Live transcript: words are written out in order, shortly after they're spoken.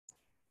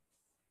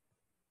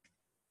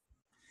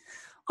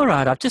All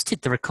right, I've just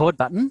hit the record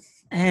button,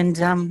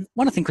 and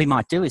what I think we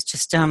might do is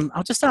just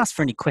I'll just ask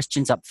for any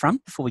questions up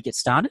front before we get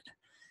started.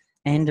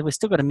 And we've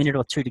still got a minute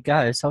or two to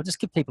go, so I'll just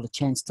give people a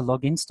chance to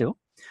log in still.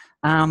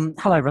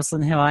 Hello,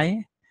 Rosalind, how are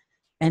you?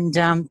 And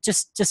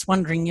just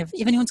wondering if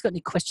anyone's got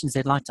any questions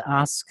they'd like to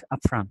ask up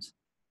front.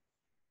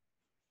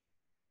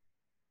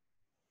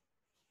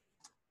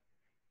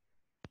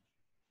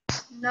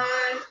 No.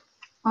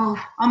 Oh,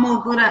 I'm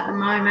all good at the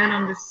moment.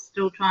 I'm just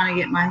still trying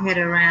to get my head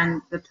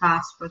around the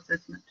task for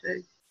assessment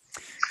too.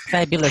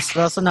 Fabulous,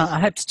 Rosalind. I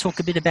hope to talk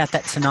a bit about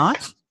that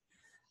tonight.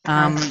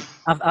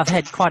 I've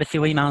had quite a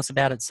few emails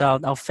about it, so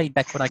I'll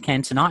feedback what I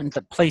can tonight.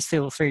 But please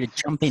feel free to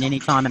jump in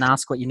anytime and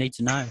ask what you need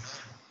to know.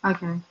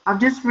 Okay. I've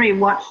just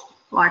rewatched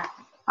like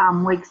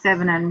week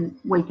 7 and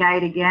week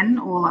 8 again,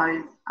 all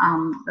those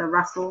the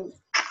Russell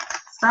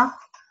stuff.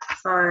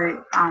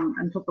 So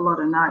and took a lot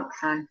of notes.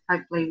 So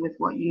hopefully with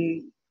what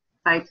you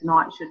say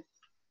tonight should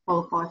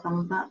qualify some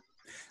of that.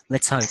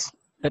 Let's hope.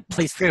 But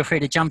please feel free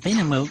to jump in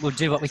and we'll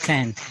do what we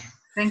can.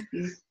 Thank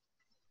you.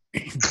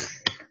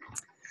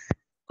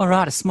 All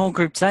right, a small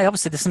group today.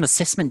 Obviously, there's some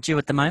assessment due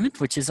at the moment,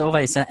 which is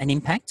always an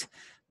impact.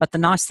 But the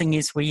nice thing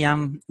is we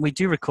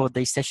do record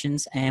these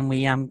sessions and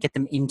we get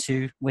them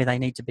into where they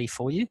need to be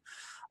for you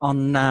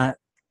on the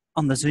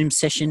Zoom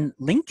session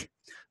link,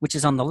 which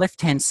is on the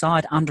left-hand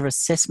side under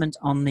assessment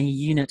on the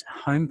unit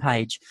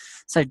homepage.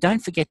 So don't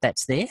forget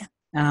that's there.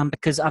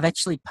 Because I've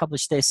actually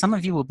published there. Some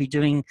of you will be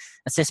doing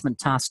assessment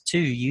task 2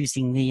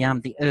 using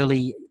the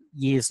early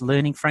years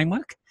learning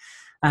framework.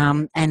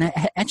 And it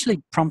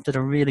actually prompted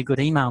a really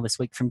good email this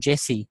week from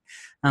Jessie.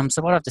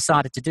 So what I've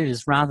decided to do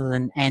is rather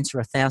than answer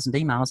 1,000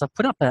 emails, I've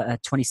put up a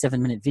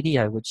 27-minute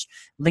video which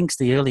links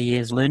the early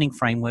years learning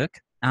framework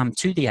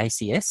to the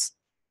ACS.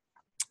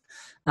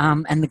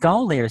 And the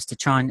goal there is to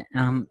try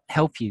and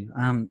help you,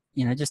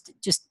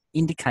 just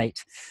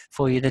indicate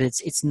for you that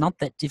it's not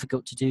that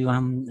difficult to do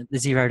the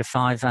 0 to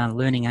 5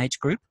 learning age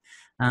group,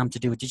 to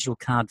do a digital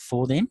card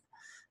for them.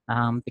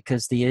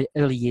 Because the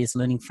early years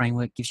learning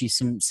framework gives you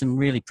some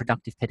really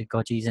productive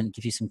pedagogies and it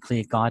gives you some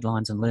clear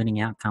guidelines and learning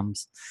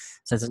outcomes.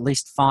 So there's at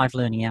least 5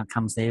 learning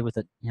outcomes there with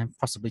it,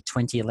 possibly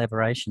 20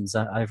 elaborations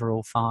over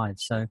all 5.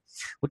 So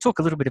we'll talk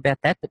a little bit about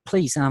that, but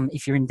please,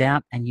 if you're in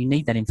doubt and you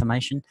need that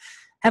information,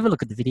 have a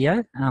look at the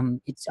video.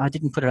 I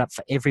didn't put it up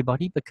for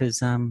everybody because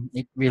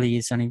it really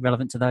is only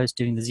relevant to those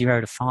doing the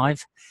 0 to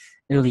 5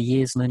 early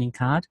years learning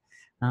card.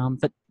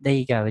 But there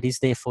you go. It is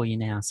there for you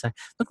now. So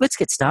look, let's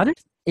get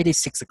started. It is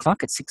 6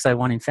 o'clock. It's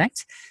 6:01 in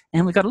fact.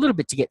 And we've got a little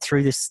bit to get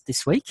through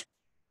this week.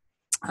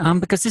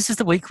 Because this is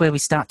the week where we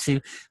start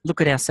to look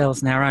at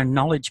ourselves and our own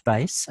knowledge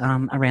base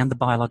around the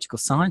biological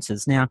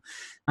sciences. Now,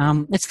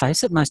 let's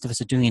face it, most of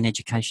us are doing an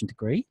education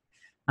degree.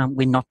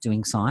 We're not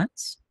doing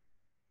science.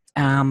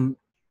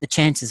 The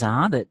chances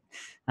are that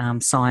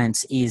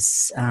science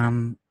is,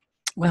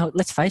 well,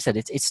 let's face it,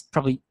 it's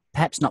probably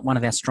perhaps not one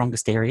of our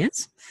strongest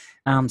areas.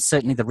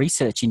 Certainly the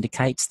research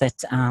indicates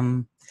that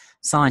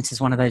science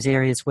is one of those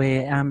areas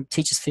where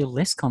teachers feel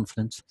less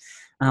confident.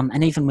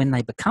 And even when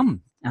they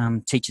become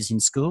teachers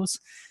in schools,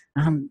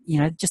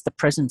 just the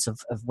presence of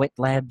wet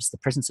labs, the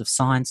presence of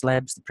science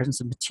labs, the presence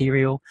of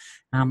material,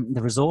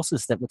 the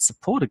resources that would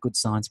support a good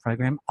science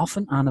program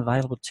often aren't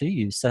available to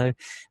you. So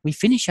we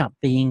finish up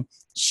being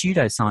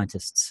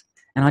pseudoscientists.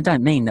 And I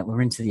don't mean that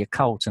we're into the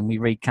occult and we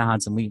read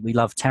cards and we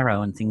love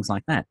tarot and things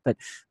like that. But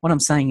what I'm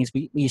saying is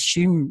we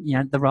assume,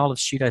 the role of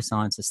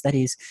pseudoscientists. That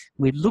is,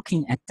 we're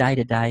looking at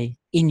day-to-day,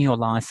 in your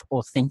life,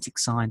 authentic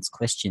science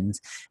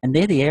questions. And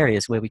they're the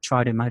areas where we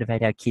try to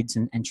motivate our kids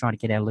and try to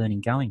get our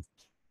learning going.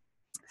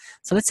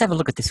 So let's have a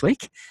look at this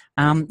week.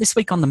 This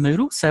week on the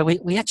Moodle, so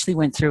we actually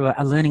went through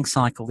a learning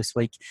cycle this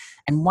week.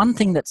 And one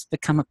thing that's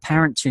become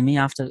apparent to me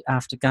after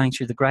going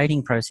through the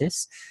grading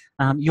process,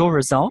 your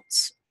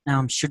results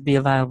should be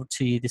available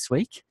to you this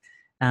week.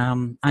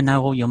 I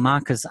know all your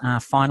markers are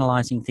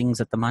finalising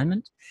things at the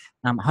moment.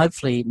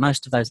 Hopefully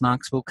most of those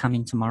marks will come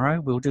in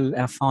tomorrow. We'll do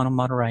our final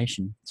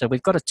moderation. So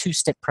we've got a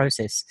 2-step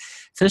process.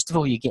 First of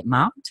all, you get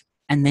marked.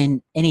 And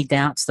then any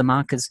doubts, the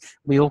markers,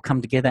 we all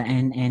come together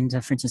and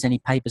for instance, any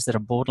papers that are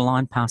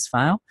borderline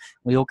pass-fail,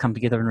 we all come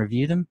together and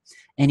review them.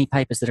 Any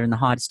papers that are in the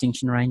high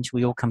distinction range,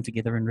 we all come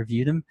together and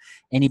review them.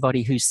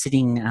 Anybody who's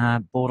sitting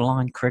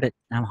borderline credit,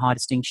 high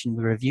distinction,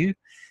 we review.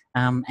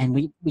 And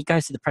we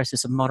go through the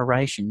process of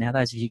moderation. Now,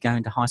 those of you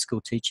going to high school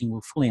teaching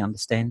will fully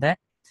understand that.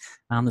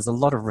 There's a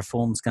lot of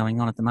reforms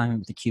going on at the moment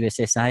with the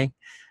QSSA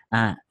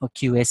or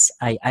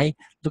QSAA,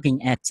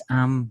 looking at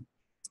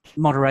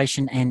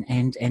moderation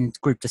and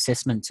grouped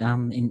assessment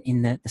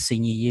in the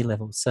senior year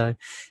level. So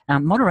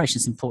moderation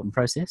is an important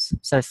process.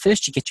 So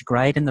first you get your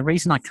grade, and the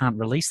reason I can't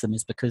release them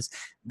is because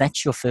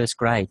that's your first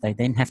grade. They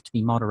then have to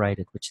be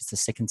moderated, which is the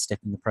second step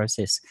in the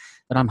process.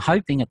 But I'm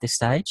hoping at this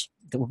stage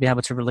that we'll be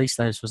able to release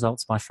those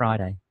results by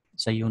Friday,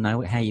 so you'll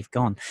know how you've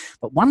gone.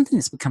 But one thing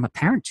that's become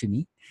apparent to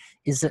me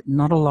is that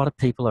not a lot of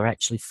people are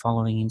actually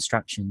following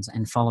instructions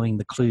and following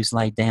the clues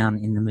laid down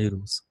in the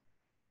Moodles.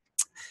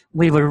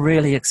 We were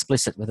really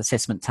explicit with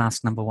assessment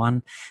task number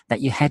 1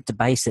 that you had to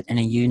base it in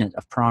a unit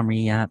of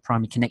primary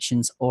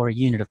connections or a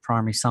unit of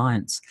primary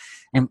science.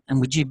 And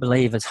would you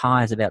believe as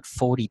high as about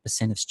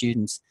 40% of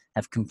students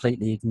have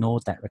completely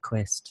ignored that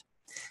request?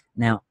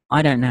 Now,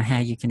 I don't know how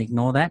you can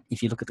ignore that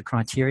if you look at the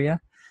criteria,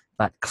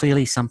 but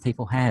clearly some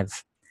people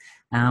have.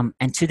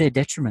 And to their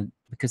detriment,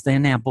 because they're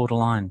now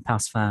borderline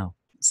pass-fail.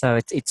 So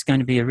it's going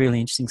to be a really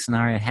interesting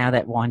scenario how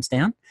that winds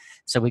down.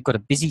 So we've got a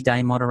busy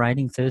day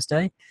moderating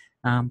Thursday,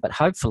 but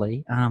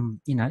hopefully,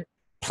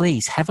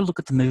 please have a look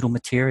at the Moodle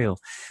material.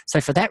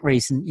 So for that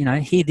reason,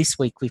 here this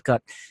week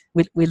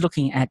we're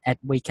looking at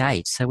week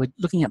 8. So we're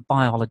looking at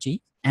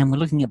biology and we're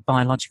looking at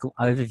biological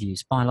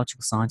overviews,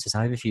 biological sciences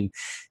overview.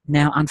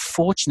 Now,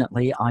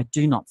 unfortunately, I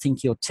do not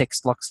think your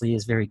text, Loxley,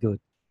 is very good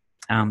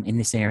in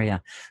this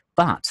area.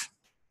 But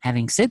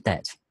having said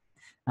that,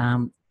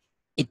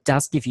 it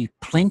does give you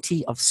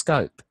plenty of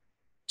scope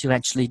to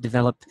actually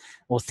develop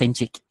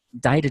authentic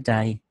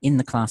day-to-day in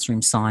the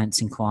classroom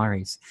science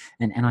inquiries.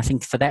 And I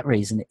think for that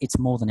reason, it's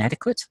more than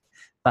adequate.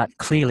 But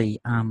clearly,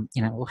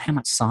 well, how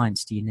much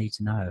science do you need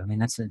to know? I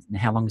mean,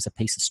 how long is a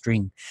piece of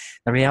string?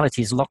 The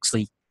reality is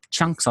Loxley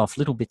chunks off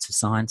little bits of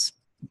science,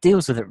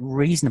 deals with it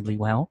reasonably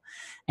well.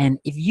 And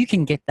if you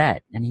can get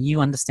that and you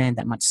understand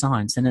that much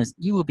science, then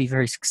you will be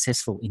very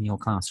successful in your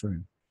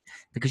classroom.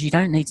 Because you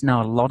don't need to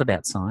know a lot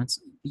about science,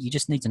 but you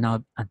just need to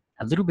know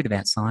a little bit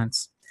about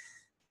science,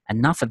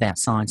 enough about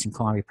science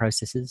inquiry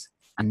processes,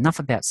 enough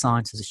about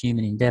science as a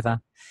human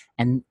endeavour,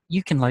 and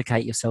you can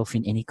locate yourself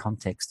in any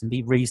context and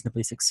be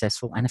reasonably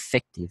successful and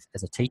effective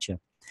as a teacher.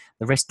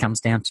 The rest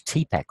comes down to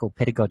TPAC or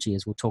pedagogy,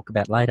 as we'll talk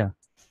about later.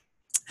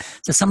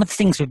 So some of the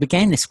things we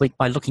began this week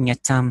by looking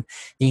at the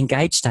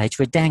engage stage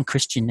where Dan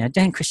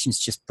Christian's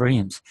just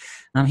brilliant.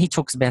 He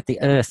talks about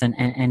the earth and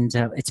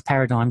its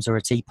paradigms or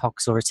its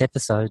epochs or its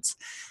episodes.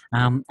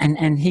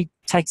 And he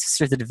takes us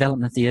through the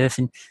development of the earth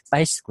and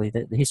basically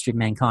the history of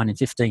mankind in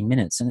 15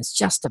 minutes. And it's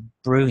just a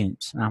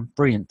brilliant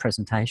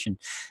presentation.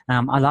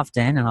 I love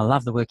Dan and I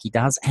love the work he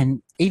does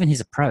and even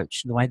his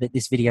approach, the way that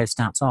this video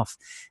starts off.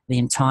 The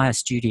entire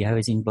studio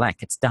is in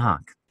black, it's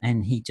dark,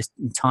 and he just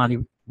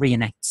entirely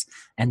reenacts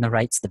and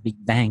narrates the Big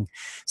Bang.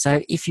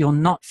 So if you're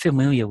not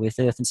familiar with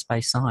earth and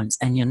space science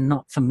and you're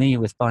not familiar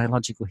with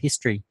biological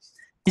history,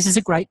 this is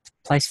a great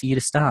place for you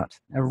to start,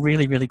 a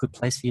really, really good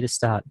place for you to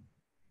start.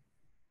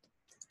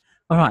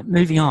 All right,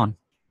 moving on.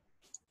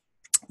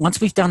 Once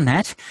we've done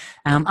that,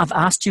 I've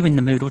asked you in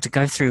the Moodle to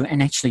go through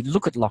and actually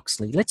look at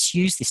Loxley. Let's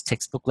use this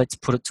textbook, let's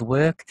put it to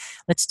work,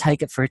 let's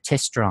take it for a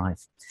test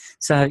drive.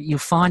 So you'll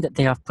find that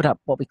there I've put up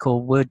what we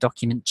call Word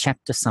document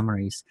chapter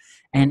summaries.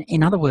 And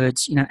in other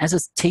words, as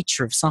a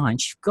teacher of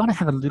science, you've got to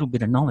have a little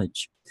bit of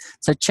knowledge.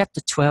 So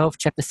chapter 12,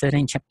 chapter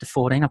 13, chapter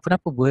 14, I put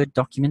up a Word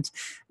document.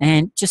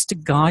 And just to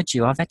guide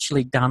you, I've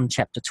actually done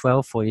chapter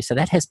 12 for you. So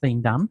that has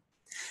been done.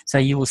 So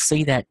you will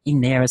see that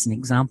in there as an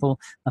example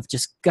of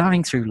just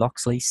going through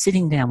Loxley,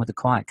 sitting down with a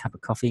quiet cup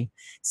of coffee,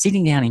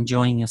 sitting down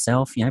enjoying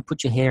yourself,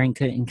 put your hair in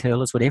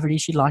curlers, whatever it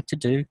is you like to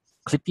do,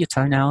 clip your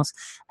toenails,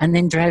 and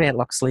then drag out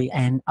Loxley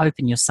and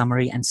open your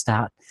summary and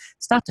start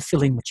to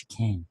fill in what you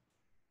can.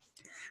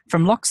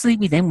 From Loxley,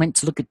 we then went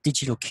to look at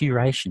digital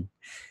curation.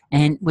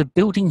 And we're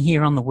building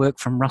here on the work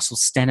from Russell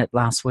Stannard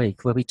last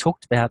week, where we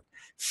talked about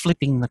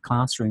flipping the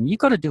classroom. You've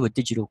got to do a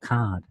digital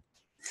card.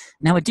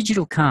 Now, a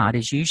digital card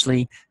is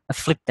usually a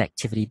flipped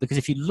activity because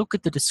if you look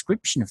at the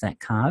description of that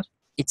card,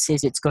 it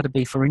says it's got to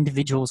be for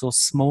individuals or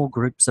small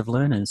groups of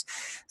learners.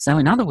 So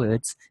in other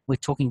words, we're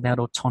talking about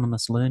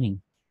autonomous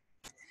learning.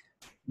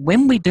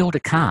 When we build a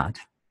card,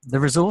 the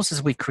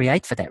resources we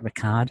create for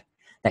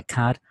that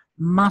card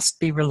must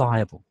be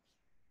reliable.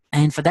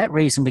 And for that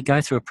reason, we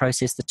go through a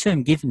process. The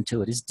term given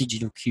to it is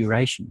digital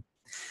curation.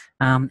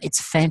 It's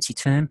a fancy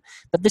term,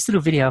 but this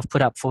little video I've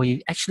put up for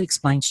you actually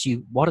explains to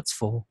you what it's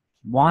for,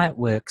 why it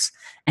works,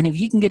 and if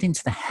you can get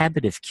into the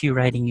habit of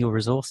curating your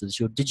resources,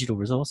 your digital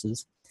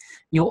resources,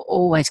 you're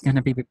always going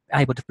to be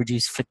able to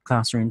produce flipped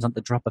classrooms on the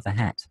drop of a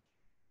hat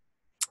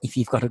if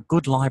you've got a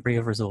good library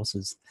of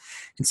resources.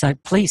 And so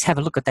please have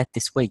a look at that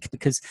this week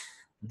because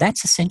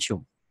that's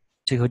essential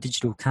to your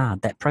digital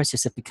card, that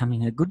process of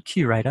becoming a good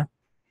curator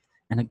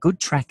and a good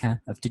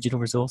tracker of digital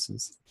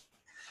resources.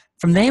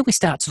 From there, we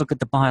start to look at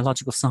the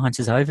biological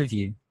sciences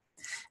overview.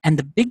 And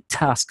the big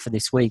task for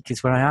this week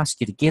is where I ask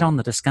you to get on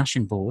the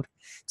discussion board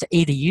to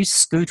either use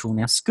Scootle.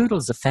 Now, Scootle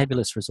is a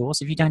fabulous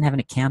resource. If you don't have an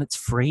account, it's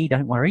free,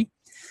 don't worry.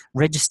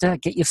 Register,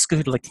 get your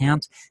Scootle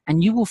account,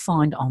 and you will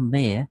find on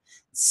there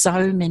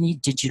so many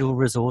digital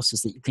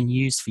resources that you can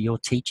use for your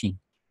teaching.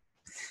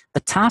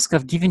 The task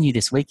I've given you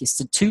this week is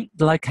to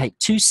locate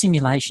 2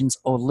 simulations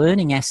or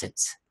learning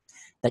assets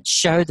that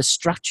show the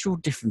structural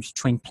difference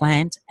between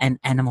plant and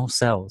animal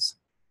cells.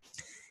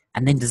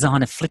 And then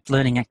design a flipped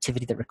learning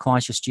activity that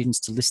requires your students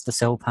to list the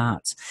cell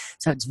parts.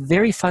 So it's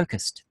very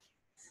focused.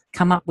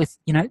 Come up with,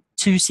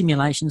 2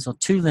 simulations or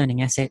 2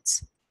 learning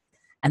assets,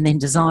 and then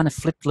design a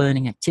flipped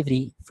learning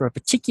activity for a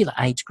particular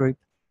age group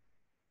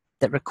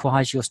that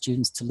requires your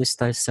students to list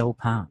those cell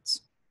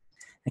parts.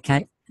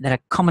 Okay, that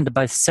are common to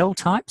both cell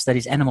types, that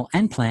is animal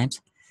and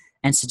plant,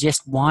 and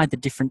suggest why the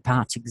different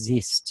parts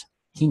exist.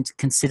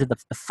 Consider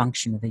the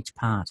function of each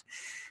part.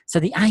 So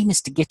the aim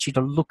is to get you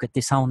to look at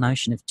this whole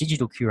notion of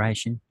digital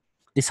curation,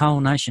 this whole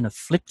notion of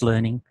flipped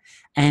learning,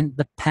 and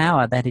the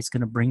power that is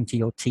going to bring to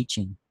your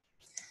teaching.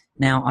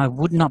 Now, I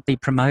would not be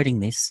promoting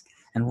this,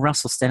 and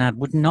Russell Stannard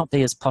would not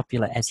be as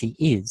popular as he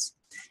is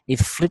if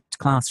flipped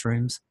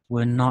classrooms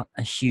were not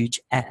a huge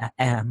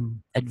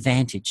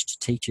advantage to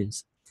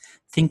teachers.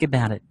 Think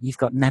about it. You've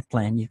got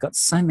NAPLAN. You've got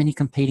so many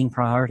competing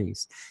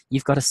priorities.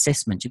 You've got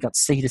assessment. You've got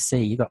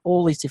C2C. You've got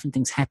all these different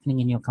things happening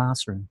in your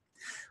classroom.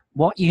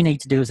 What you need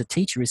to do as a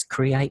teacher is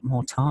create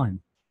more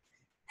time.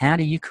 How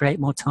do you create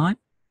more time?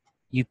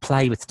 You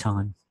play with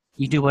time.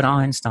 You do what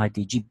Einstein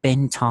did. You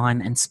bend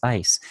time and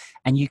space.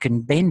 And you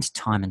can bend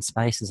time and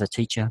space as a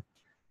teacher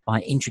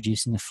by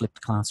introducing a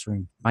flipped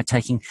classroom, by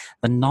taking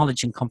the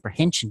knowledge and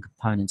comprehension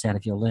components out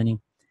of your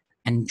learning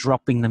and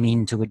dropping them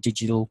into a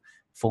digital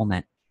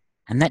format.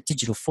 And that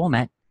digital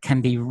format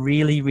can be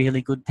really,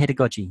 really good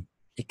pedagogy.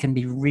 It can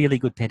be really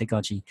good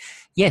pedagogy.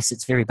 Yes,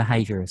 it's very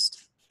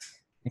behaviourist.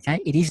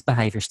 Okay, it is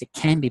behaviourist. It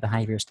can be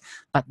behaviourist.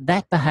 But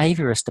that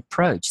behaviourist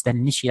approach, that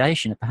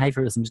initiation of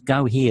behaviourisms,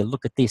 go here,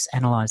 look at this,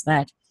 analyse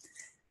that,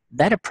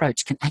 that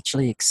approach can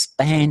actually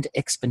expand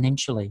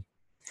exponentially.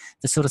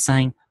 The sort of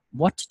saying,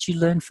 what did you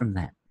learn from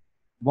that?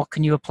 What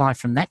can you apply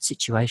from that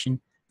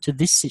situation to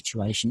this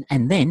situation?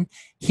 And then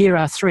here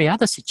are 3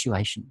 other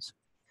situations.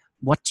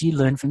 What do you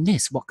learn from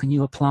this? What can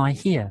you apply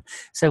here?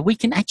 So we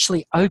can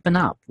actually open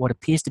up what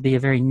appears to be a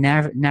very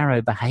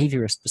narrow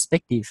behaviourist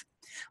perspective.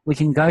 We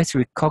can go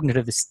through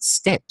cognitivist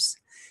steps,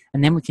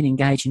 and then we can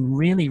engage in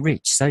really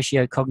rich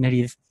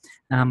socio-cognitive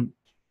and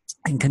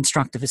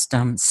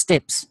constructivist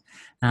steps.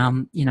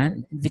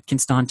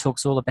 Wittgenstein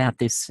talks all about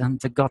this.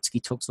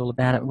 Vygotsky talks all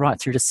about it, right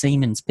through to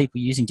Siemens,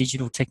 people using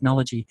digital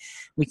technology.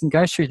 We can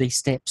go through these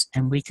steps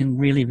and we can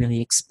really,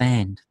 really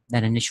expand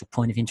that initial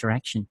point of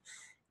interaction.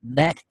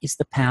 That is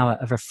the power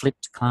of a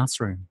flipped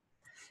classroom.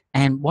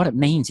 And what it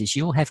means is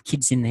you'll have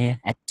kids in there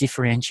at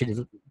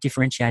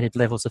differentiated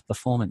levels of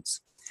performance.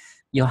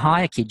 Your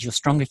higher kids, your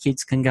stronger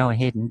kids can go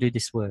ahead and do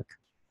this work.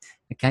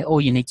 Okay,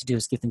 all you need to do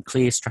is give them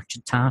clear,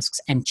 structured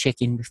tasks and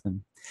check in with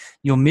them.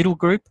 Your middle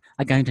group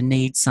are going to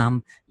need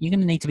you're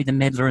going to need to be the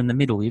meddler in the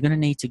middle. You're going to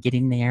need to get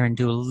in there and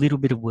do a little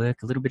bit of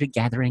work, a little bit of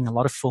gathering, a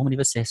lot of formative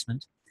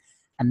assessment.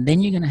 And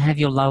then you're going to have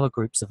your lower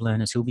groups of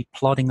learners who will be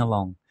plodding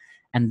along.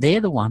 And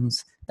they're the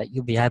ones that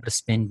you'll be able to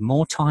spend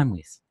more time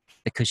with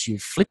because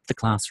you've flipped the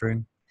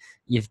classroom,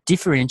 you've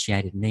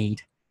differentiated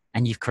need,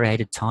 and you've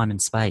created time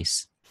and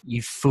space.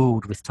 You've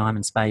fooled with time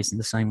and space in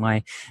the same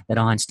way that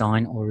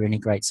Einstein or any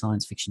great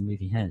science fiction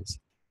movie has.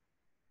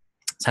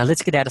 So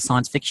let's get out of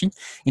science fiction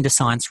into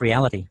science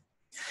reality.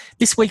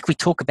 This week we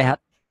talk about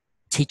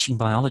teaching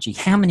biology.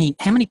 How many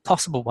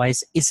possible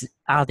ways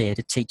are there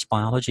to teach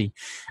biology?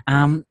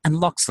 And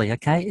Loxley,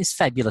 okay, is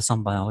fabulous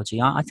on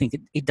biology. I think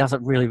it does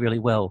it really, really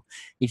well.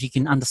 If you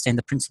can understand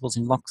the principles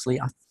in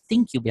Loxley, I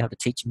think you'll be able to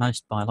teach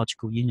most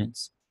biological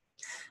units.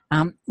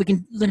 We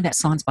can learn about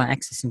science by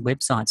accessing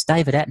websites.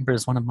 David Attenborough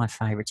is one of my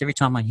favourites. Every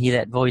time I hear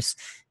that voice,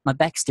 my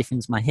back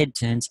stiffens, my head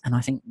turns, and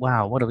I think,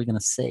 wow, what are we going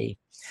to see?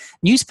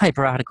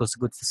 Newspaper articles are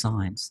good for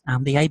science.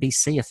 The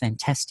ABC are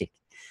fantastic.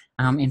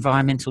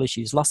 Environmental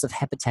issues, loss of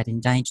habitat,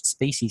 endangered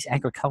species,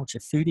 agriculture,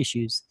 food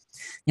issues.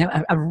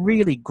 A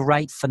really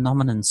great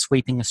phenomenon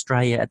sweeping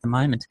Australia at the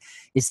moment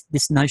is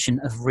this notion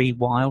of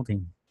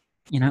rewilding.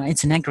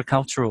 It's an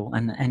agricultural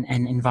and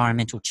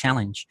environmental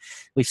challenge.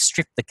 We've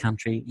stripped the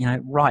country.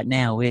 Right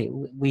now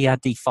we are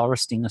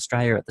deforesting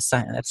Australia at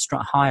a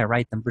higher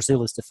rate than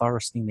Brazil is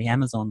deforesting the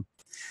Amazon.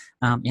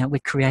 We're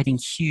creating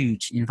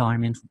huge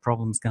environmental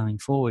problems going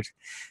forward.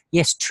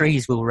 Yes,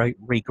 trees will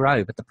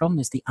regrow, but the problem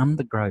is the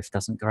undergrowth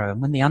doesn't grow.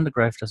 And when the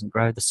undergrowth doesn't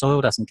grow, the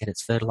soil doesn't get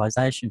its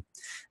fertilisation.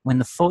 When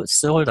the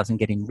soil doesn't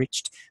get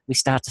enriched, we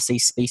start to see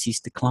species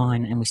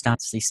decline and we start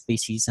to see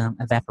species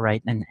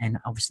evaporate and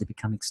obviously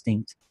become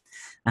extinct.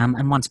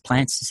 And once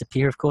plants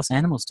disappear, of course,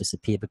 animals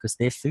disappear because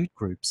they're food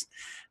groups.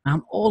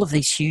 All of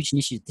these huge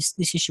issues,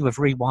 this issue of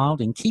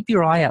rewilding, keep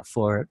your eye out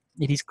for it.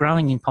 It is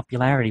growing in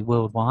popularity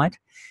worldwide.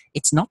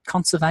 It's not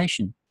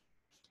conservation.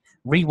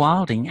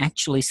 Rewilding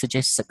actually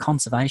suggests that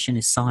conservation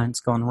is science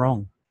gone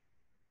wrong.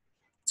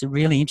 It's a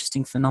really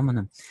interesting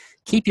phenomenon.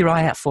 Keep your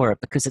eye out for it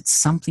because it's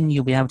something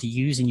you'll be able to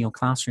use in your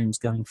classrooms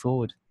going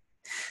forward.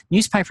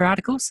 Newspaper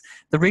articles,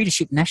 the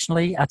readership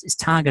nationally is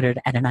targeted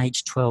at an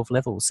age 12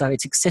 level, so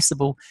it's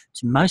accessible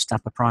to most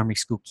upper primary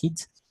school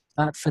kids,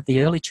 but for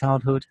the early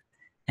childhood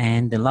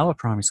and the lower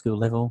primary school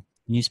level,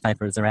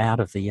 newspapers are out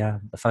of the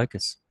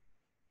focus.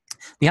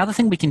 The other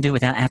thing we can do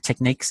with our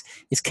techniques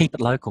is keep it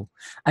local.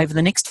 Over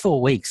the next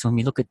 4 weeks, when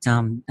we look at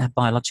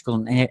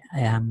biological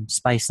and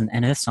space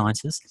and earth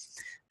sciences,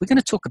 we're going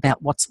to talk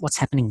about what's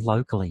happening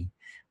locally.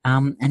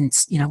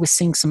 We're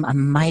seeing some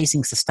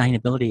amazing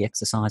sustainability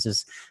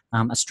exercises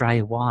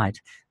Australia-wide.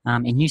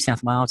 In New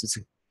South Wales, it's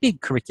big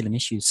curriculum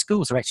issues.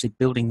 Schools are actually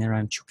building their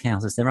own chook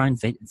houses, their own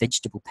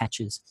vegetable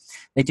patches.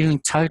 They're doing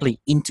totally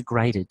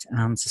integrated,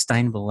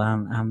 sustainable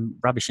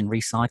rubbish and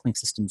recycling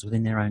systems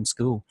within their own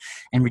school,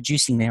 and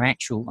reducing their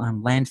actual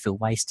landfill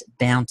waste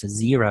down to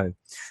zero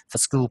for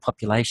school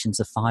populations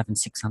of 500 and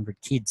 600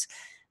 kids.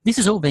 This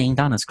is all being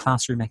done as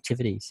classroom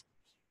activities,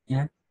 you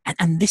know,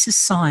 and this is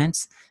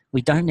science.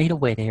 We don't need a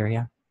wet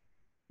area.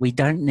 We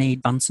don't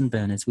need Bunsen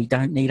burners. We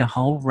don't need a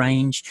whole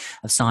range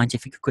of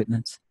scientific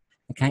equipment.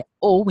 Okay,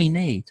 all we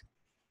need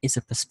is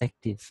a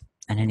perspective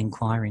and an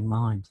inquiring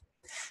mind.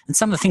 And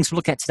some of the things we'll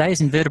look at today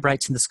is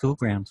invertebrates in the school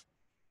ground.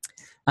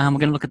 We're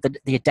going to look at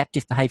the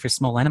adaptive behaviour of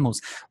small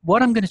animals.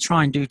 What I'm going to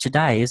try and do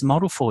today is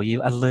model for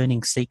you a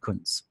learning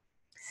sequence.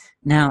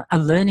 Now, a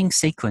learning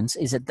sequence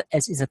is at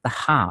the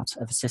heart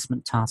of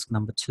assessment task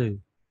number 2.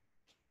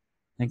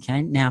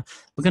 Okay, now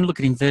we're going to look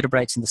at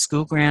invertebrates in the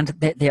school ground.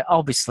 They're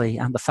obviously,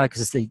 the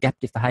focus is the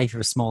adaptive behaviour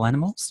of small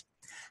animals.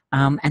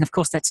 And of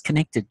course, that's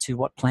connected to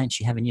what plants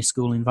you have in your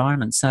school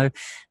environment. So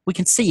we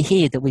can see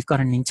here that we've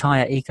got an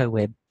entire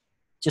eco-web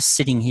just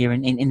sitting here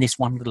in this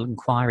one little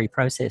inquiry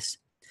process.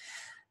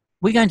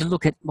 We're going to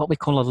look at what we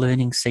call a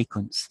learning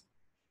sequence.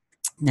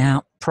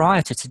 Now,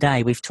 prior to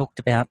today, we've talked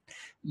about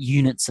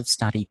units of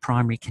study,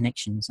 primary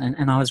connections,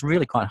 and I was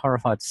really quite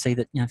horrified to see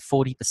that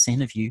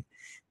 40% of you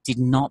did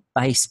not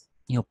base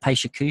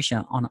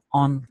Paishakusha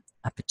on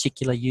a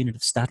particular unit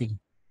of study.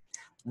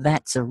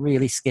 That's a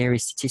really scary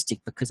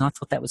statistic because I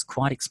thought that was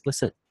quite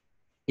explicit.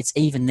 It's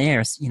even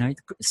there,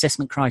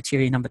 assessment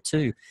criteria number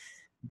 2,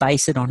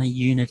 base it on a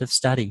unit of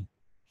study.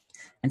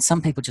 And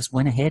some people just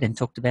went ahead and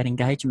talked about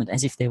engagement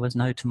as if there was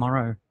no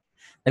tomorrow.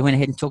 They went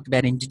ahead and talked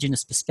about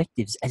Indigenous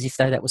perspectives as if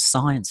though that was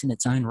science in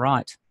its own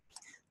right.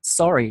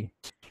 Sorry,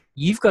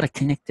 you've got to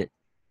connect it.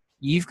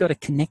 You've got to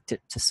connect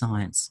it to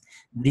science.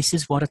 This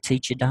is what a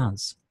teacher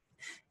does.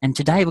 And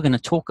today we're going to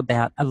talk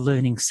about a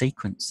learning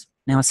sequence.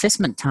 Now,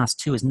 assessment task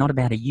 2 is not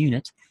about a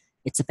unit,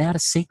 it's about a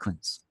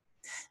sequence.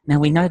 Now,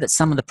 we know that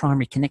some of the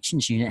primary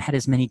connections unit had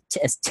as many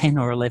as 10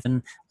 or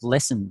 11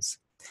 lessons.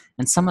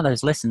 And some of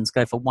those lessons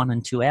go for 1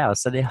 and 2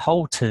 hours, so they're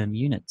whole term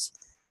units.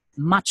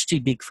 Much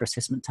too big for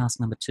assessment task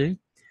number 2.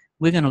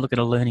 We're going to look at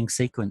a learning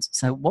sequence.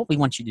 So what we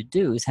want you to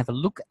do is have a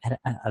look at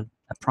a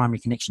primary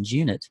connections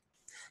unit,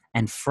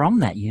 and from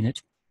that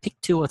unit, pick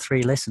 2 or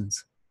 3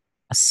 lessons,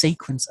 a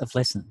sequence of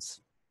lessons.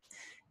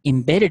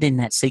 Embedded in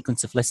that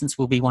sequence of lessons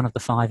will be one of the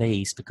 5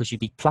 E's because you'll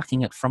be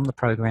plucking it from the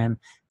program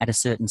at a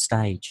certain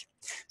stage.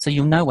 So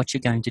you'll know what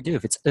you're going to do.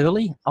 If it's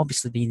early,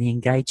 obviously be in the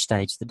engage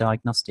stage, the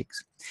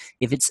diagnostics.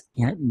 If it's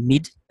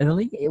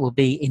mid-early, it will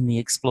be in the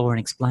explore and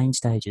explain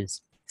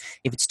stages.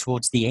 If it's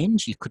towards the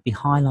end, you could be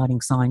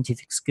highlighting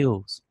scientific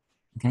skills,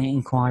 okay,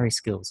 inquiry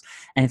skills.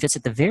 And if it's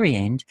at the very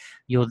end,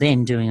 you're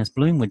then doing as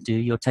Bloom would do,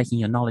 you're taking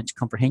your knowledge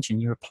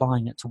comprehension, you're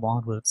applying it to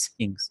wild world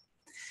settings.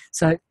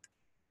 So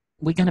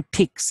we're going to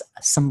pick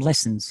some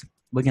lessons.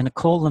 We're going to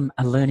call them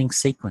a learning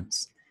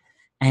sequence.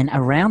 And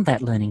around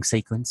that learning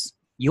sequence,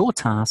 your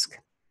task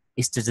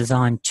is to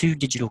design 2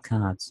 digital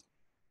cards.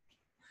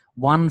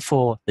 One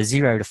for the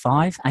 0 to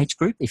 5 age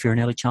group, if you're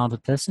an early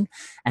childhood person,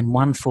 and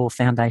one for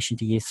foundation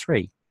to year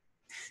 3.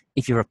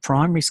 If you're a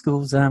primary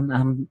school's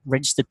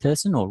registered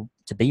person or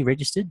to be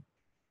registered,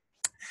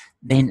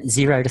 then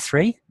 0 to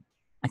 3,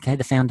 okay,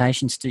 the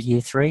foundations to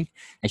year 3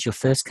 as your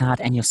first card,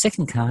 and your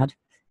second card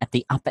at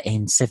the upper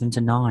end, 7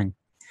 to 9.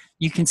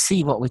 You can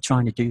see what we're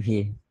trying to do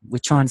here. We're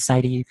trying to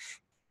say to you,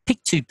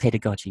 pick 2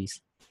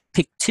 pedagogies,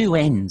 pick 2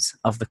 ends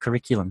of the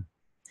curriculum,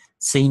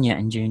 senior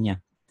and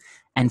junior,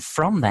 and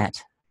from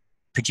that,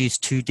 produce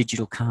 2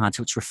 digital cards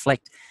which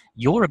reflect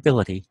your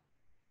ability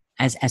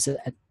as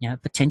a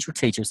potential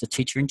teacher, as a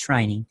teacher in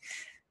training,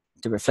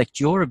 to reflect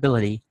your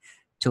ability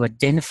to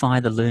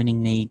identify the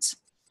learning needs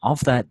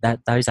of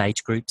those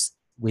age groups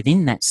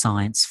within that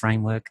science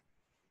framework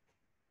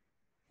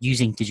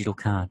using digital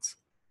cards.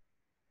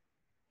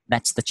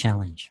 That's the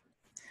challenge.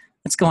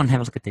 Let's go on and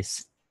have a look at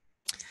this.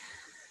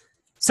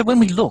 So when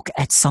we look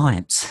at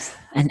science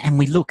and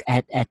we look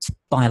at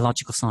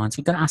biological science,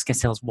 we've got to ask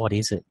ourselves, what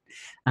is it?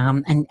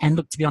 And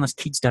look, to be honest,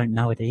 kids don't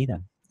know it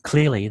either.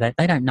 Clearly,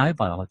 they don't know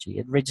biology.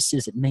 It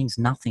registers, it means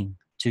nothing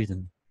to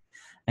them.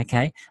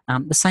 Okay?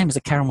 The same as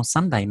a caramel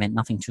sundae meant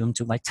nothing to them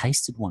until they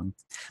tasted one.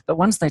 But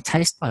once they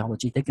taste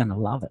biology, they're going to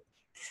love it.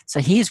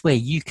 So here's where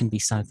you can be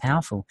so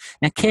powerful.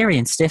 Now, Carey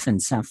and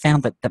Steffens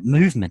found that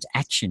movement,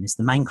 action, is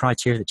the main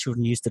criteria that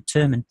children use to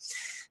determine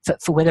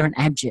for whether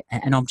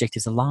an object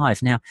is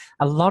alive. Now,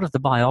 a lot of the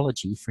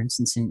biology, for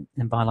instance, in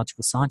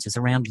biological science is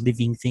around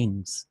living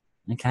things.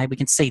 Okay, we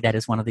can see that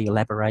as one of the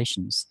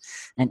elaborations.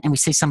 And we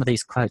see some of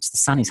these quotes, the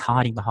sun is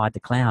hiding behind the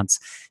clouds.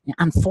 Now,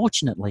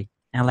 unfortunately,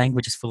 our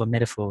language is full of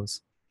metaphors.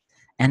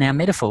 And our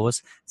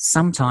metaphors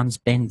sometimes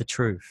bend the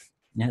truth.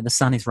 The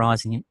sun is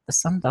rising. The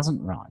sun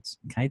doesn't rise.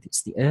 Okay,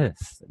 it's the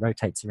earth that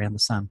rotates around the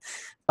sun.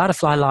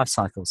 Butterfly life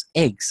cycles,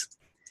 eggs,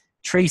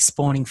 trees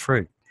spawning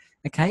fruit.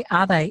 Okay,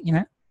 are they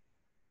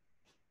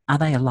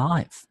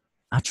alive?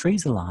 Are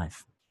trees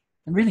alive?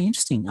 And really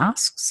interesting.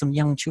 Ask some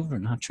young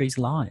children, are trees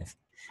alive?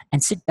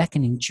 And sit back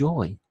and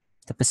enjoy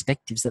the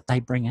perspectives that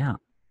they bring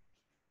out.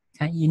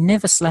 Okay, you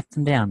never slap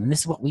them down. And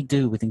this is what we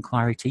do with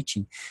inquiry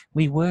teaching.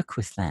 We work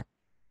with that.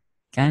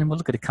 Okay, and we'll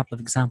look at a couple of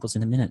examples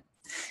in a minute.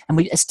 And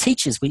we, as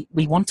teachers, we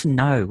want to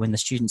know when the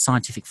student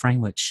scientific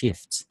framework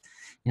shifts.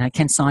 You know,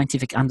 can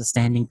scientific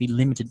understanding be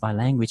limited by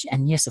language?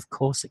 And yes, of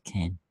course it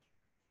can.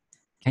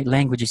 Okay,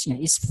 language is,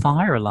 is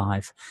fire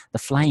alive? The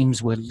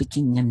flames were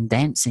licking and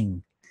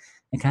dancing.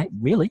 Okay,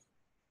 really?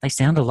 They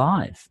sound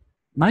alive.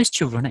 Most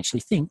children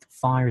actually think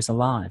fire is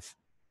alive.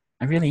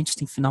 A really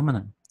interesting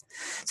phenomenon.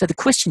 So the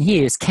question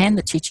here is, can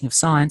the teaching of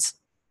science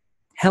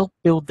help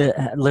build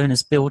the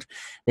learners build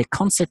their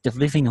concept of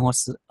living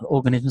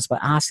organisms by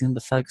asking them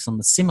to focus on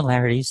the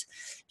similarities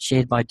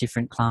shared by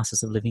different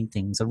classes of living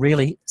things? A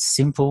really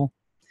simple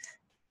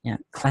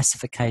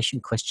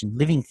classification question.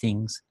 Living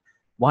things,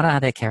 what are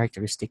their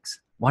characteristics?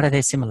 What are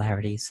their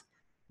similarities?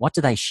 What do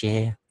they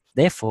share?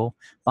 Therefore,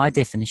 by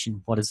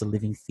definition, what is a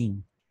living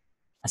thing?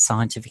 A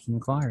scientific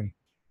inquiry.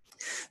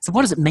 So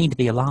what does it mean to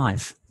be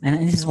alive?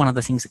 And this is one of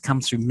the things that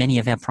comes through many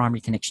of our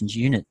primary connections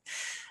unit.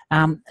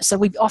 So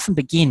we often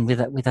begin with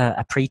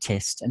a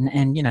pre-test,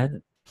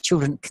 and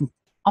children can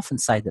often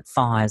say that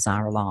fires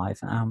are alive,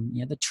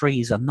 that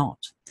trees are not,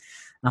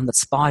 that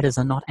spiders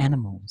are not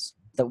animals,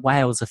 that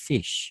whales are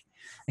fish.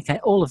 Okay,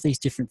 all of these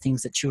different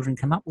things that children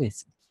come up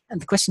with.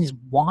 And the question is,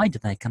 why do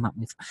they come up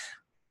with?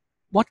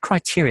 What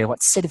criteria,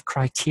 what set of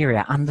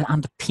criteria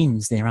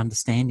underpins their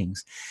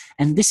understandings?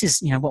 And this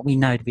is, what we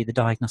know to be the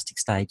diagnostic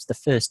stage, the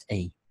first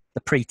E,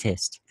 the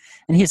pre-test.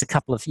 And here's a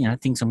couple of,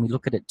 things when we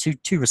look at it.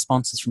 Two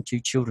responses from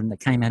two children that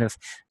came out of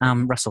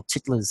Russell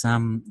Tytler's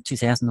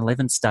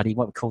 2011 study,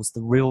 what we call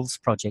the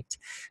RILS project,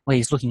 where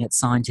he's looking at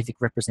scientific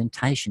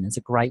representation as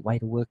a great way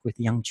to work with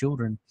young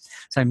children.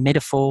 So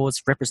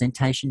metaphors,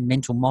 representation,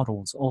 mental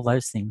models, all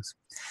those things.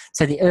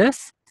 So the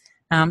Earth,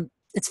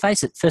 let's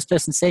face it, first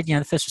person said,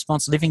 the first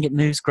response, living, it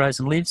moves, grows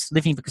and lives.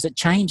 Living because it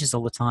changes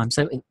all the time.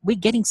 So we're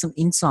getting some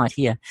insight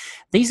here.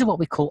 These are what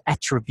we call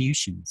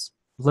attributions,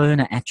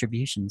 learner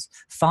attributions.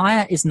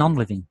 Fire is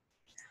non-living.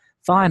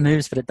 Fire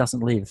moves, but it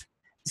doesn't live.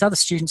 This other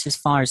student says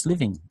fire is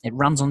living. It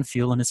runs on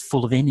fuel and is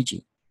full of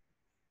energy.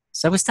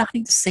 So we're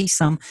starting to see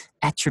some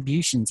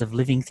attributions of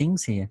living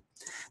things here.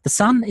 The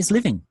sun is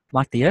living,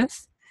 like the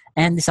earth.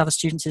 And this other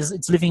student says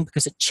it's living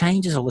because it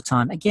changes all the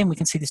time. Again, we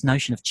can see this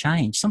notion of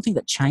change. Something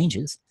that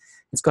changes,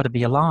 it's got to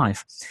be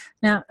alive.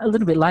 Now, a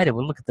little bit later,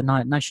 we'll look at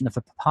the notion of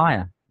a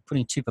papaya,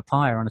 putting two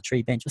papaya on a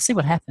tree bench. We'll see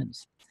what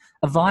happens.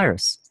 A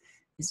virus.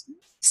 This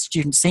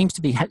student seems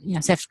to be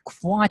have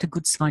quite a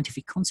good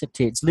scientific concept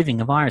here. It's living.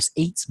 A virus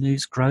eats,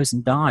 moves, grows,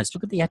 and dies.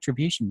 Look at the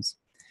attributions.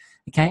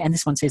 Okay, and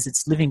this one says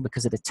it's living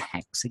because it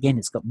attacks. Again,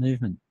 it's got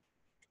movement.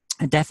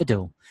 A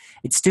daffodil.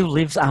 It still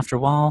lives after a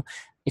while.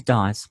 It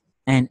dies.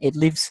 And it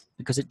lives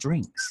because it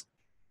drinks.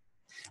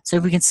 So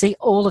we can see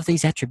all of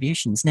these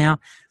attributions. Now,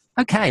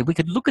 okay, we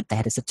could look at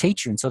that as a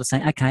teacher and sort of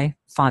say, okay,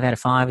 5 out of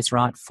 5 is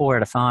right, 4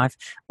 out of 5,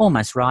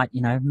 almost right,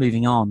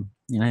 moving on,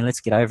 let's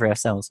get over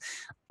ourselves.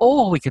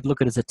 Or we could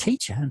look at it as a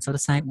teacher and sort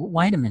of say, well,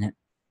 wait a minute,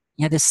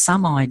 there's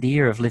some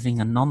idea of living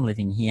and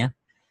non-living here,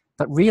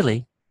 but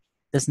really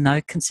there's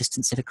no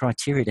consistent set of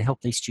criteria to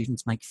help these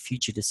students make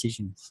future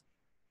decisions.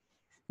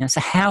 So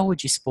how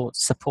would you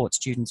support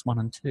students 1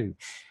 and 2?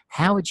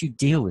 How would you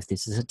deal with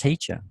this as a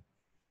teacher?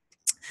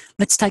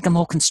 Let's take a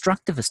more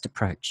constructivist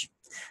approach,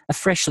 a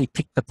freshly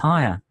picked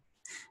papaya.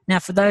 Now,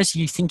 for those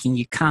of you thinking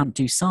you can't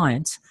do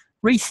science,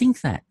 rethink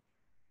that.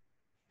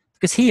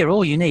 Because here,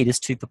 all you need is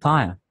 2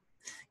 papaya.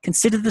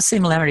 Consider the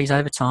similarities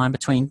over time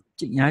between,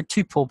 2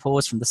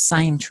 pawpaws from the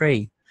same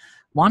tree.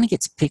 One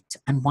gets picked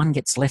and one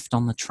gets left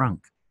on the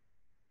trunk.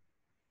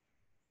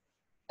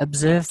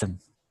 Observe them.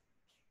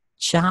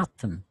 Chart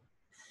them.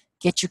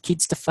 Get your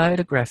kids to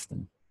photograph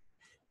them.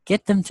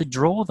 Get them to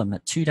draw them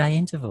at 2-day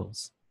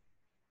intervals.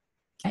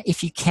 Okay?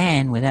 If you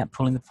can, without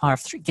pulling the papaya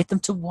off, get them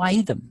to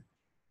weigh them.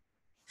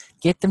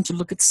 Get them to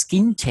look at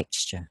skin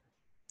texture.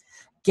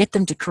 Get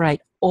them to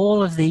create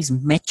all of these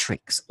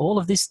metrics, all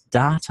of this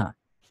data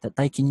that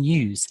they can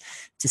use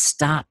to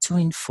start to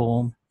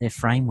inform their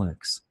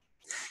frameworks.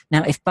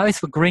 Now, if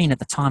both were green at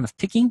the time of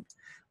picking,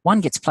 one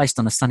gets placed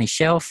on a sunny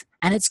shelf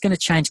and it's going to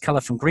change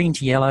colour from green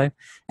to yellow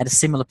at a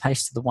similar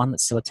pace to the one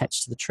that's still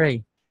attached to the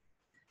tree.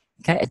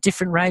 Okay, at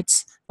different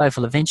rates, both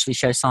will eventually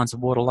show signs of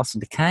water loss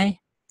and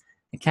decay.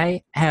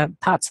 Okay,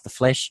 parts of the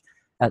flesh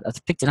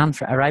picked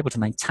and are able to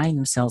maintain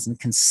themselves in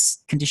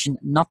condition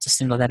not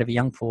dissimilar to that of a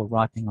young paw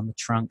ripening on the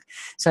trunk.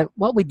 So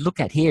what we'd look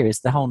at here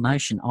is the whole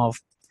notion of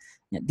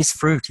this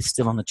fruit is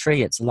still on the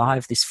tree, it's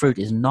alive. This fruit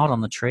is not on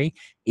the tree.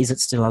 Is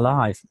it still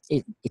alive?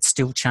 It's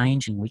still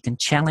changing. We can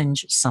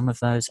challenge some of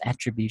those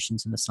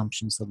attributions and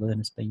assumptions the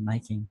learner's been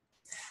making.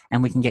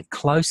 And we can get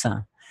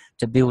closer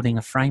to building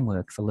a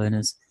framework for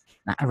learners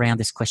around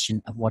this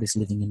question of what is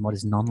living and what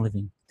is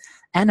non-living.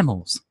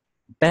 Animals.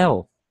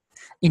 Bell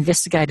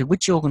investigated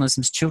which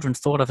organisms children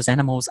thought of as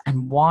animals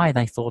and why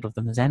they thought of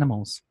them as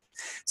animals.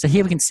 So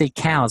here we can see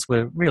cows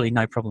were really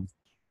no problem.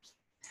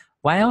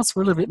 Whales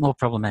were a little bit more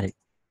problematic.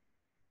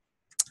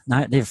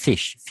 No, they're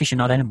fish. Fish are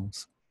not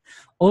animals.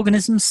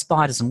 Organisms,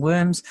 spiders and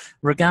worms,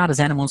 regard as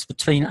animals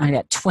between only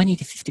about 20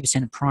 to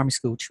 50% of primary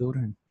school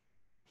children.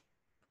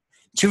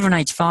 Children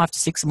aged 5 to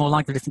 6 are more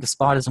likely to think of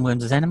spiders and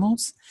worms as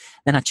animals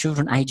than are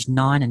children aged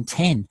 9 and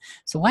 10.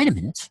 So wait a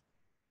minute.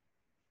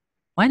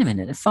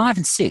 At 5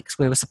 and 6,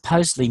 where we're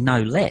supposedly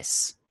no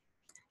less,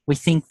 we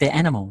think they're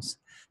animals.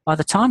 By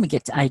the time we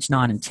get to age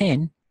 9 and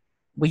 10,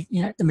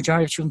 the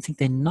majority of children think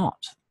they're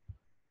not.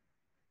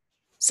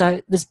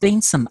 So there's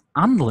been some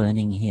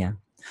unlearning here,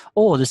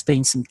 or there's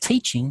been some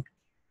teaching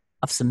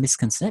of some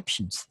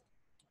misconceptions,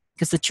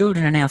 because the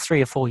children are now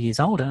 3 or 4 years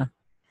older,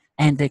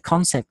 and their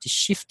concept is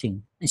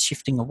shifting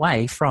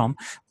away from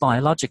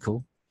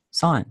biological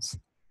science.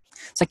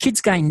 So kids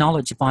gain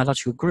knowledge of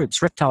biological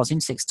groups, reptiles,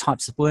 insects,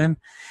 types of worm.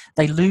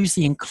 They lose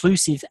the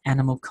inclusive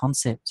animal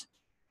concept.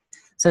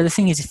 So the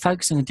thing is,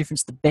 focusing on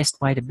difference is the best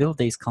way to build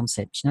these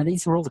concepts.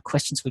 These are all the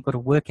questions we've got to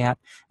work out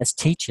as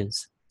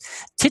teachers.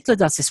 Tytler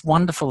does this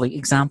wonderful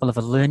example of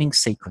a learning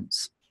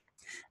sequence.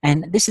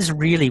 And this is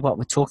really what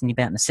we're talking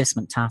about in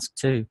assessment task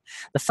 2.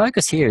 The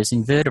focus here is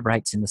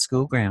invertebrates in the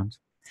school ground.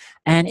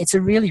 And it's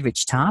a really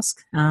rich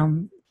task,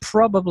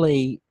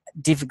 probably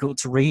difficult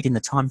to read in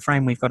the time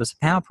frame we've got as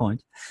a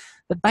PowerPoint.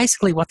 But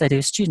basically what they do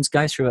is students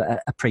go through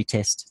a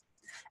pre-test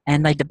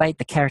and they debate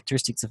the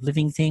characteristics of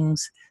living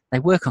things. They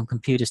work on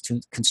computers to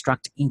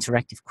construct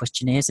interactive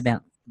questionnaires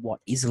about what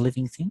is a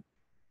living thing.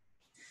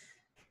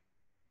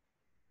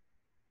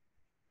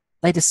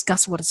 They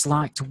discuss what it's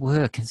like to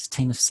work as a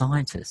team of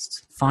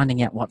scientists,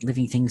 finding out what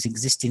living things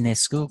exist in their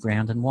school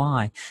ground and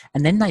why.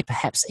 And then they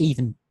perhaps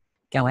even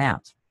go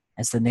out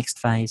as the next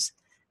phase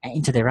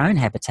into their own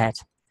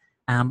habitat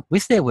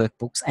with their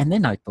workbooks and their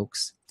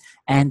notebooks,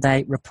 and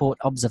they report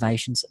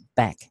observations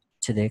back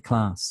to their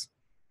class.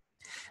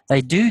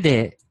 They do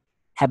their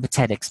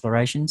habitat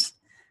explorations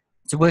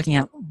to working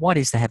out what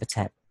is the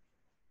habitat,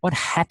 what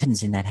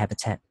happens in that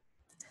habitat,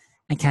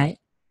 okay,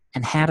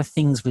 and how do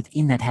things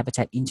within that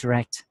habitat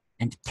interact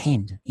and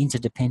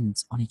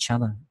interdependence on each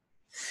other.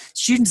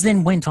 Students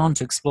then went on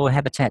to explore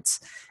habitats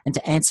and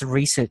to answer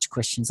research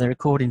questions. They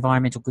record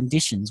environmental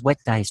conditions, wet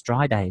days,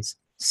 dry days,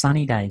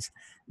 sunny days,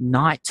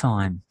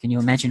 nighttime. Can you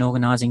imagine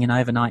organising an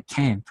overnight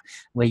camp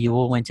where you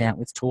all went out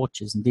with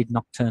torches and did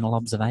nocturnal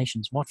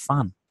observations? What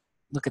fun.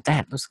 Look at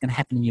that. What's going to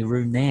happen in your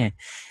room there?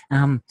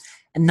 And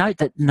note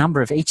that the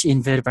number of each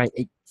invertebrate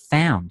it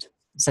found.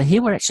 So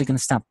here we're actually going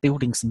to start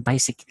building some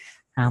basic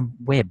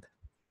web,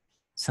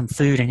 some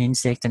food and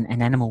insect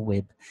and animal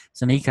web,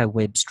 some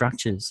eco-web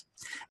structures,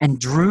 and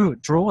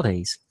draw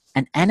these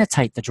and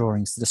annotate the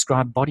drawings to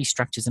describe body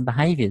structures and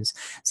behaviours.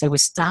 So we're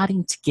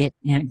starting to get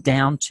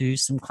down to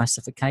some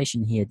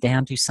classification here,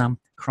 down to some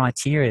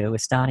criteria. We're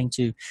starting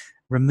to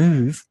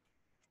remove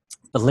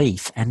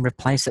belief and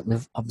replace it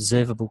with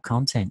observable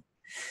content.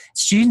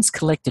 Students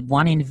collected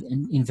one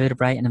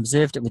invertebrate and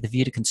observed it with a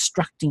view to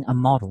constructing a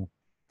model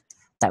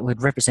that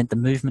would represent the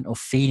movement or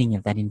feeding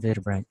of that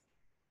invertebrate.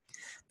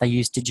 They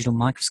used digital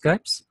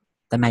microscopes,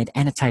 they made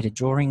annotated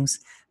drawings,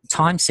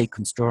 time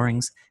sequence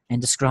drawings,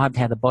 and described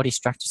how the body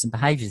structures and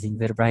behaviours of the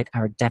invertebrate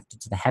are adapted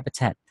to the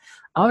habitat.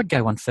 I would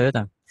go one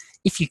further.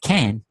 If you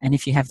can, and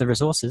if you have the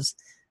resources,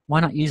 why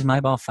not use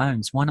mobile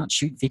phones? Why not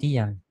shoot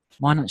video?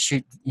 Why not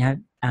shoot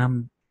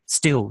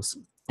stills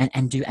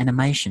and do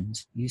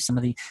animations? Use some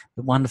of the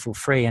wonderful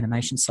free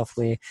animation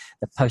software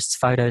that posts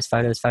photos,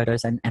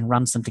 and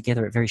runs them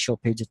together at very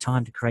short periods of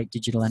time to create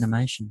digital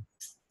animation.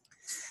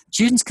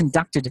 Students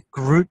conducted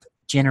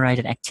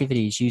group-generated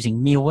activities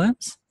using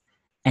mealworms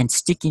and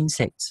stick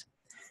insects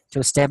to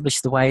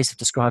establish the ways of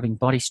describing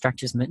body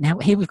structures. Now,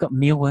 here we've got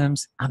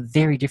mealworms are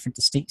very different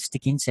to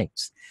stick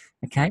insects,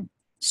 okay?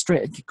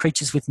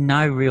 Creatures with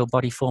no real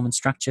body form and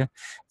structure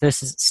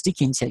versus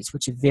stick insects,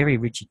 which are very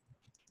rigid,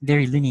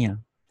 very linear.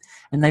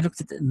 And they looked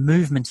at the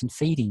movement and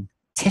feeding,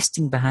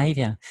 testing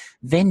behaviour,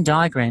 Venn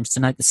diagrams to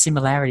note the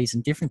similarities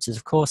and differences,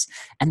 of course,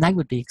 and they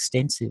would be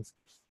extensive.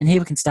 And here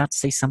we can start to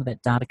see some of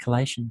that data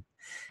collation.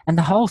 And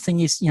the whole thing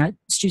is,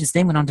 students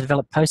then went on to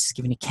develop posters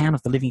giving account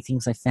of the living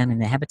things they found in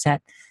their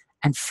habitat.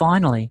 And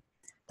finally,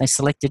 they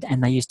selected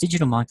and they used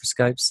digital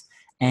microscopes.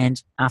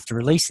 And after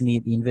releasing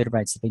the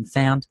invertebrates that had been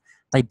found,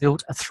 they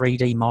built a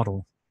 3D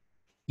model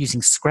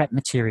using scrap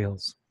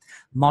materials,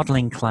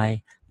 modelling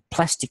clay,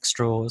 plastic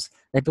straws.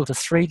 They built a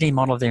 3D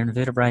model of their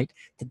invertebrate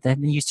that they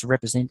used to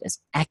represent as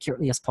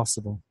accurately as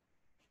possible.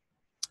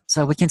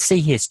 So we can see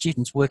here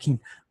students working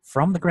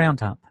from the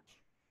ground up,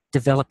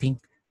 developing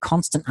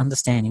constant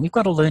understanding. We've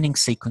got a learning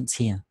sequence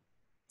here.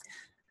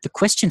 The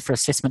question for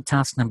assessment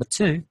task number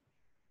 2,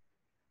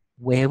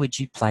 where would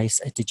you place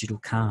a digital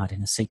card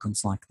in a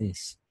sequence like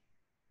this?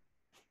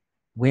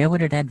 Where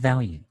would it add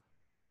value?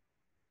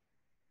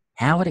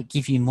 How would it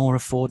give you more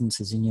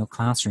affordances in your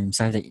classroom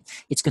so that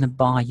it's going to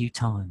buy you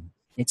time?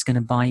 It's going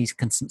to buy you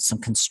some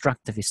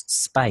constructivist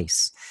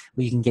space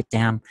where you can get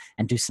down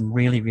and do some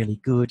really,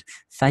 really good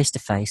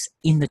face-to-face,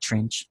 in the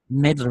trench,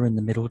 meddler in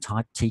the middle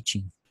type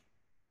teaching.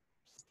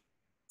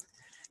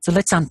 So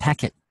let's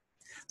unpack it.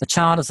 The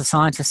child is a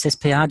scientist, says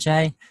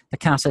Piaget.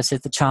 Picasso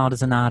says the child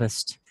is an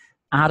artist.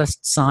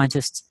 Artist,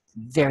 scientist,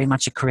 very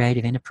much a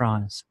creative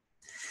enterprise.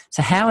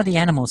 So how are the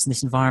animals in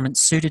this environment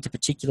suited to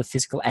particular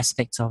physical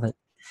aspects of it?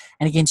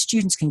 And again,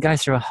 students can go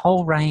through a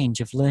whole range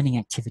of learning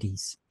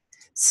activities.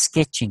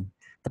 sketching,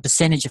 the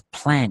percentage of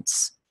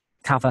plants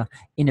cover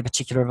in a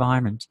particular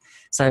environment.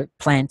 So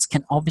plants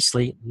can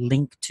obviously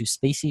link to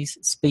species.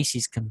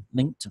 Species can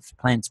link to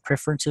plants'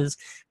 preferences.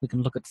 We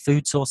can look at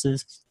food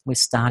sources. We're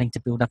starting to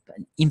build up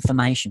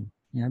information,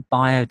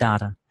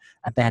 biodata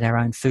about our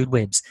own food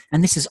webs.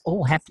 And this is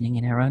all happening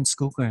in our own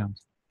school ground.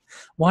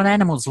 What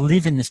animals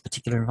live in this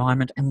particular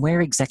environment and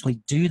where exactly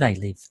do they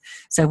live?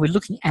 So we're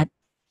looking at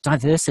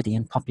diversity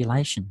in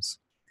populations.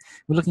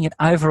 We're looking at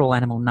overall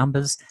animal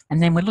numbers,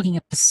 and then we're looking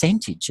at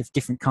percentage of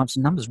different kinds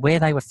of numbers, where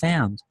they were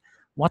found,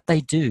 what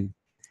they do.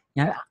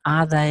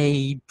 Are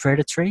they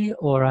predatory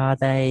or are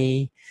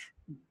they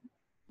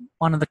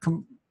one of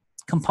the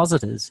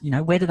compositors?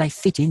 Where do they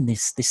fit in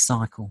this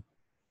cycle?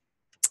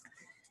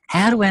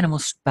 How do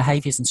animals'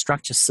 behaviours and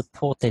structures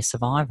support their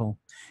survival?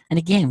 And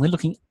again, we're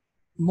looking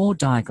more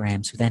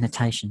diagrams with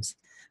annotations.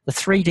 The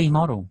 3D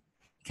model,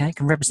 can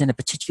represent a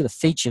particular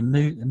feature,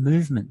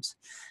 movement,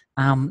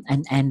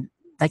 and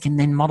they can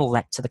then model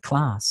that to the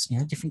class.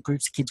 Different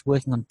groups of kids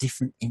working on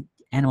different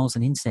animals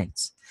and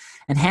insects.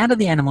 And how do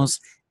the animals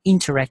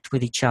interact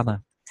with each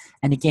other?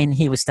 And again,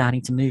 here we're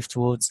starting to move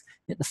towards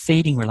the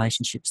feeding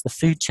relationships, the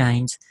food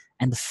chains,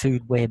 and the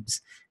food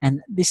webs.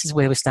 And this is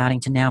where we're starting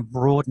to now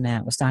broaden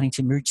out. We're starting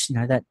to reach,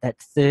 that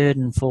third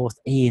and fourth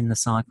E in the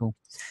cycle,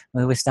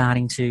 where we're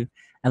starting to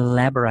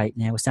elaborate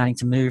now. We're starting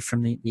to move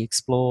from the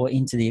explore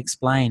into the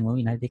explain. Well,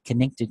 they're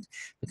connected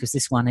because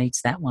this one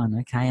eats that one,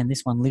 okay, and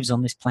this one lives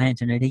on this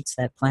plant and it eats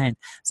that plant.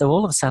 So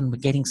all of a sudden we're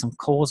getting some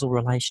causal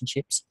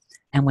relationships,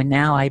 and we're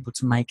now able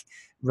to make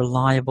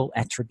reliable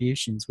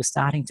attributions. We're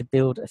starting to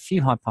build a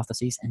few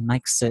hypotheses and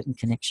make certain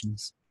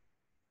connections.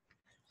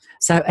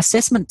 So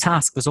assessment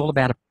task was all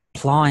about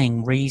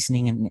applying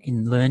reasoning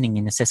in learning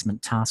in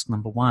assessment task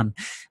number 1.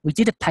 We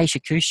did a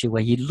Peishakusha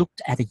where you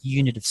looked at a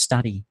unit of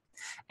study.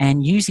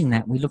 And using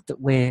that, we looked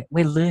at where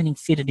learning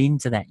fitted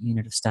into that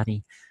unit of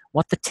study,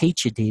 what the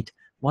teacher did,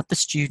 what the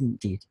student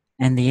did.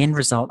 And the end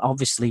result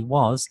obviously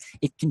was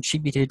it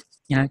contributed,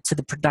 to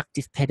the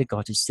productive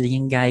pedagogies, to the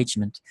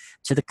engagement,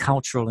 to the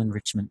cultural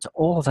enrichment, to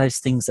all of those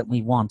things that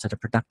we want at a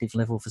productive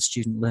level for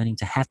student learning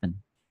to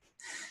happen.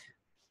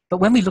 But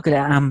when we look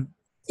at,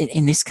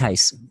 in this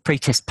case,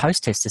 pre-test,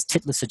 post-test, as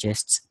Titler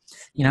suggests,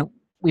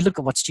 we look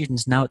at what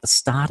students know at the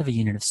start of a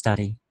unit of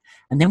study.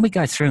 And then we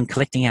go through and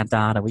collecting our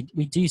data.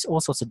 We do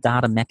all sorts of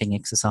data mapping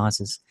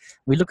exercises.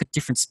 We look at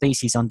different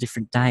species on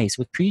different days.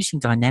 We're producing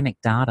dynamic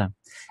data.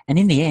 And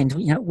in the end,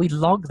 we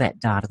log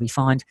that data. We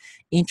find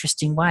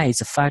interesting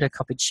ways, a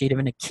photocopied sheet of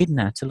an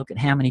echidna to look at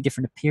how many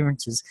different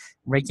appearances,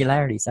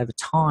 regularities over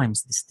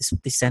times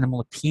this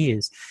animal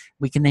appears.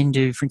 We can then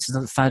do, for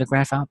instance, a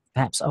photograph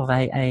perhaps of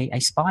a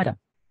spider.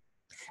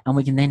 And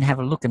we can then have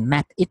a look and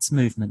map its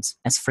movements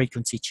as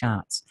frequency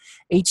charts.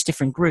 Each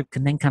different group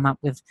can then come up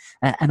with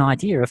an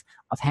idea of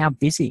how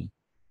busy,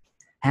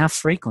 how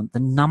frequent, the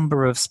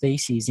number of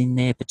species in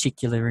their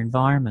particular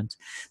environment.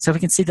 So we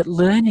can see that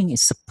learning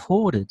is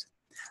supported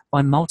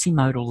by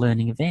multimodal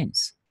learning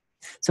events.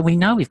 So we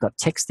know we've got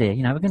text there.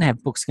 We're going to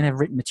have books, we're going to have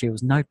written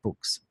materials,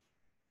 notebooks.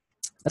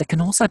 But it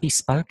can also be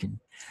spoken.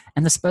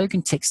 And the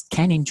spoken text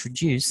can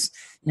introduce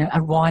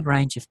a wide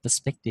range of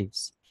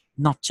perspectives.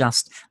 Not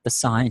just the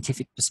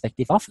scientific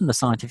perspective. Often the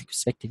scientific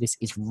perspective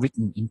is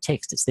written in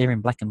text. It's there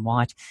in black and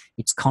white.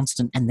 It's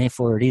constant, and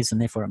therefore it is,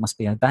 and therefore it must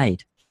be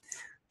obeyed.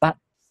 But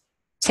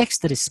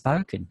text that is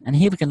spoken, and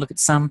here we can look at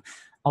some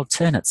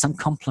alternate, some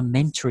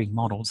complementary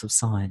models of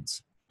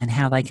science and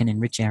how they can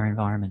enrich our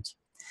environment.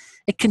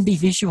 It can be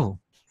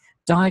visual,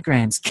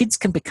 diagrams. Kids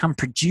can become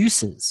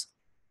producers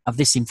of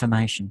this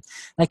information.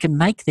 They can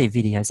make their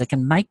videos. They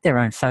can make their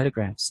own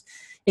photographs.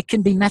 It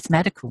can be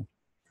mathematical.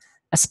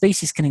 A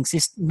species can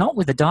exist not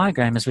with a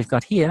diagram as we've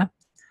got here,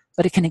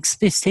 but it can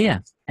exist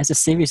here as a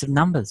series of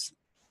numbers.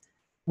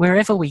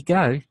 Wherever we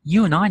go,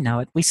 you and I know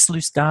it, we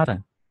sluice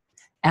data.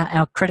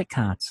 Our credit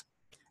cards,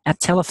 our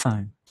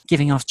telephone,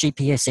 giving off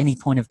GPS any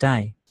point of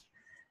day.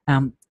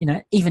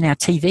 Even our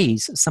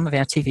TVs, some of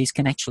our TVs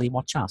can actually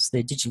watch us.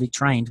 They're digitally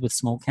trained with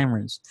small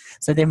cameras.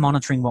 So they're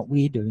monitoring what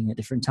we're doing at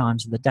different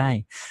times of the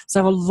day.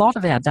 So a lot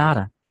of our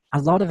data, a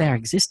lot of our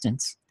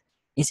existence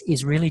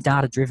is really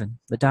data-driven,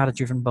 the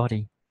data-driven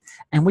body.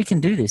 And we can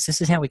do this.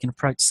 This is how we can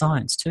approach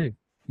science too.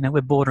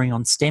 We're bordering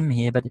on STEM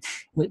here, but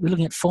we're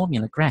looking at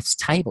formula, graphs,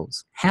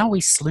 tables, how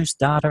we sluice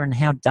data and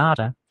how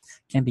data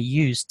can be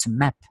used to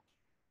map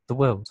the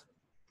world.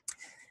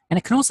 And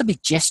it can also be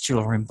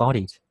gestural or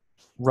embodied.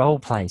 Role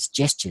plays,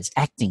 gestures,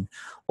 acting,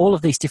 all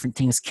of these different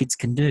things kids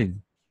can do.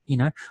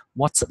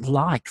 What's it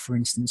like, for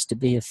instance, to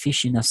be a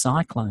fish in a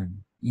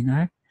cyclone?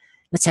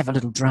 Let's have a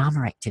little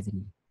drama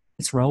activity.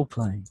 It's role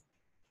playing.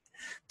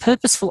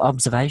 Purposeful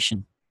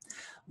observation.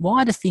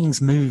 Why do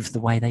things move the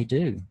way they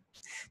do?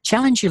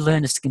 Challenge your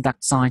learners to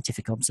conduct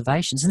scientific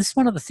observations. And this is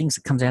one of the things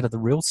that comes out of the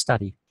real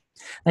study.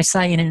 They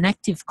say in an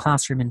active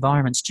classroom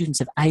environment, students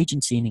have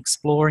agency in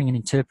exploring and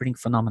interpreting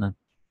phenomena.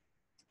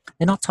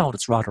 They're not told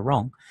it's right or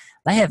wrong.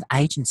 They have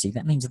agency.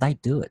 That means they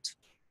do it.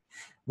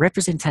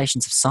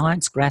 Representations of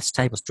science, graphs,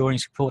 tables,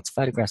 drawings, reports,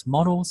 photographs,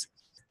 models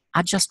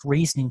are just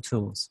reasoning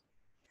tools.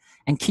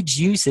 And kids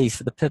use these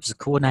for the purpose of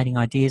coordinating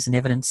ideas and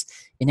evidence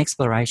in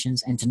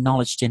explorations and to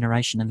knowledge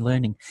generation and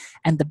learning.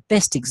 And the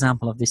best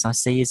example of this I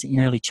see is in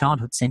early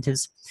childhood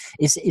centres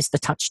is the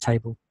touch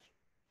table,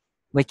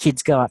 where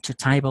kids go up to a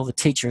table, the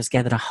teacher has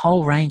gathered a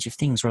whole range of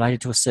things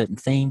related to a certain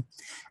theme,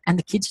 and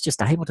the kids are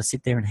just able to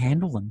sit there and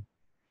handle them.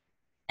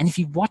 And if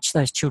you watch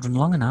those children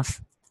long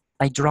enough,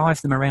 they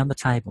drive them around the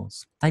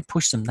tables, they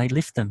push them, they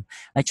lift them,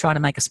 they try to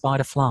make a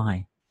spider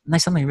fly, and they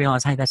suddenly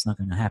realise, hey, that's not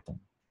going to happen.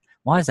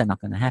 Why is that not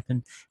going to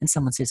happen? And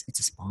someone says, it's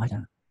a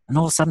spider. And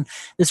all of a sudden,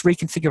 there's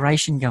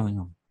reconfiguration going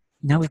on.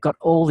 You know, we've got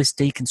all this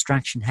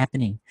deconstruction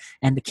happening,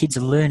 and the kids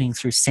are learning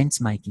through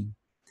sense making.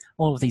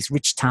 All of these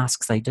rich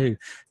tasks they do.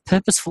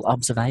 Purposeful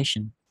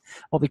observation.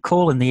 What we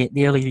call in the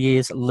early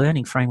years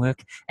learning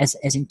framework as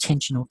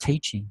intentional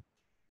teaching.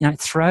 You know,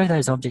 throw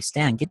those objects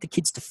down, get the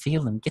kids to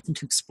feel them, get them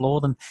to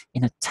explore them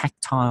in a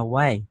tactile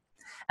way.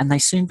 And they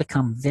soon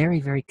become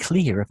very, very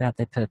clear about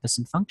their purpose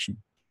and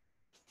function.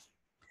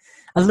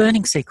 A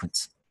learning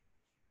sequence.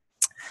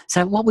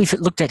 So what we've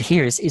looked at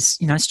here is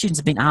you know, students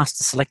have been asked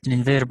to select an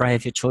invertebrate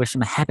of your choice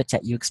from a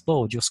habitat you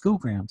explored, your school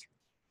ground.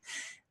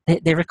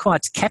 They're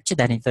required to capture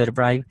that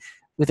invertebrate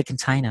with a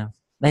container.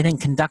 They then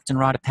conduct and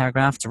write a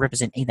paragraph to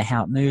represent either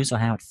how it moves or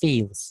how it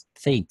feeds.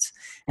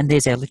 And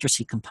there's our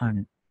literacy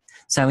component.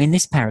 So in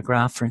this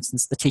paragraph, for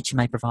instance, the teacher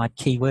may provide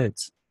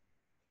keywords.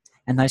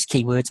 And those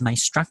keywords may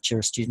structure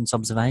a student's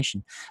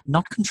observation.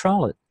 Not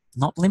control it,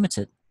 not limit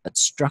it, but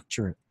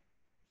structure it.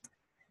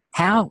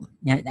 How,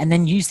 you know, and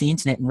then use the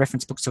internet and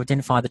reference books to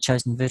identify the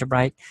chosen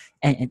vertebrate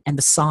and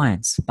the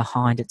science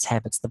behind its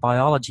habits, the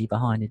biology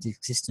behind its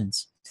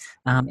existence,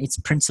 its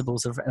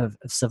principles of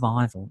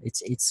survival,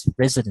 its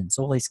residence,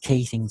 all these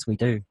key things we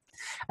do.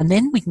 And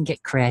then we can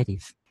get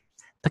creative.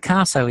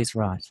 Picasso is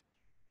right,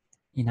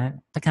 you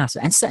know, Picasso.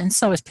 And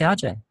so is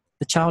Piaget.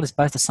 The child is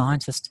both a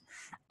scientist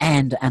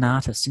and an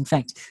artist. In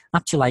fact,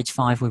 up till age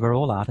 5, we were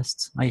all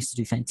artists. I used to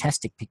do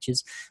fantastic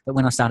pictures, but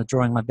when I started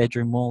drawing my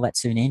bedroom wall, that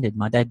soon ended.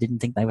 My dad didn't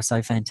think they were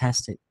so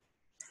fantastic.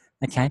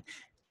 Okay?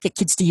 Get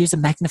kids to use a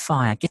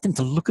magnifier. Get them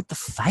to look at the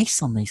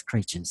face on these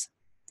creatures.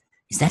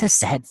 Is that a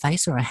sad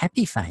face or a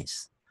happy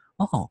face?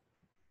 Oh,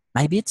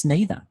 maybe it's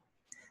neither.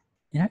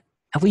 You know,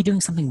 are we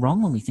doing something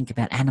wrong when we think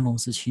about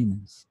animals as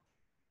humans?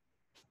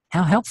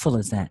 How helpful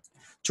is that?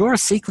 Draw a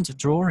sequence of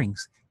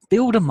drawings.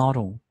 Build a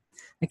model.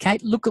 Okay,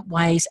 look at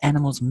ways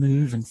animals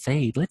move and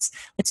feed. Let's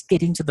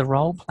get into the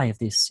role play of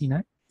this, you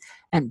know,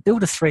 and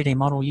build a 3D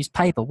model. Use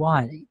paper.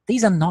 Why?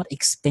 These are not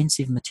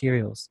expensive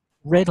materials,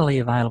 readily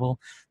available.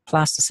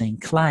 Plasticine,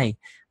 clay,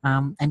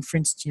 and for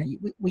instance, you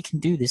know, we can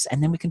do this,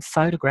 and then we can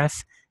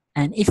photograph.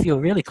 And if you're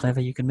really clever,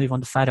 you can move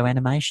on to photo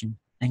animation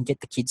and get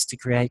the kids to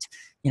create,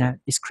 you know,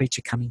 this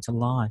creature coming to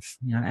life.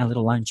 You know, our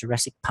little own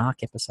Jurassic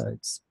Park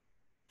episodes.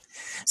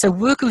 So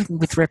working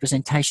with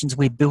representations,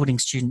 we're building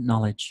student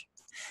knowledge.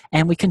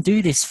 And we can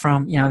do this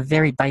from, you know, a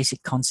very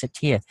basic concept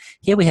here.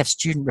 Here we have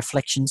student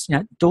reflections, you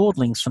know,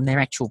 dawdlings from their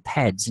actual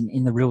pads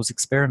in the Reels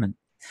experiment,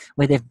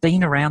 where they've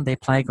been around their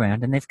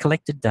playground and they've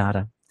collected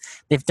data.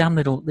 They've done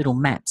little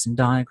maps and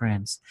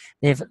diagrams.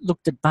 They've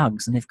looked at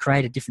bugs and they've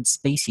created different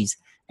species.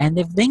 And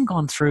they've then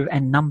gone through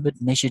and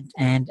numbered, measured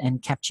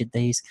and captured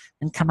these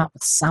and come up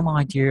with some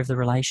idea of the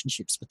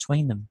relationships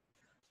between them.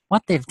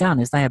 What they've done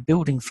is they are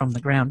building from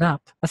the ground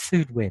up a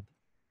food web.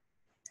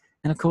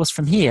 And of course,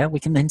 from here, we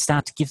can then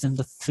start to give them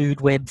the food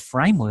web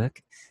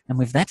framework. And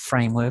with that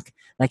framework,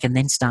 they can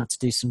then start to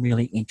do some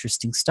really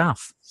interesting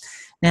stuff.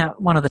 Now,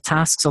 one of the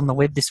tasks on the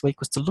web this week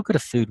was to look at a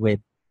food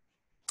web.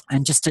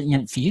 And just to, you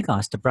know, for you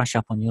guys to brush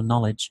up on your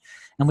knowledge.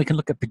 And we can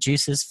look at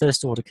producers,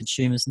 first order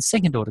consumers and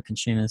second order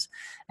consumers.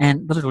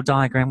 And the little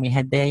diagram we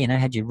had there, you know,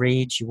 had your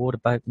reeds, your water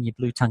boat and your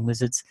blue-tongued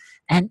lizards.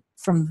 And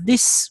from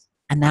this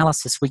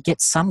analysis, we get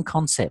some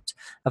concept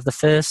of the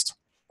first,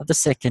 of the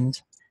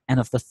second, and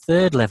of the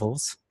third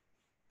levels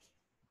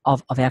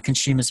of our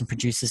consumers and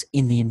producers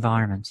in the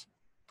environment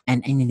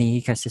and in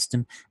the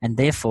ecosystem, and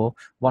therefore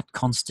what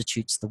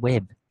constitutes the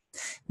web.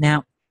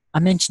 Now, I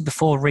mentioned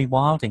before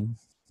rewilding.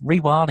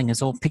 Rewilding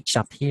is all pitched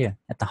up here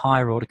at the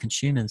higher order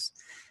consumers.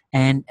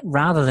 And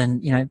rather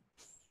than, you know,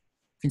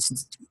 for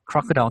instance,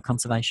 crocodile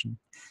conservation,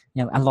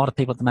 you know, a lot of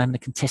people at the moment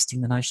are contesting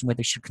the notion whether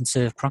we should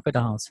conserve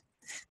crocodiles.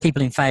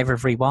 People in favour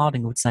of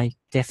rewilding would say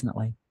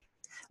definitely.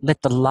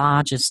 Let the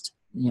largest,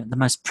 you know, the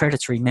most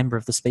predatory member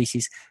of the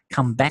species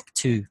come back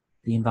to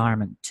the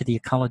environment, to the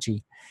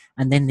ecology,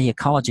 and then the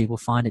ecology will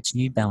find its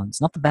new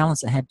balance. Not the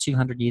balance it had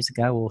 200 years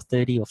ago or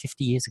 30 or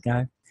 50 years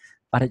ago,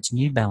 but its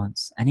new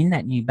balance. And in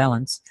that new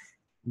balance,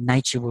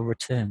 nature will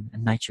return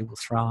and nature will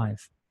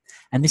thrive.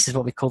 And this is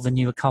what we call the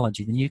new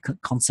ecology, the new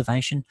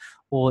conservation,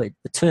 or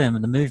the term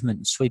and the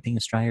movement sweeping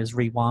Australia is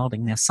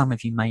rewilding. Now, some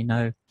of you may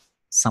know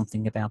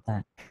something about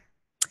that.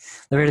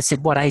 Loretta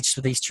said, what age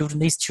were these children?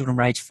 These children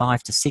were aged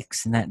 5 to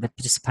 6 and that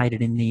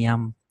participated in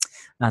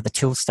the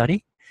TIL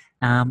study.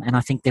 And I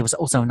think there was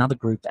also another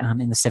group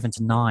in the 7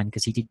 to 9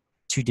 because he did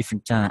 2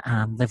 different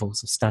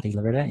levels of study,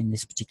 Loretta, in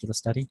this particular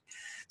study.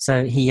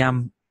 So he,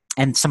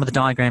 and some of the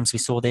diagrams we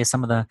saw there,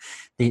 some of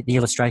the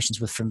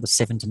illustrations were from the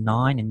 7 to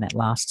 9 in that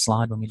last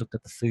slide when we looked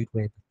at the food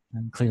web.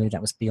 And clearly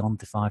that was beyond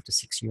the 5 to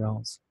 6 year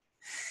olds.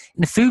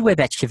 In the food web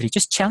activity,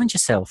 just challenge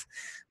yourself.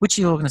 Which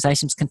of the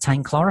organisations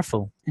contain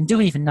chlorophyll? And do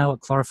we even know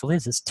what chlorophyll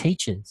is as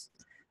teachers?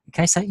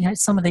 Okay, so,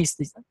 some of these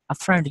I've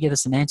thrown together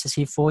some answers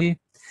here for you.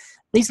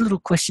 These are little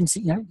questions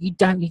that, you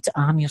don't need to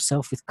arm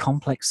yourself with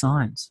complex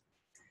science.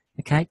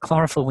 Okay,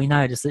 chlorophyll, we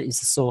know, is the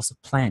source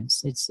of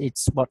plants.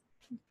 It's what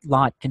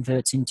light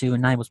converts into,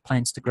 enables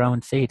plants to grow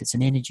and feed. It's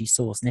an energy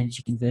source, an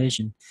energy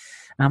conversion.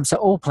 So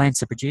all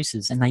plants are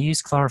producers, and they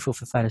use chlorophyll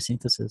for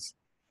photosynthesis.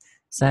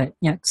 So,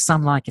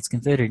 sunlight gets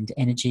converted into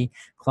energy.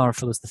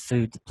 Chlorophyll is the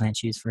food that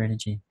plants use for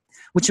energy.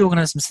 Which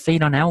organisms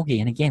feed on algae?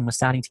 And again, we're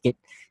starting to get,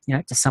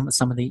 to some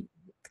of the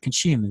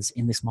consumers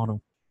in this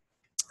model,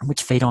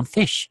 which feed on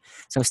fish.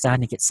 So we're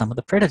starting to get some of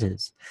the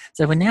predators.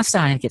 So we're now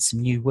starting to get some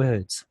new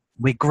words.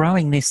 We're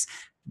growing this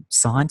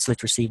science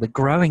literacy. We're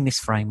growing this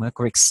framework.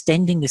 We're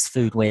extending this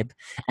food web.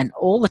 And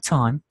all the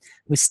time,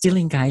 we're still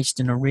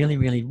engaged in a really,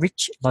 really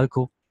rich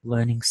local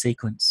learning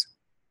sequence.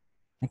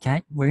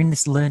 Okay, we're in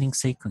this learning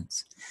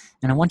sequence.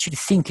 And I want you to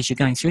think, as you're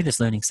going through this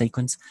learning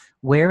sequence,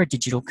 where a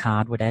digital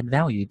card would add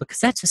value, because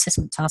that's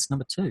assessment task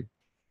number 2.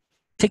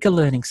 Pick a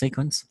learning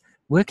sequence,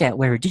 work out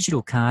where a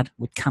digital card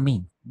would come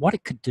in, what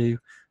it could do,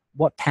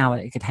 what power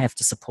it could have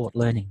to support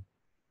learning.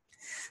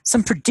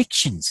 Some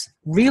predictions,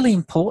 really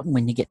important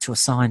when you get to a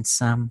science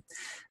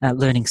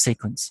learning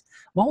sequence.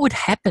 What would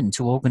happen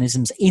to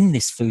organisms in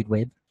this food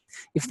web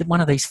if one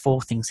of these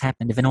 4 things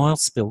happened? If an oil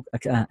spill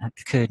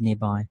occurred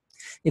nearby,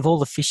 if all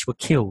the fish were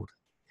killed,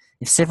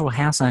 if several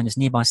house owners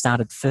nearby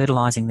started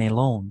fertilising their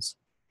lawns.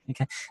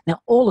 Okay. Now,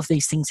 all of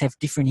these things have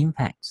different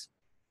impacts.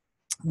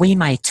 We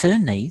may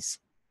turn these,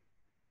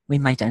 we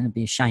may don't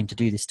be ashamed to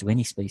do this to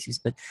any species,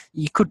 but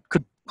you could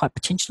quite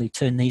potentially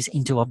turn these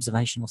into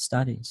observational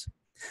studies.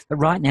 But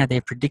right now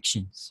they're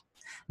predictions.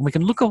 And we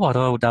can look at what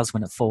oil does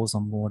when it falls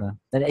on water.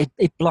 That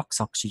it blocks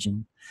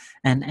oxygen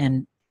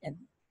and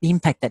the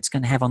impact that's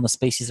going to have on the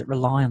species that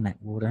rely on that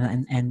water,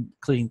 and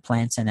including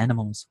plants and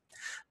animals.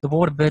 The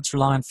water birds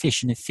rely on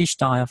fish, and if fish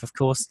die off, of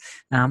course,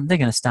 they're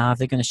going to starve.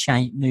 They're going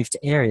to move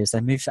to areas.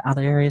 They move to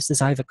other areas.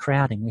 There's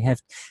overcrowding. We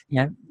have,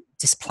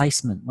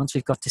 displacement. Once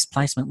we've got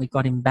displacement, we've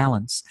got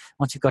imbalance.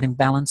 Once we've got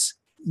imbalance,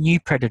 new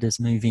predators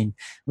move in.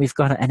 We've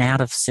got an out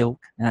of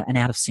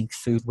sync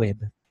food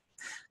web.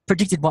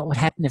 Predicted what would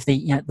happen if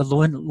the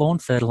lawn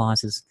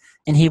fertilizers,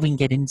 and here we can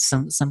get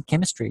into some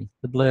chemistry,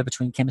 the blur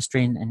between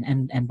chemistry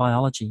and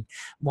biology,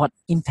 what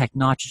impact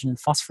nitrogen and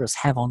phosphorus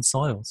have on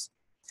soils,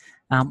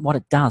 what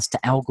it does to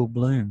algal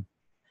bloom,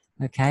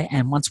 okay,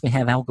 and once we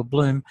have algal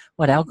bloom,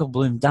 what algal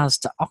bloom does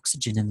to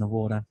oxygen in the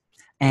water,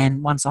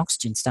 and once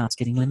oxygen starts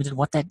getting limited,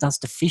 what that does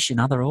to fish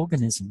and other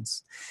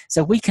organisms.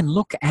 So we can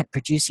look at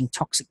producing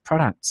toxic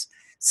products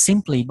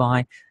simply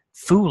by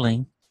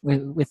fooling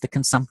with the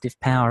consumptive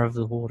power of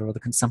the water, or the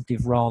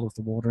consumptive role of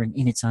the water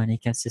in its own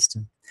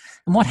ecosystem.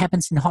 And what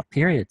happens in hot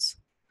periods?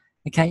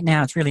 Okay,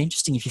 now it's really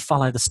interesting if you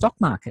follow the stock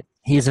market.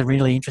 Here's a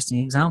really interesting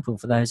example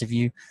for those of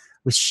you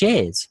with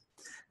shares.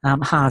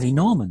 Harvey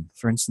Norman,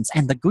 for instance,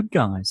 and the Good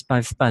Guys,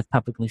 both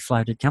publicly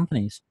floated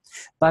companies,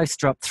 both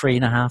dropped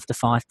 3.5% to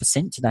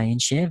 5% today in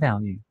share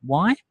value.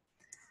 Why?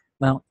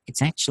 Well,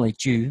 it's actually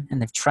due, and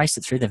they've traced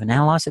it through, they've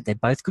analysed it, they're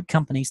both good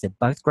companies, they're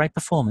both great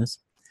performers,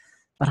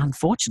 but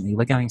unfortunately,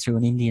 we're going through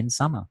an Indian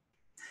summer.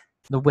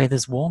 The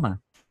weather's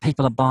warmer.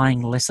 People are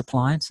buying less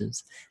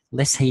appliances,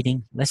 less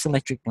heating, less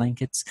electric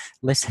blankets,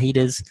 less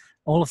heaters,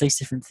 all of these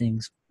different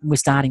things. And we're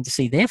starting to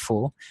see,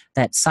 therefore,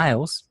 that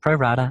sales, pro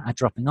rata, are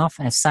dropping off.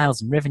 As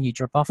sales and revenue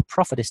drop off,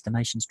 profit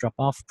estimations drop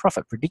off,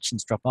 profit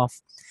predictions drop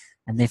off,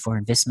 and therefore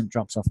investment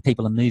drops off.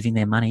 People are moving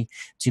their money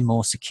to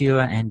more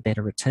secure and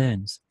better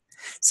returns.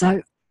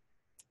 So,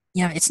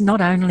 it's not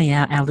only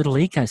our little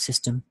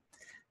ecosystem.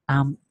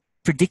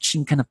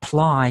 Prediction can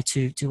apply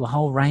to a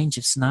whole range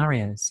of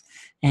scenarios,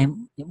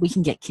 and we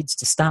can get kids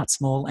to start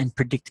small and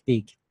predict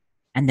big,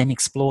 and then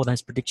explore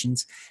those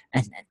predictions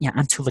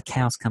until the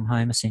cows come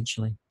home,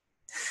 essentially.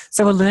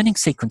 So a learning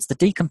sequence, the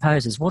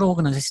decomposers, what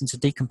organisations are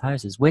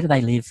decomposers? Where do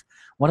they live?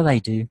 What do they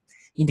do?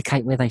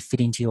 Indicate where they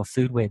fit into your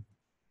food web.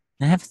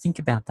 Now have a think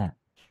about that.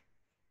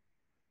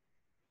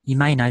 You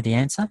may know the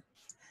answer,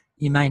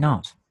 you may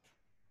not.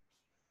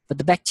 But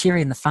the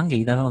bacteria and the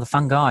fungi, the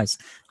fungi,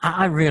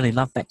 I really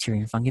love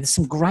bacteria and fungi. There's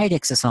some great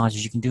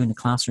exercises you can do in the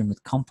classroom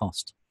with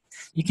compost.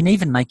 You can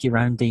even make your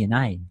own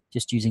DNA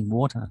just using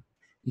water.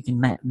 You can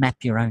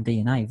map your own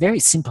DNA. Very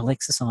simple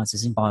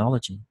exercises in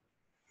biology.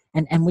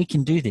 And we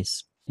can do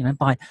this,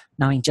 by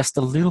knowing just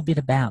a little bit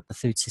about the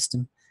food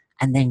system,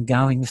 and then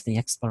going with the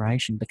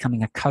exploration,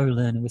 becoming a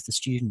co-learner with the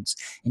students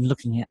in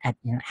looking at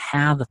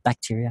how the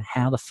bacteria,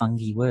 how the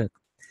fungi work.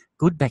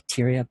 Good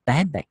bacteria,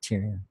 bad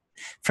bacteria.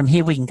 From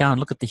here, we can go and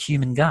look at the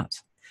human gut,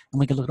 and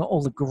we can look at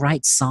all the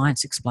great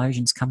science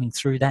explosions coming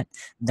through that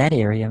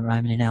area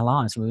in our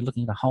lives. We're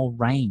looking at a whole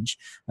range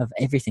of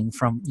everything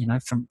from,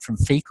 from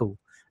fecal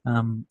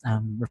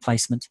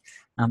replacement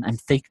and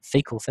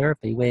fecal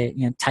therapy, where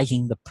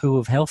taking the poo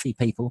of healthy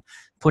people,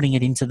 putting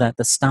it into the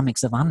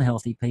stomachs of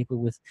unhealthy people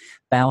with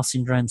bowel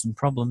syndromes and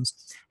problems,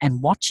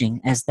 and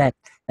watching as that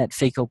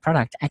fecal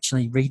product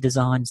actually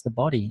redesigns the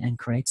body and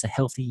creates an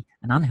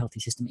unhealthy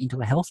system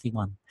into a healthy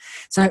one.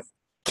 So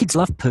kids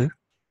love poo.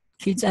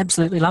 Kids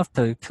absolutely love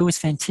poo. Poo is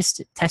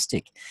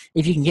fantastic.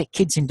 If you can get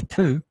kids into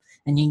poo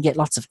and you can get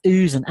lots of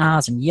oohs and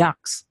ahs and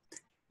yucks,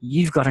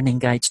 you've got an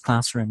engaged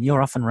classroom.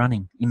 You're off and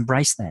running.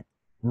 Embrace that.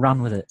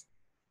 Run with it.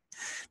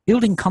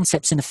 Building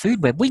concepts in a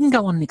food web. We can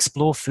go on and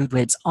explore food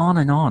webs on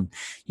and on.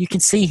 You can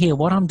see here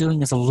what I'm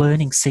doing is a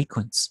learning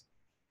sequence.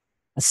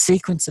 A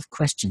sequence of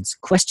questions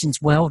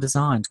well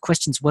designed,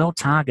 questions well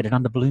targeted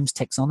under Bloom's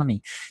taxonomy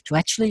to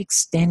actually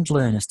extend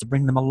learners, to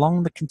bring them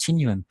along the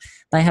continuum.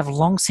 They have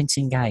long since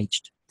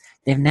engaged.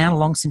 They've now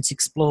long since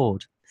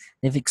explored.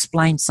 They've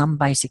explained some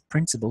basic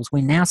principles.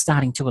 We're now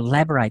starting to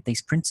elaborate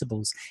these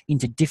principles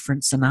into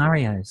different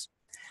scenarios.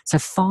 So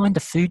find a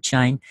food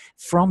chain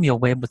from your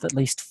web with at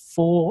least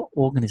 4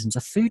 organisms. A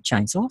food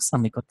chain. So all of a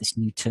sudden we've got this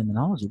new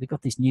terminology. We've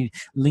got this new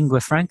lingua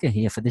franca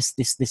here for this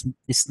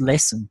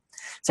lesson.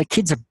 So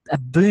kids are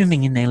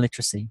booming in their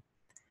literacy.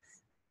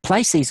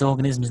 Place these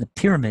organisms in a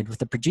pyramid with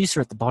the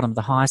producer at the bottom,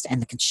 the highest, and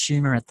the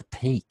consumer at the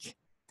peak.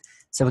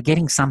 So we're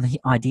getting some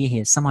idea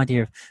here, some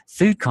idea of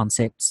food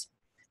concepts,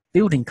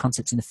 building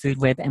concepts in the food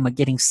web, and we're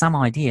getting some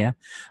idea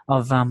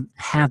of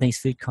how these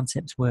food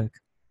concepts work.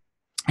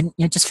 And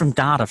just from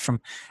data from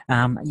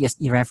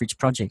your average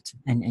project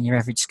and your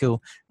average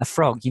school, a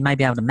frog, you may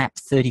be able to map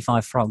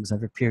 35 frogs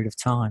over a period of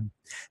time.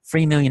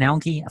 3 million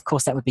algae, of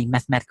course, that would be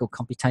mathematical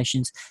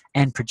computations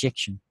and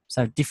projection,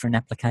 so different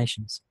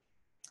applications.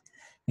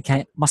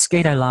 Okay,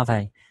 mosquito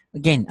larvae,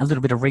 again, a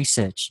little bit of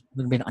research, a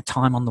little bit of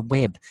time on the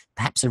web,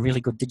 perhaps a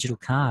really good digital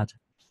card.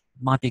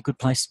 Might be a good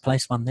place to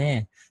place one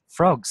there.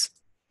 Frogs,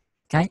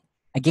 okay,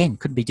 again,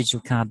 could be digital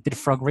card, bit of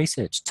frog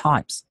research,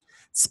 types.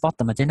 Spot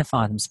them,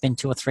 identify them, spend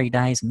 2 or 3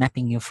 days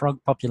mapping your frog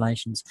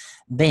populations,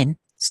 then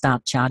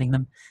start charting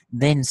them,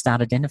 then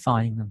start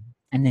identifying them,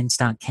 and then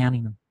start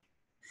counting them.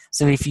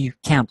 So if you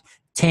count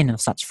 10 of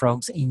such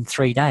frogs in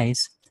 3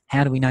 days,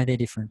 how do we know they're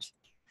different?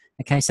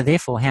 Okay, so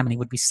therefore, how many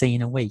would we see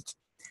in a week?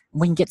 And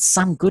we can get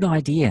some good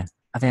idea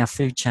of our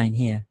food chain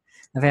here,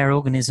 of our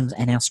organisms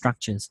and our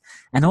structures.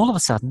 And all of a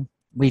sudden,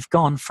 we've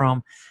gone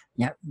from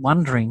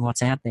wondering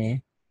what's out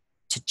there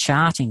to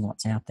charting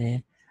what's out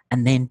there,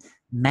 and then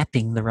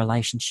mapping the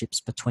relationships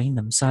between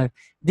them. So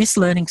this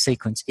learning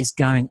sequence is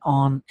going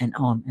on and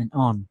on and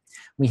on.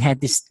 We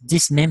had this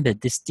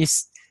dismembered, this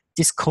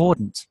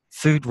discordant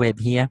food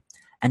web here,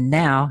 and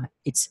now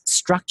it's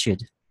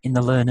structured in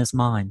the learner's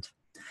mind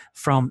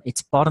from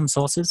its bottom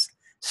sources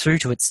through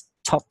to its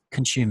top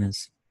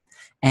consumers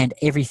and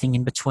everything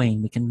in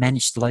between. We can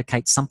manage to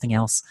locate something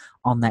else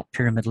on that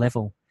pyramid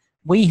level.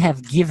 We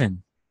have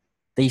given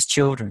these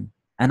children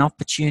an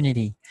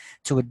opportunity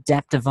to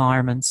adapt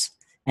environments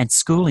and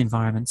school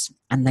environments,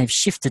 and they've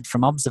shifted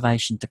from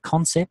observation to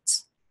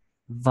concepts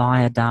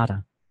via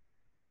data.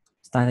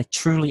 So they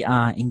truly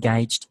are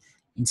engaged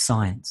in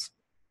science.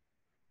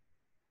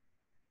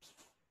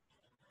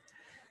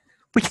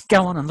 We can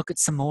go on and look at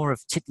some more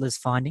of Tytler's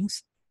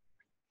findings.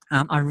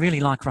 I really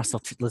like Russell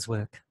Tytler's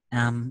work.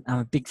 I'm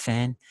a big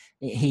fan.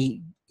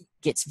 He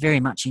gets very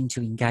much into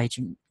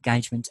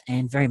engagement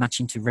and very much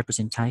into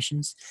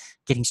representations,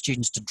 getting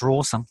students to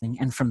draw something,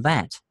 and from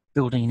that,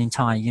 building an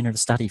entire unit of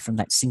study from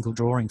that single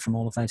drawing from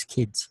all of those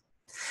kids.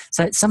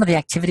 So some of the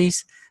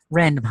activities,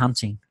 random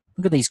hunting.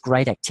 Look at these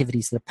great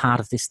activities that are part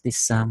of this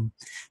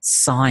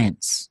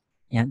science,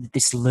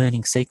 this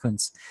learning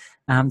sequence.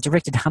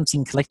 Directed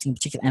hunting, collecting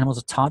particular animals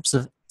or types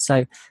of.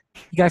 So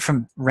you go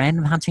from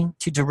random hunting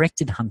to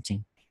directed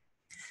hunting.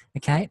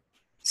 Okay,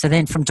 so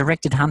then from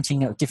directed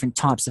hunting of different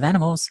types of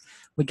animals,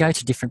 we go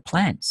to different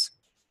plants.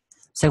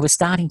 So we're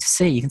starting to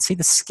see. You can see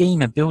the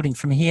schema building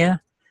from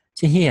here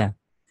to here.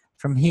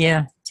 From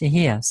here to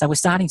here. So we're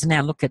starting to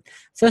now look at,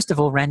 first of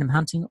all, random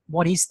hunting.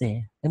 What is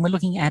there? Then we're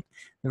looking at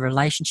the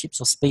relationships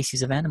or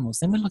species of animals.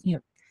 Then we're looking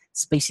at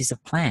species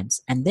of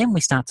plants. And then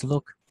we start to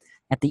look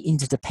at the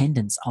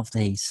interdependence of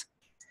these.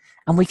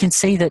 And we can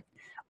see that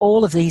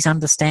all of these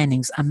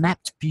understandings are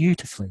mapped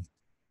beautifully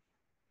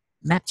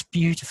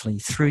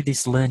through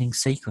this learning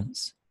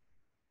sequence.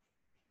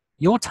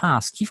 Your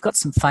task, you've got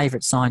some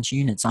favourite science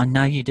units. I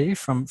know you do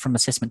from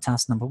assessment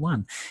task number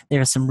 1. There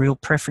are some real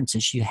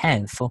preferences you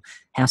have for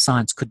how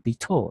science could be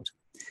taught.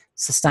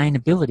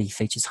 Sustainability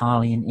features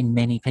highly in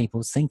many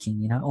people's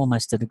thinking,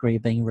 almost to the degree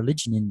of being a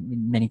religion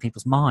in many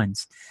people's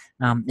minds.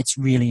 It's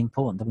really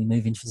important that we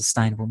move into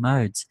sustainable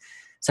modes.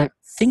 So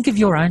think of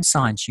your own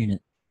science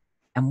unit.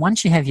 And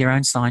once you have your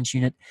own science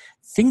unit,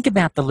 think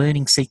about the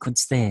learning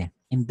sequence there,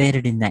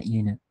 embedded in that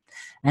unit,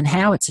 and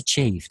how it's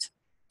achieved.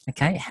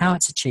 Okay, how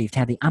it's achieved,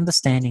 how the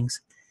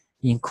understandings,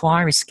 the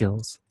inquiry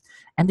skills,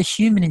 and the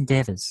human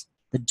endeavours,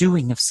 the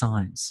doing of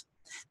science,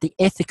 the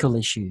ethical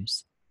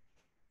issues,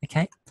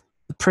 okay,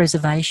 the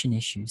preservation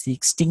issues, the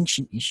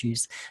extinction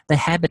issues, the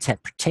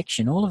habitat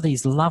protection, all of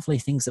these lovely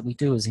things that we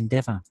do as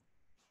endeavour.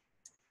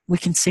 we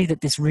can see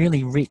that this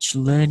really rich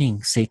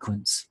learning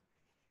sequence,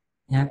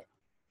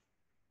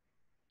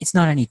 it's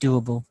not only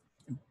doable,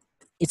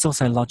 it's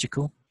also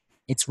logical,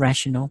 it's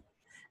rational,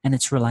 and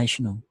it's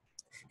relational.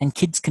 And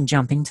kids can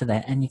jump into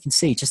that, and you can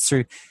see just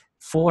through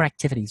 4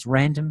 activities: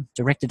 random,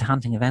 directed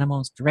hunting of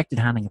animals, directed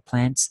hunting of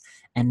plants,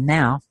 and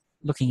now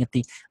looking at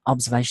the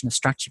observation of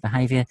structure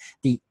behaviour,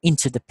 the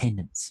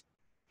interdependence.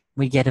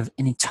 We get an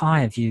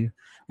entire view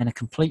and a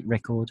complete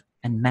record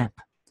and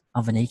map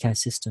of an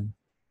ecosystem.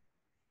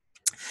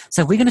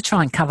 So we're going to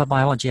try and cover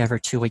biology over a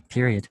 2-week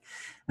period.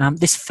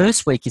 This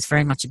first week is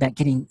very much about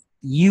getting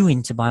you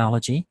into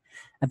biology,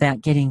 about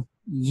getting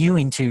you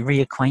into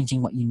reacquainting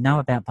what you know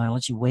about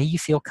biology, where you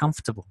feel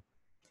comfortable.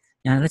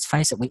 Let's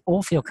face it, we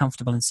all feel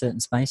comfortable in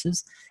certain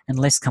spaces and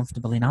less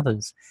comfortable in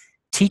others.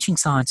 Teaching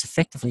science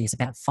effectively is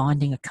about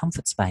finding a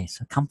comfort space,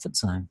 a comfort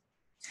zone.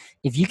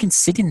 If you can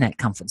sit in that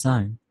comfort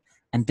zone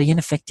and be an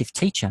effective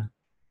teacher,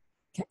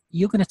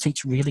 you're going to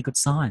teach really good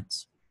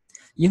science.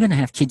 You're going to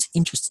have kids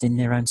interested in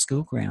their own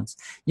school grounds.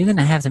 You're going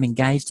to have them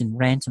engaged in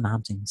random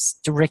hunting,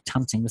 direct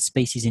hunting with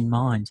species in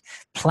mind,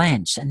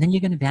 plants, and then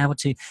you're going to be able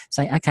to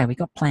say, okay, we've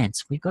got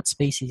plants, we've got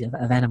species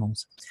of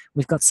animals,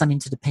 we've got some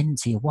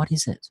interdependence here. What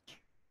is it?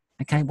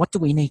 Okay, what do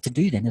we need to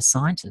do then as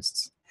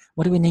scientists?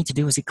 What do we need to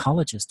do as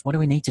ecologists? What do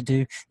we need to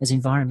do as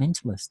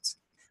environmentalists?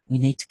 We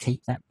need to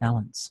keep that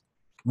balance.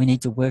 We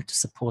need to work to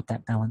support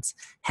that balance.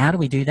 How do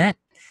we do that?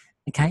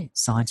 Okay,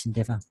 science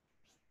endeavour.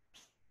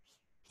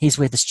 Here's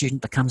where the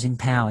student becomes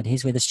empowered.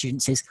 Here's where the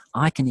student says,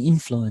 I can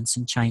influence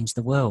and change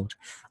the world.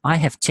 I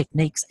have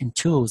techniques and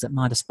tools at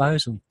my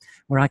disposal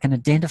where I can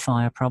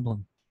identify a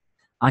problem.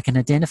 I can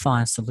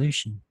identify a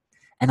solution,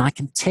 and I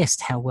can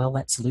test how well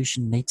that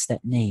solution meets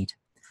that need.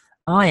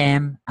 I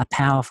am a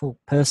powerful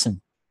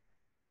person.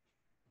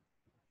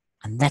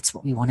 And that's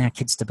what we want our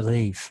kids to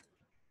believe.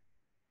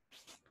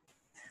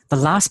 The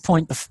last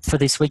point for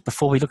this week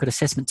before we look at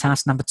assessment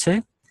task number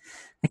 2,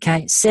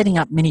 okay, setting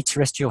up mini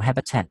terrestrial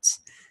habitats.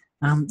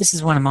 This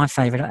is one of my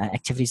favourite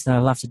activities that I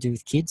love to do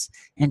with kids.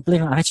 And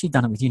believe it or not, I've actually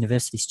done it with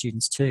university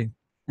students too.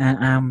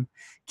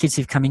 Kids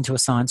who've come into a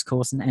science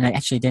course and they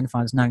actually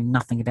identify as knowing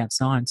nothing about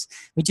science.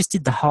 We just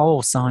did the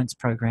whole science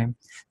program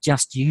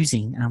just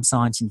using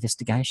science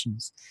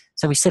investigations.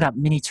 So we set up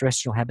mini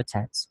terrestrial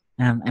habitats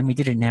and we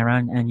did it in our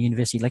own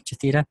university lecture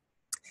theatre.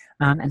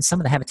 And some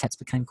of the habitats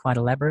became quite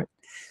elaborate.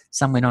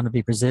 Some went on to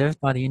be preserved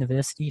by the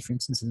university. For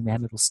instance, we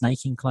had a little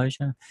snake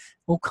enclosure,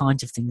 all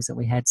kinds of things that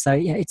we had. So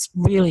yeah, it's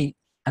really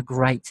a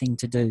great thing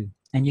to do.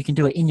 And you can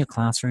do it in your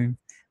classroom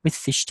with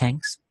fish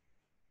tanks.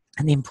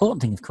 And the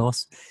important thing, of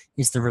course,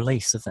 is the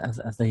release of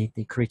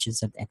the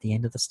creatures at the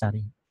end of the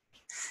study.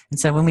 And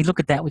so when we look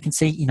at that, we can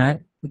see,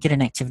 we get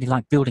an activity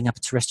like building up a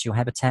terrestrial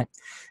habitat.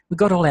 We've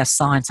got all our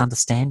science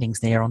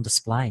understandings there on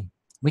display.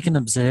 We can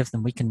observe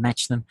them, we can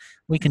match them,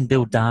 we can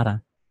build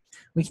data.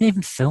 We can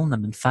even film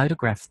them and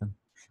photograph them.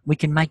 We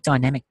can make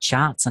dynamic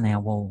charts on our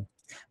wall.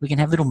 We can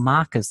have little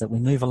markers that we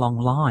move along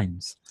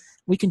lines.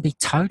 We can be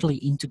totally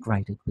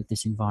integrated with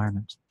this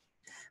environment.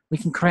 We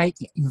can create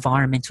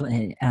environmental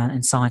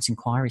and science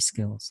inquiry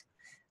skills.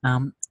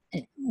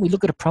 We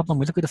look at a problem,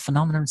 we look at a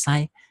phenomenon and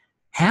say,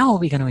 how are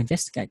we going to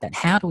investigate that?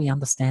 How do we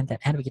understand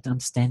that? How do we get to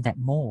understand that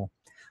more?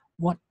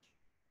 What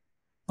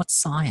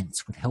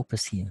science would help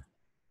us here?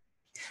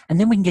 And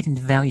then we can get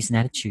into values and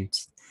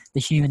attitudes, the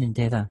human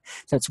endeavour.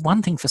 So it's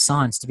one thing for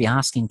science to be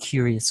asking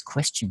curious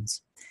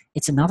questions.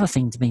 It's another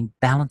thing to be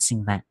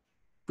balancing that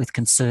with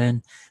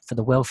concern for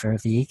the welfare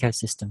of the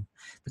ecosystem.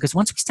 Because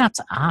once we start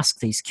to ask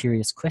these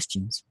curious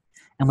questions,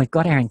 and we've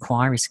got our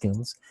inquiry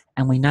skills,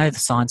 and we know the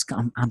science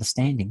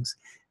understandings,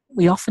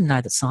 we often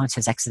know that science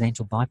has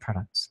accidental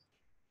byproducts.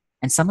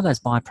 And some of those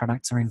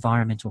byproducts are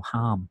environmental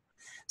harm.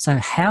 So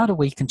how do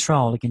we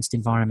control against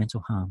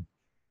environmental harm?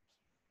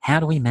 How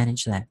do we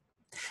manage that?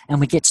 And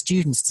we get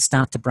students to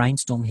start to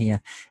brainstorm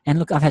here. And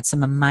look, I've had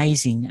some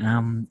amazing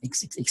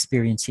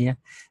experience here.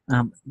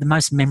 The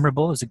most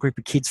memorable was a group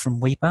of kids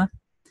from Weipa.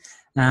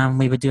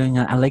 We were doing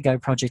a Lego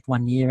project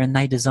one year, and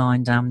they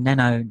designed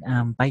nano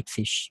bait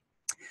fish.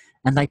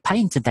 And they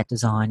patented that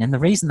design. And the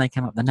reason they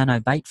came up with the nano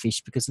bait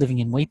fish, because living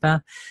in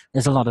Weipa,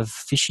 there's a lot of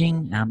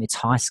fishing. It's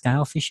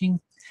high-scale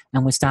fishing.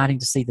 And we're starting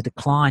to see the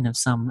decline of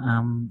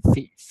some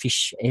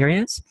fish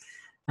areas.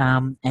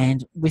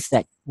 And with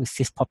that, with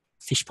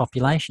fish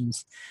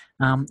populations.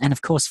 And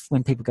of course,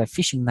 when people go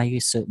fishing, they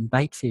use certain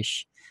bait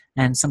fish.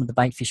 And some of the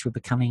bait fish were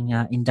becoming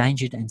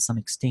endangered and some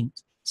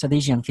extinct. So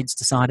these young kids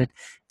decided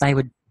they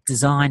would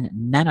design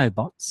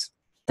nanobots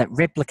that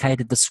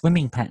replicated the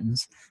swimming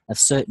patterns of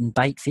certain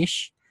bait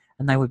fish,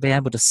 and they would be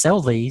able to sell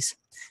these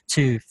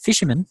to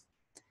fishermen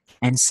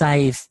and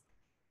save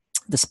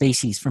the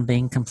species from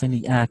being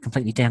completely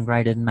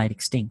downgraded and made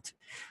extinct.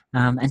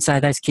 And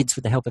so those kids,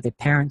 with the help of their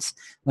parents,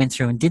 went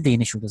through and did the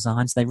initial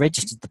designs. They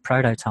registered the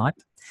prototype,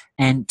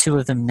 and 2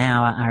 of them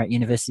now are at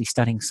university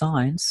studying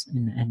science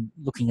and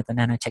looking at the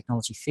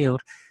nanotechnology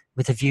field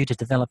with a view to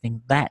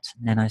developing that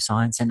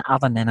nanoscience and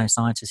other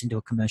nanosciences into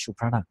a commercial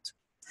product.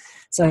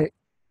 So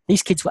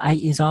these kids were 8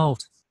 years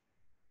old,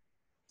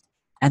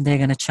 and they're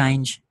going to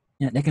change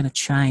they're going to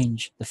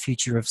change the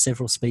future of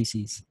several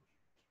species.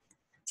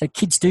 So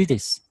kids do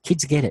this.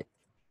 Kids get it.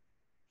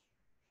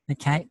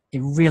 Okay?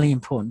 It's really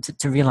important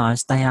to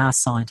realise they are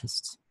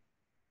scientists.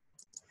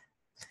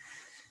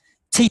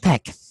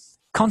 TPAC,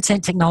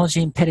 content,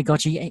 technology and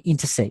pedagogy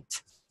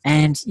intersect.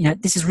 And,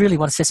 this is really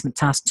what Assessment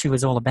Task 2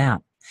 is all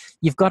about.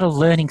 You've got a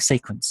learning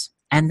sequence,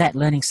 and that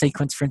learning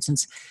sequence, for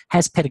instance,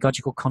 has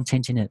pedagogical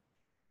content in it.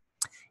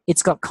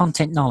 It's got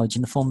content knowledge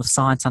in the form of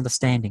science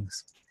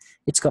understandings.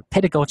 It's got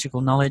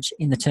pedagogical knowledge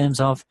in the terms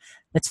of,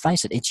 let's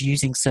face it, it's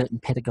using certain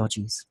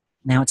pedagogies.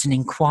 Now, it's an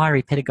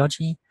inquiry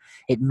pedagogy.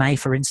 It may,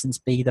 for instance,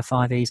 be the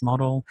 5Es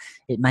model.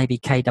 It may be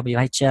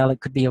KWHL. It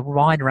could be a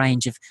wide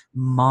range of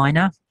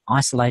minor,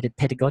 isolated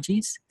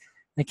pedagogies.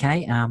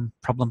 Okay,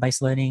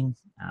 problem-based learning.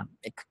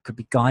 It could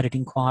be guided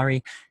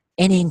inquiry.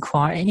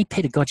 Any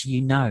pedagogy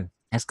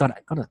has got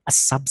a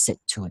subset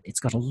to it. It's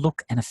got a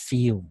look and a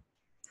feel.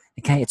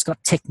 Okay, it's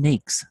got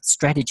techniques,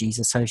 strategies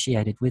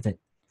associated with it.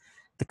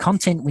 The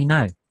content we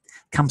know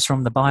comes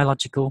from the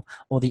biological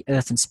or the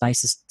earth and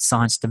space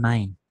science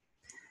domain.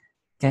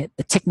 Okay,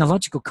 the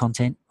technological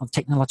content or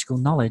technological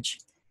knowledge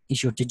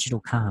is your digital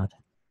card.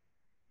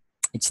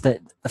 It's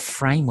the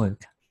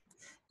framework,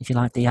 if you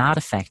like, the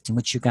artifact in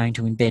which you're going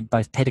to embed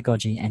both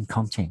pedagogy and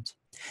content.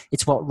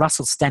 It's what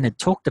Russell Stannard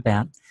talked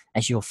about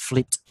as your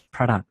flipped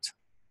product.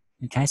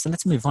 Okay, so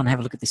let's move on and have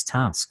a look at this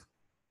task.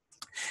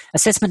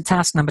 Assessment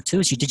task number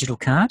 2 is your digital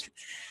card.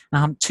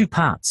 2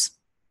 parts.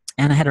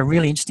 And I had a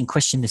really interesting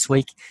question this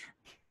week,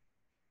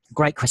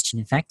 great question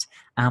in fact,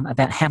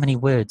 about how many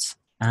words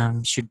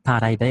should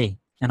part A be.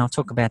 And I'll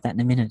talk about that in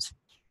a minute.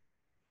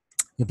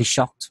 You'll be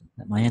shocked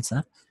at my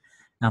answer,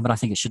 but I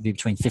think it should be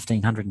between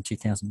 1,500 and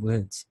 2,000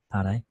 words,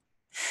 part A.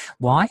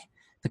 Why?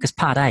 Because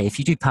part A, if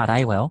you do part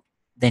A well,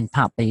 then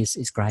part B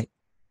is great.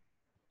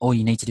 All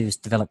you need to do is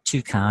develop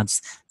 2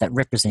 cards that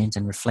represent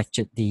and reflect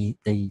the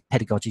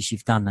pedagogies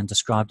you've done and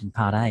described in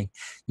part A.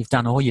 You've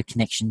done all your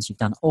connections, you've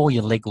done all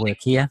your legwork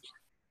here.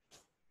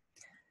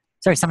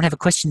 Sorry, someone have a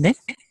question there?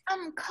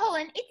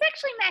 Colin, it's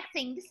actually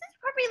Maxine. This is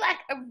probably like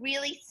a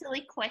really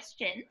silly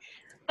question,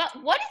 but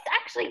what is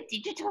actually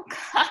digital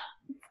card?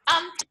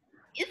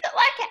 Is it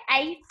like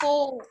an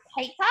A4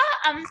 paper?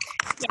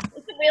 Yeah,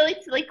 it's a really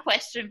silly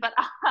question, but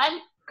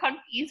I'm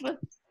confused with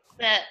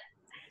the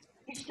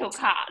digital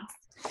cards.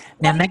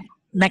 Now,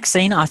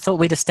 Maxine, I thought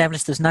we'd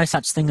established there's no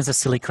such thing as a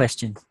silly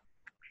question.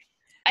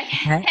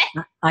 Okay.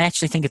 I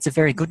actually think it's a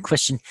very good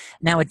question.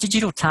 Now, a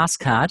digital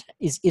task card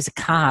is a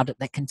card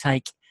that can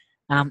take,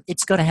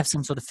 it's got to have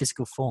some sort of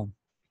physical form.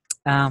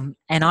 And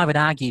I would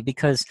argue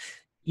because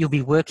you'll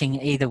be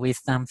working either with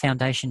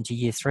foundation to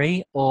year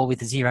 3 or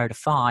with 0 to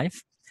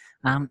 5,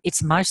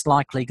 it's most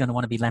likely going to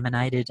want to be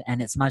laminated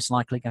and it's most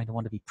likely going to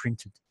want to be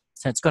printed.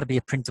 So it's got to be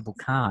a printable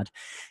card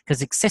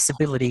because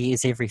accessibility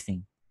is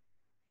everything.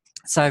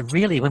 So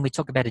really, when we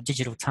talk about a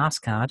digital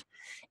task card,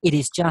 it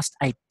is just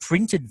a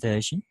printed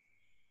version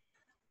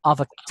of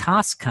a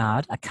task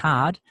card, a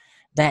card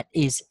that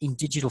is in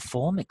digital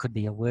form. It could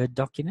be a Word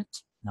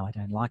document. No, I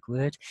don't like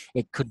Word.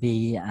 It could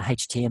be a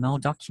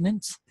HTML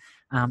document.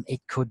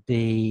 It could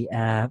be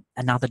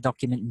another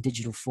document in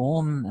digital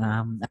form,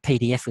 a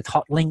PDF with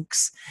hot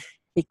links.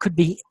 It could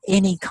be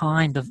any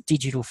kind of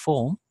digital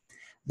form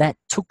that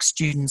took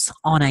students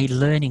on a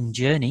learning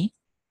journey,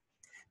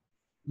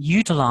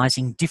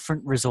 utilising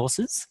different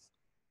resources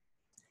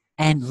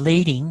and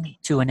leading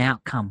to an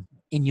outcome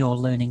in your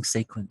learning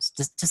sequence.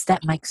 Does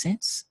that make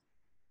sense?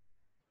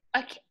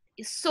 Okay,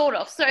 sort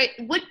of. So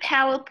would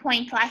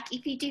PowerPoint, like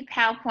if you do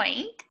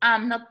PowerPoint,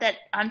 not that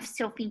I'm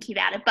still thinking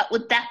about it, but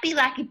would that be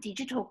like a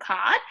digital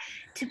card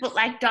to put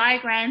like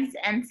diagrams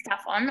and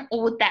stuff on,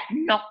 or would that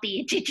not be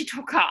a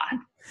digital card?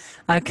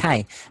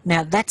 Okay,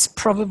 now that's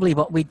probably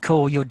what we'd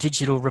call your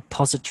digital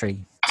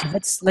repository.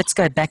 So let's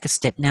go back a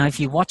step. Now, if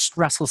you watched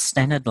Russell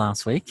Stannard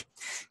last week,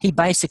 he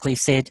basically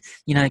said,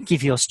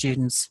 give your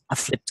students a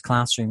flipped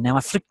classroom. Now,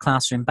 a flipped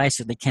classroom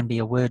basically can be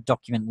a Word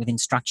document with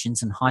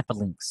instructions and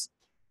hyperlinks.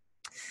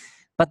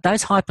 But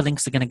those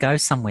hyperlinks are going to go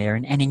somewhere.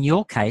 And in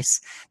your case,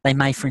 they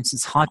may, for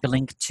instance,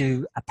 hyperlink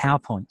to a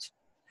PowerPoint.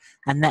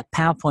 And that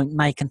PowerPoint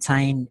may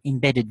contain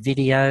embedded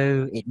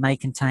video. It may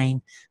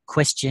contain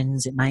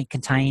questions. It may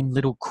contain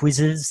little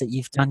quizzes that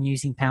you've done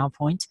using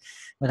PowerPoint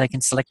where they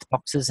can select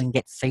boxes and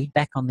get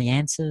feedback on the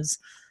answers.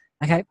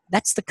 Okay,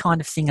 that's the kind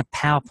of thing a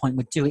PowerPoint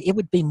would do. It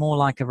would be more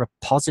like a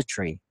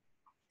repository.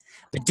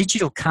 The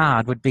digital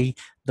card would be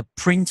the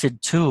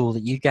printed tool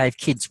that you gave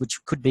kids,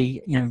 which could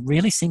be,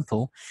 really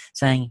simple,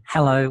 saying,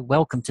 hello,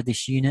 welcome to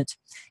this unit.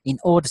 In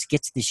order to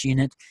get to this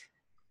unit,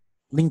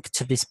 link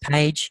to this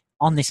page.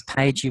 On this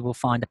page, you will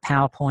find a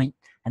PowerPoint,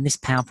 and this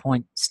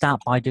PowerPoint,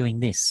 start by doing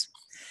this.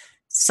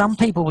 Some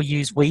people will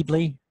use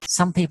Weebly.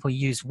 Some people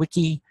use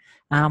Wiki.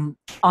 On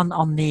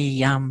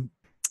the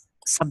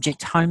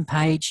subject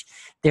homepage,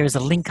 there is a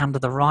link under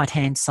the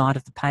right-hand side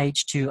of the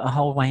page to a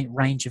whole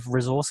range of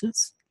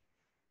resources.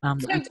 So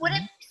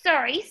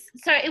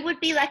it would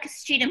be like a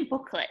student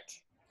booklet.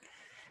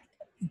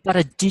 But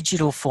a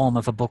digital form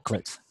of a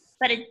booklet.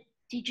 But a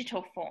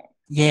digital form.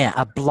 Yeah,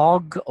 a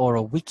blog or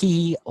a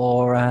wiki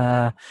or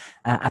a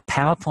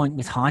PowerPoint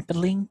with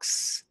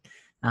hyperlinks,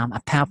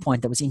 a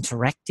PowerPoint that was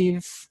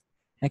interactive.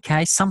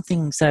 Okay,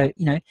 something. So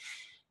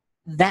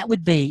that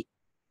would be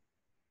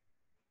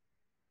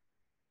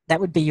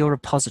your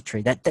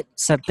repository.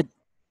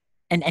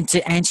 And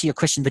to answer your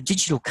question, the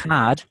digital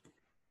card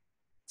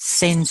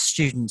sends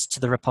students to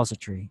the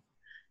repository.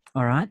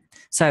 All right.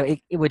 So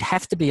it would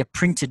have to be a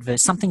printed version,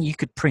 something you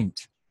could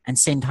print and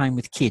send home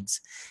with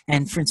kids.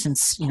 And for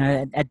instance,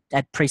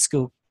 at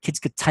preschool, kids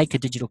could take a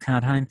digital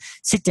card home,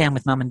 sit down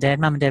with mum and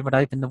dad. Mum and dad would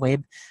open the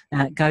web,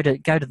 go to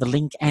the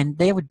link, and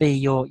there would be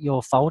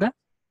your folder,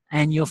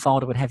 and your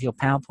folder would have your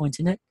PowerPoint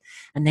in it.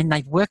 And then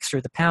they'd work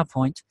through the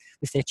PowerPoint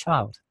with their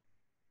child.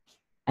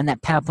 And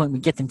that PowerPoint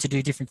would get them to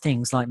do different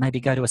things, like maybe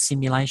go to a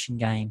simulation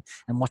game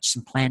and watch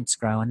some plants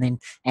grow, and then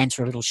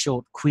answer a little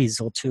short quiz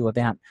or two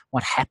about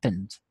what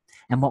happened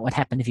and what would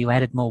happen if you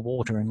added more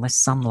water and less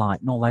sunlight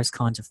and all those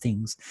kinds of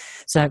things.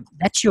 So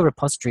that's your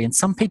repository. And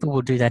some people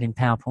will do that in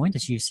PowerPoint,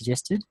 as you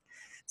suggested.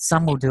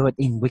 Some will do it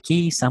in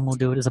Wiki. Some will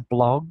do it as a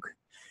blog.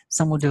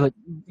 Some will do it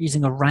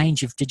using a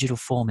range of digital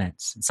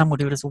formats. And some will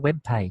do it as a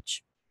web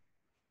page.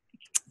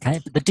 Okay,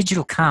 but the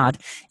digital card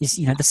is,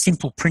 the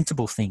simple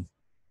printable thing.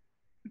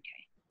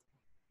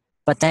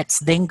 But that's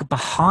then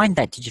behind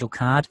that digital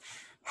card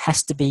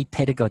has to be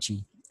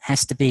pedagogy,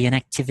 has to be an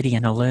activity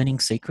and a learning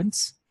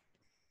sequence.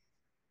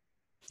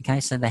 Okay,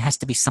 so there has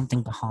to be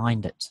something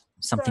behind it.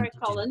 Something. Sorry,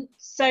 Colin.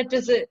 So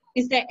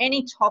is there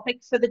any topic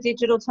for the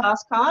digital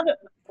task card at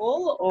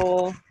all,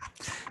 or?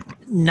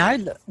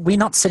 No, we're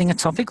not setting a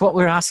topic. What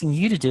we're asking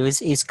you to do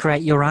is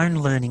create your own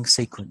learning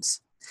sequence.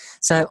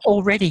 So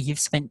already you've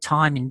spent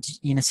time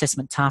in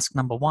assessment task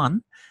number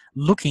 1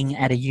 looking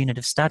at a unit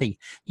of study.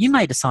 You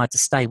may decide to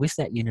stay with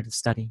that unit of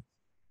study.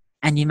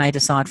 And you may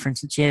decide, for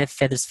instance,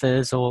 feathers,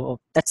 furs, or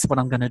that's what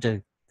I'm going to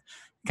do.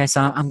 Okay,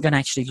 so I'm going to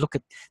actually look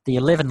at the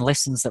 11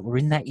 lessons that were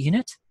in that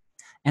unit,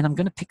 and I'm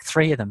going to pick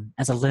 3 of them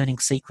as a learning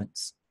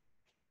sequence.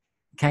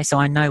 Okay, so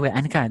I know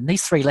and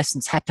these 3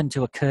 lessons happen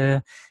to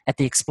occur at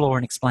the explore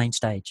and explain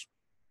stage.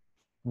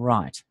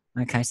 Right.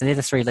 Okay, so they're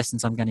the 3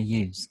 lessons I'm going to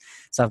use.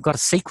 So I've got a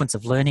sequence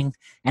of learning,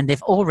 and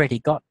they've already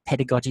got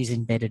pedagogies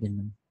embedded in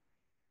them.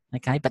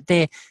 Okay, but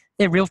they're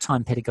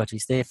real-time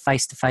pedagogies. They're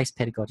face-to-face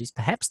pedagogies.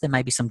 Perhaps there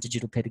may be some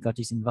digital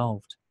pedagogies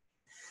involved.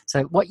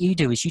 So what you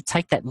do is you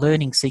take that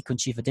learning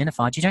sequence you've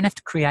identified. You don't have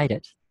to create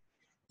it.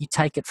 You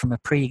take it from a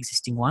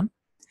pre-existing one.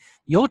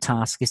 Your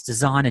task is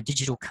design a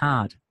digital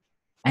card.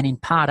 And in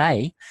part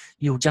A,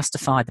 you'll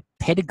justify the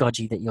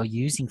pedagogy that you're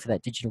using for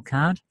that digital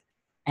card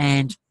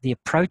and the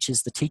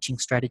approaches, the teaching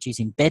strategies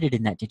embedded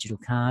in that digital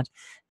card,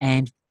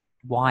 and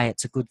why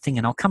it's a good thing.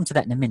 And I'll come to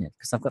that in a minute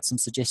because I've got some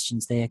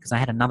suggestions there, because I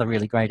had another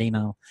really great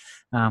email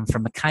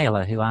from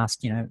Michaela who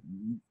asked,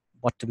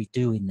 what do we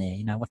do in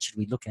there? What should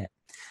we look at?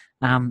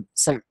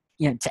 So,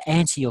 to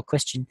answer your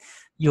question,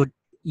 your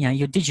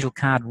digital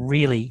card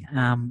really,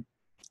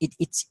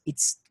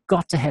 it's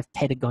got to have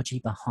pedagogy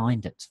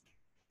behind it.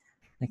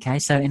 Okay,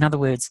 so in other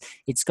words,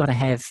 it's got to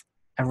have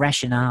a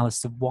rationale as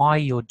to why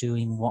you're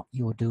doing what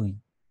you're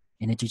doing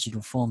in a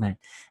digital format.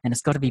 And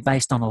it's got to be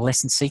based on a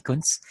lesson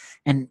sequence.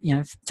 And,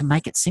 to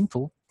make it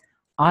simple,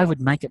 I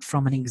would make it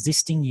from an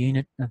existing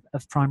unit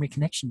of primary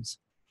connections.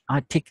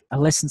 I'd pick a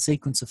lesson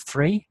sequence of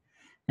 3,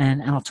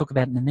 and I'll talk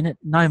about it in a minute,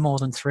 no more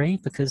than 3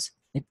 because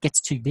it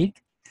gets too big.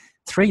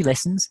 3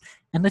 lessons.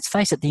 And let's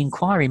face it, the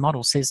inquiry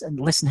model says a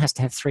lesson has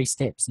to have 3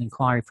 steps, an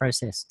inquiry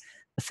process.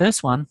 The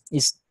first one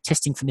is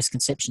testing for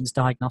misconceptions,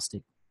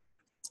 diagnostic.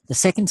 The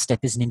second step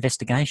is an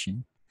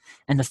investigation.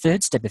 And the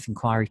third step of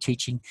inquiry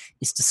teaching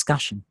is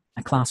discussion,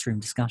 a classroom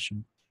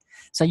discussion.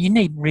 So you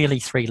need really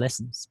 3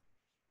 lessons.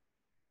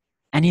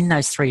 And in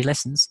those 3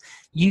 lessons,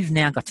 you've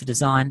now got to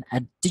design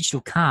a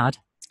digital card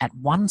at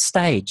one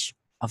stage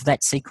of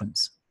that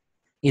sequence.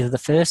 Either the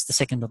first, the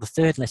second, or the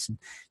third lesson.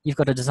 You've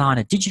got to design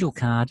a digital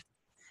card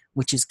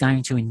which is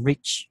going to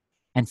enrich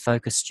and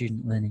focus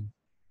student learning.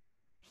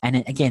 And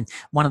again,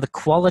 one of the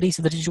qualities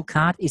of the digital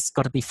card is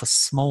got to be for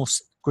small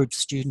groups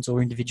of students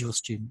or individual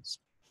students.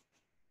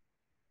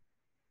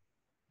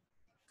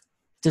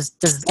 Does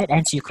that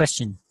answer your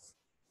question?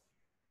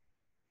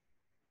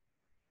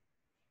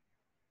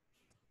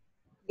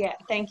 Yeah,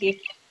 thank you.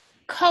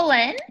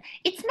 Colin,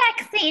 it's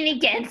Maxine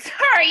again.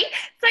 Sorry.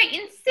 So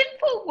in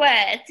simple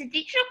words, the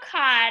digital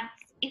cards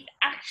is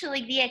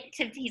actually the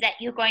activity that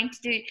you're going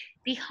to do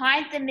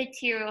behind the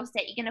materials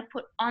that you're going to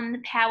put on the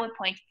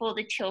PowerPoint for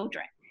the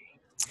children.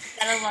 Is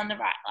that along the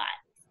right line?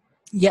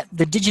 Yeah,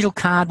 the digital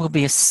card will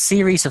be a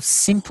series of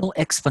simple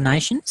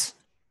explanations,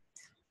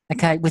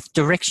 okay, with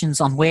directions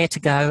on where to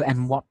go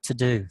and what to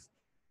do.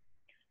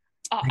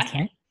 Oh,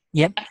 okay.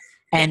 Yep. Okay.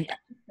 And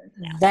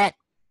that,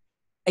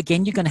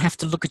 again, you're going to have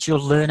to look at your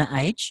learner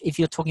age. If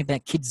you're talking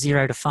about kids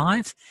 0 to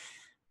 5,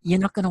 you're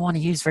not going to want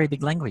to use very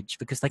big language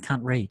because they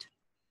can't read.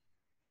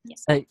 Yep.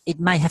 So it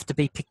may have to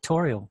be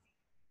pictorial.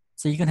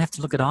 So you're going to have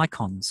to look at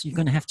icons. You're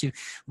going to have to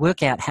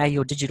work out how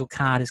your digital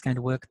card is going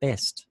to work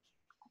best.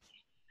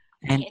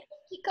 And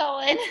keep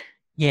going.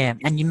 Yeah,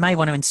 and you may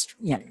want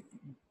to,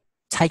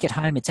 take it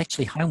home. It's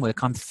actually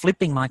homework. I'm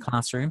flipping my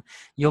classroom.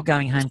 You're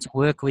going home to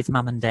work with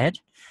mum and dad.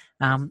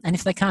 And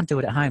if they can't do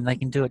it at home, they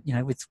can do it,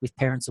 with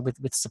parents or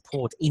with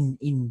support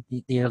in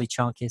the early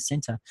childcare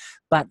centre.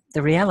 But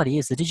the reality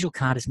is the digital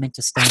card is meant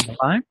to stand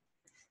alone.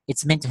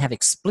 It's meant to have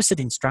explicit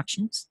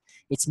instructions.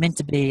 It's meant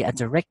to be a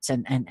direct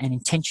and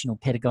intentional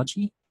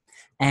pedagogy.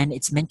 And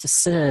it's meant to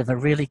serve a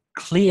really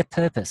clear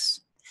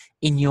purpose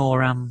in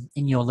your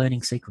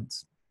learning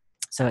sequence.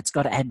 So it's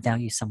got to add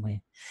value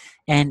somewhere.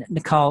 And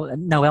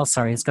Noelle,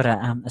 has got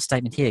a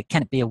statement here.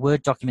 Can it be a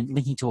Word document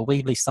linking to a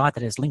Weebly site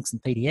that has links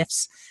and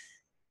PDFs?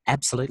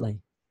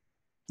 Absolutely.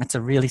 That's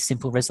a really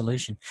simple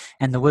resolution.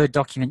 And the Word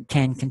document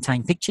can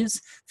contain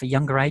pictures for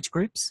younger age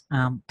groups,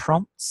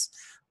 prompts,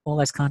 all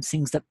those kinds of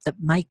things that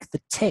make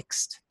the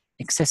text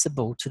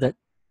accessible to the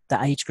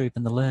age group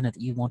and the learner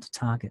that you want to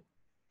target.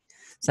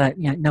 So,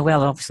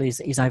 Noelle obviously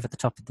is over the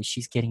top of this.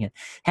 She's getting it.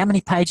 How many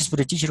pages would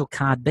a digital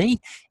card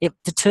be? It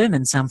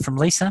determines, from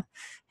Lisa,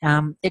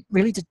 it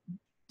really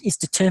is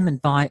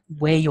determined by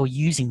where you're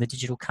using the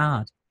digital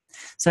card.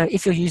 So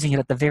if you're using it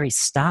at the very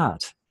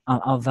start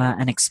of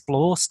an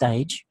explore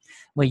stage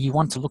where you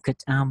want to look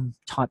at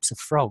types of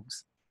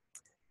frogs,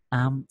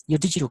 your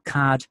digital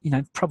card,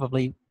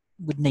 probably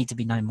would need to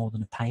be no more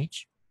than a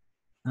page.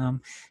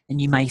 And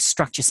you may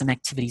structure some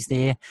activities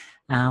there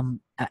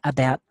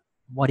about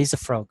what is a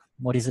frog,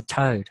 what is a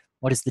toad,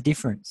 what is the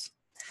difference,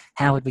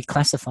 how would we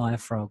classify a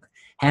frog,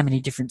 how many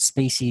different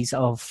species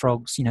of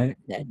frogs,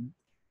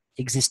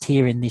 exist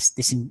here in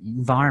this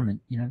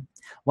environment,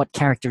 what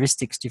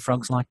characteristics do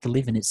frogs like to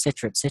live in,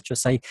 etc., etc.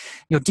 So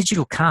your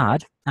digital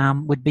card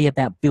would be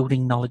about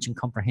building knowledge and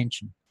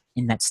comprehension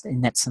in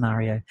that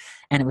scenario,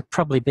 and it would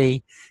probably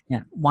be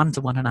 1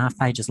 to 1.5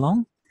 pages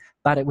long,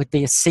 but it would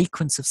be a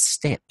sequence of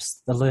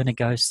steps the learner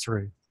goes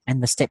through,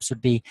 and the steps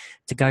would be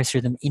to go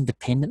through them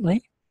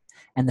independently,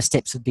 and the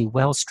steps would be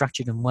well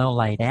structured and well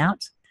laid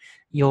out.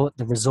 The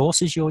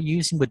resources you're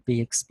using would be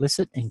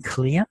explicit and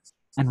clear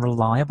and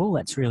reliable.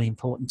 That's really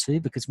important too,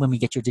 because when we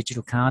get your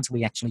digital cards,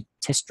 we actually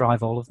test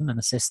drive all of them and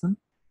assess them.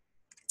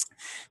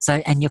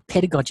 So, and your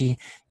pedagogy,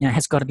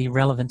 has got to be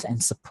relevant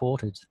and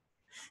supported.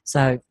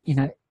 So,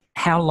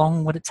 how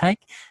long would it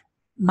take?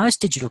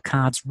 Most digital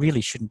cards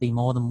really shouldn't be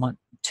more than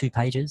 2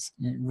 pages.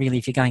 Really,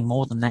 if you're going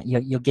more than that,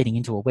 you're getting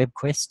into a web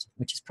quest,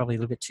 which is probably a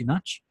little bit too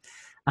much.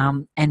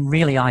 And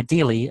really,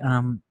 ideally,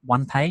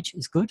 1 page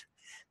is good,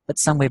 but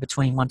somewhere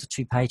between 1 to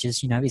 2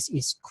 pages,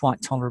 is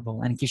quite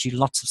tolerable, and it gives you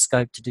lots of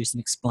scope to do some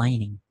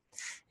explaining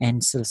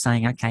and sort of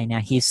saying, okay, now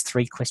here's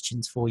 3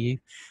 questions for you.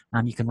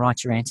 You can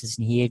write your answers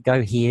in here,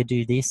 go here,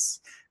 do this,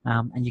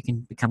 and you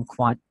can become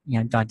quite,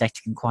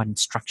 didactic and quite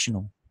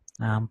instructional.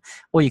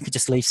 Or you could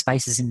just leave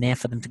spaces in there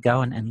for them to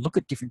go and look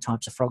at different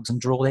types of frogs and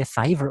draw their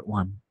favourite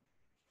one.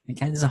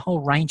 Okay, there's a whole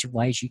range of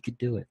ways you could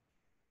do it.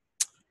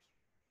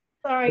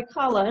 Sorry,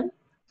 Colin.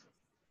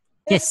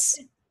 Yes.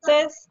 It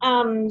says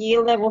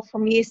year level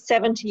from year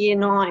 7 to year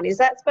 9. Is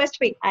that supposed to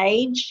be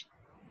age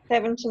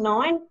 7 to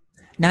 9?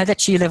 No,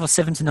 that's year level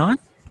 7 to 9.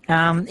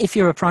 If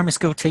you're a primary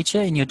school teacher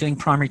and you're doing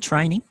primary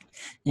training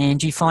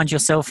and you find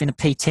yourself in a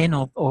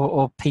P10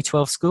 or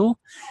P12 school,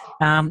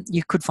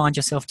 you could find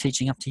yourself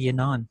teaching up to year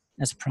 9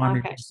 as a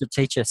primary registered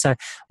teacher. So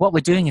what we're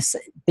doing is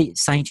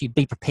saying to you,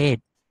 be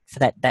prepared for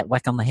that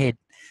whack on the head,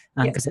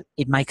 because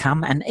it may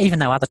come. And even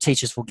though other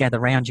teachers will gather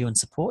around you and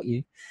support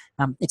you,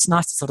 it's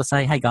nice to sort of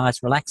say, hey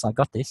guys, relax, I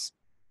got this.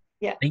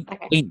 Yeah.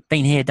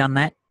 Been here, done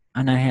that.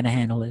 I know how to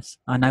handle this.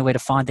 I know where to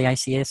find the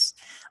ACS.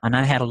 I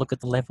know how to look at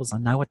the levels. I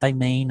know what they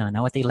mean. I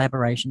know what the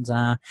elaborations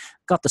are.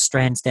 Got the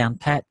strands down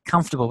pat.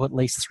 Comfortable with at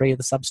least 3 of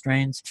the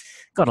substrands.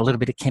 Got a little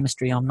bit of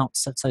chemistry I'm not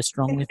so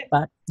strong with,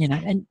 but,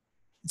 and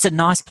it's a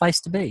nice place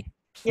to be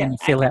when you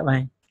feel that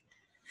way.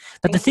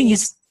 But the thing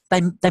is,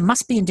 they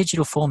must be in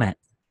digital format,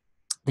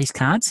 these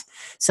cards.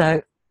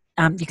 So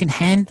you can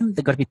hand them.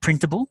 They've got to be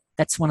printable.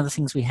 That's one of the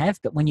things we have.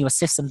 But when you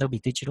assess them, they'll be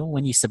digital.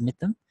 When you submit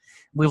them,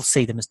 we'll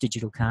see them as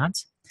digital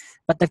cards.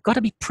 But they've got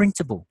to be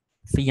printable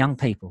for young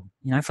people,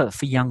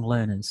 for young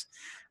learners.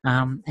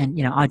 And,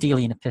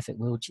 ideally in a perfect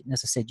world,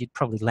 as I said, you'd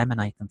probably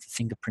laminate them for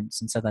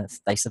fingerprints, and so that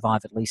they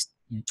survive at least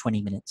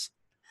 20 minutes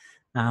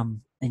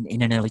in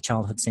an early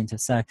childhood centre.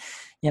 So,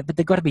 but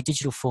they've got to be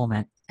digital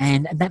format.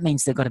 And that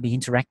means they've got to be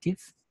interactive.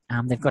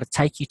 They've got to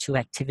take you to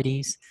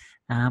activities,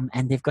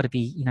 and they've got to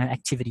be,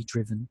 activity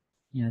driven.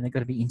 They've got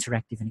to be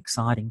interactive and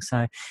exciting.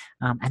 So,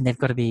 and they've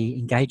got to be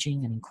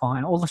engaging and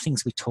inquiring, all the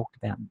things we talked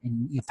about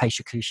in your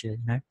Paisha Kusha,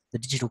 the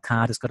digital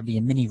card has got to be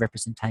a mini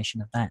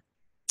representation of that.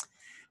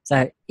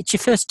 So it's your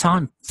first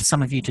time for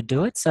some of you to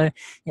do it. So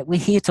we're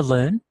here to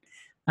learn.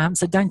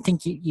 So don't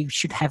think you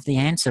should have the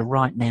answer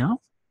right now.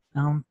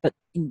 But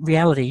in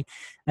reality,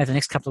 over the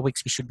next couple of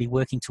weeks, we should be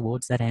working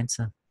towards that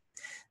answer.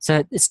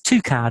 So it's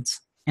 2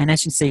 cards. And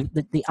as you can see,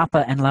 the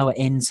upper and lower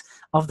ends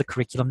of the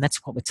curriculum, that's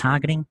what we're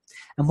targeting.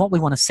 And what we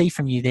want to see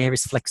from you there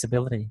is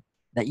flexibility,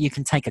 that you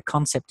can take a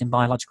concept in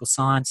biological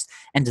science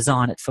and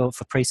design it for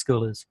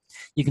preschoolers.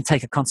 You can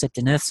take a concept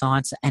in earth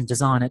science and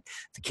design it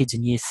for kids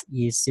in years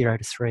 0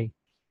 to 3.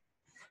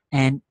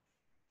 And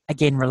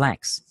again,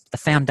 relax. The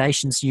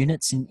foundations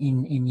units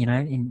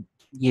in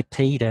year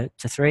P to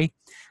 3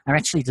 are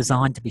actually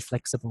designed to be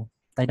flexible.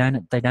 They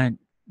don't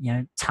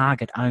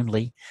target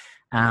only.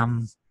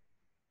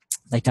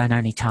 They don't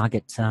only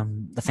target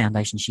the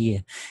foundations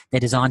year. They're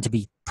designed to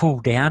be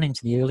pulled down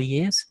into the early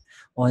years,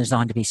 or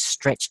designed to be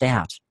stretched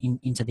out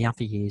into the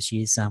upper years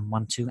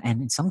 1, 2,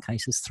 and in some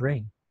cases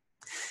 3.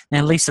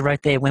 Now, Lisa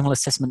wrote there, when will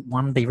assessment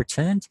 1 be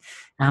returned?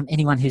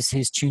 Anyone who's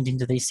tuned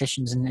into these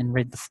sessions and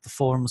read the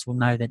forums will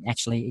know that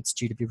actually it's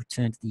due to be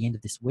returned at the end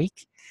of this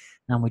week.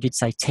 We did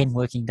say 10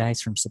 working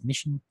days from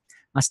submission.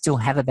 I still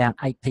have about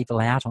 8 people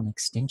out on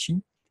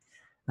extension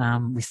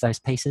with those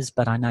pieces,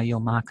 but I know your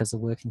markers are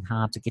working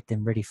hard to get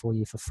them ready for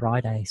you for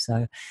Friday.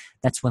 So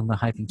that's when we're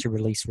hoping to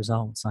release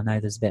results. I know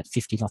there's about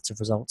 50 lots of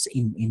results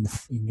in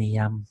the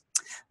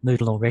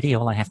Moodle already.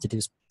 All I have to do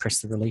is press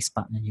the release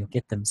button and you'll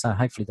get them. So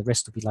hopefully the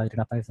rest will be loaded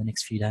up over the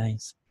next few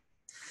days.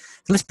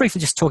 So let's briefly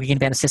just talk again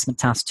about assessment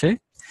task 2.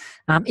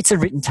 It's a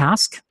written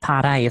task.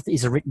 Part A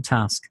is a written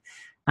task.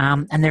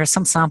 And there are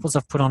some samples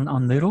I've put on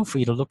Moodle for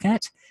you to look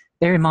at.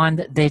 Bear in mind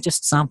that they're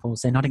just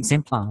samples. They're not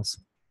exemplars.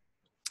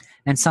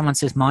 And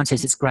mine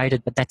says it's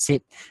graded, but that's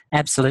it.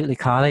 Absolutely,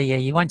 Kylie. Yeah,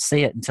 you won't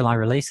see it until I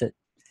release it.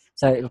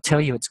 So it'll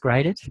tell you it's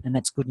graded, and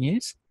that's good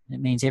news.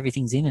 It means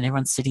everything's in and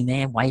everyone's sitting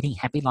there waiting,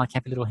 happy like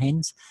happy little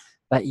hens.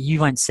 But you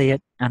won't see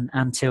it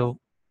until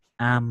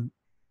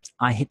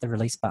I hit the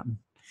release button.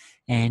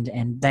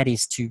 And that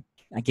is to,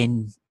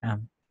 again,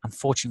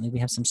 unfortunately, we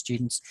have some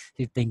students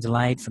who've been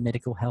delayed for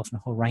medical, health, and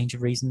a whole range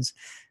of reasons.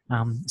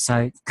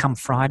 So come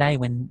Friday,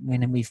 when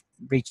we've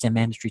reached our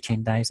mandatory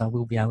 10 days, I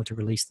will be able to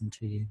release them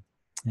to you.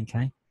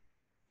 Okay.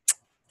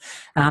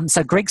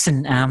 So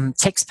Gregson,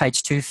 text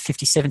page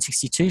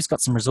 25762 has got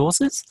some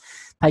resources.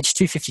 Page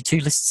 252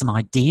 lists some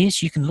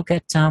ideas you can look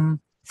at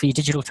for your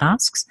digital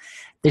tasks.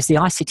 There's the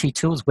ICT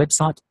Tools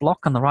website block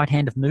on the right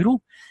hand of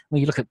Moodle,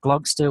 where you look at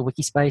Glogster,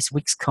 Wikispace,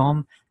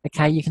 Wixcom.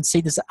 Okay, you can see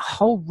there's a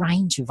whole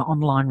range of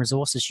online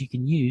resources you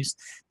can use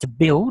to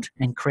build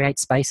and create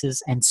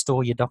spaces and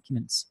store your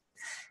documents.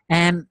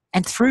 And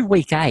through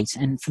week 8,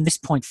 and from this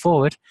point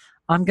forward,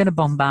 I'm going to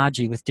bombard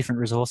you with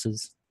different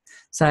resources.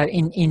 So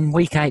in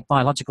week 8,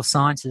 biological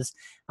sciences,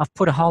 I've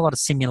put a whole lot of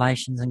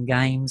simulations and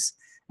games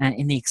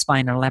in the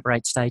explain and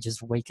elaborate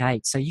stages of week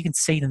 8. So you can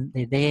see them,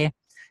 they're there.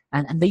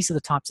 And these are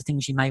the types of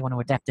things you may want to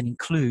adapt and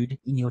include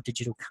in your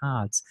digital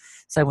cards.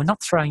 So we're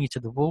not throwing you to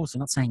the wolves. We're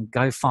not saying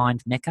go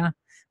find Mecca.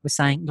 We're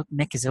saying, look,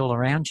 Mecca's all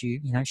around you.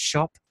 You know,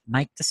 shop,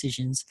 make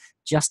decisions,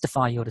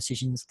 justify your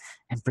decisions,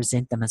 and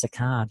present them as a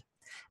card.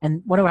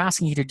 And what we're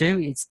asking you to do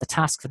is the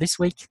task for this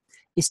week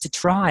is to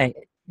try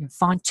and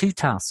find 2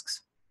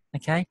 tasks.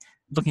 Okay,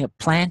 looking at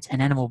plant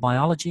and animal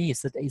biology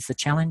is the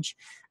challenge,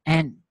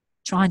 and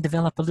try and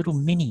develop a little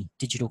mini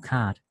digital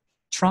card.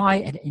 Try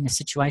it in a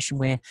situation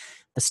where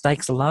the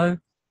stakes are low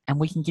and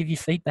we can give you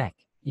feedback.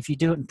 If you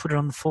do it and put it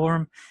on the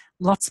forum,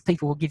 lots of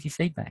people will give you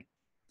feedback.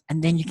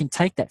 And then you can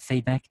take that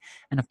feedback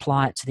and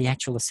apply it to the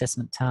actual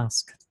assessment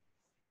task.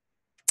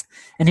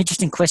 An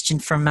interesting question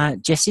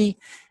from Jessie,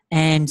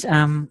 and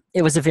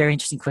it was a very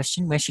interesting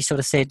question where she sort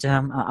of said,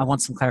 I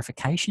want some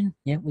clarification.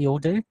 Yeah, we all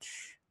do.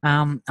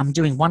 I'm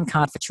doing one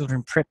card for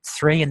children prep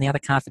 3 and the other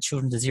card for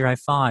children to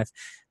 0-5.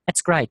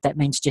 That's great. That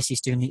means Jessie's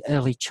doing the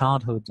early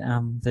childhood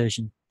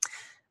version.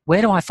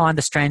 Where do I find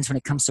the strands when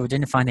it comes to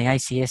identifying the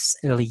ACS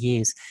early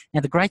years? Now,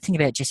 the great thing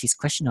about Jessie's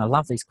question, I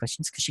love these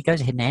questions because she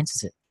goes ahead and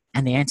answers it,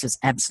 and the answer is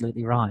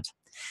absolutely right.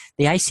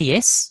 The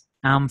ACS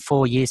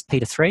for years P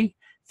to 3,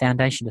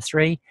 foundation to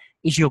 3,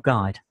 is your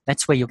guide.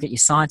 That's where you'll get your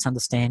science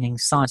understanding,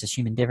 science as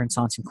human endeavour, and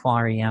science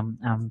inquiry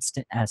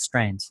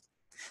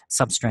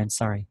substrands,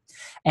 sorry.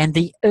 And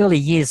the early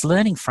years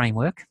learning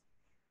framework,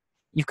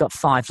 you've got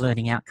 5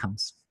 learning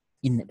outcomes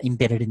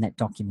embedded in that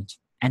document.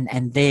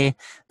 And they're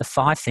the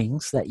 5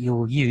 things that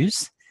you'll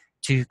use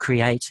to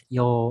create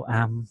your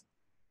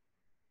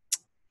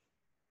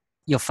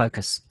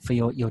focus for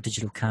your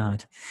digital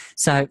card.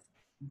 So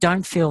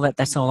don't feel that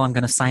that's all I'm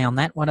going to say on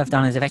that. What I've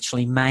done is I've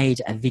actually made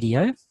a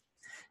video.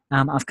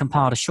 I've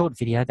compiled a short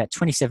video, about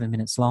 27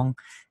 minutes long,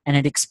 and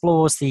it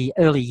explores the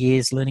early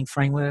years learning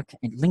framework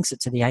and links it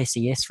to the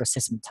ACS for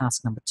assessment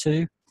task number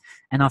 2.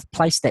 And I've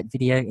placed that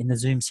video in the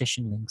Zoom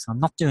session link. So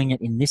I'm not doing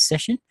it in this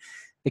session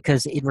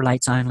because it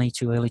relates only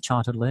to early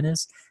childhood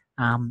learners.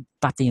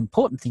 But the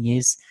important thing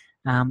is,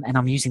 and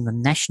I'm using the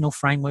national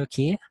framework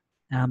here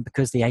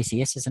because the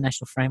ACS is a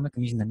national framework.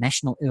 I'm using the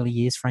national early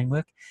years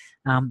framework.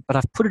 But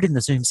I've put it in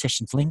the Zoom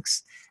sessions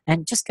links,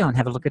 and just go and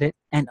have a look at it.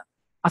 And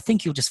I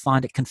think you'll just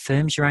find it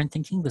confirms your own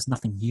thinking. There's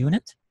nothing new in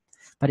it,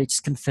 but it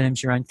just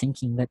confirms your own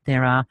thinking that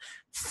there are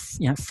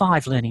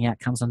 5 learning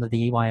outcomes under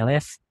the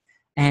EYLF,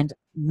 and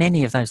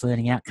many of those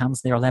learning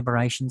outcomes, their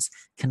elaborations,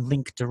 can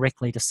link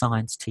directly to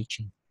science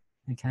teaching.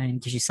 Okay,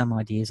 and gives you some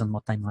ideas on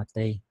what they might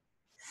be.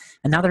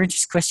 Another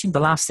interesting question, the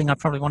last thing I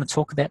probably want to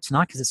talk about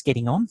tonight because it's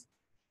getting on.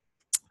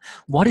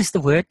 What is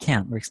the word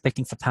count we're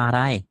expecting for part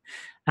A?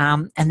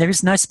 And there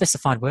is no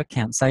specified word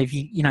count. So if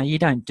you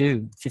don't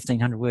do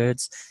 1,500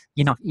 words,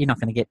 you're not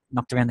going to get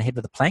knocked around the head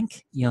with a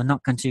plank. You're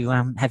not going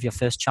to have your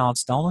first child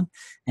stolen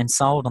and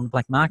sold on the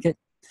black market.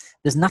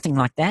 There's nothing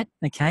like that.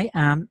 Okay.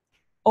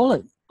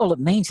 All all it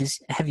means is,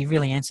 have you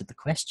really answered the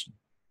question?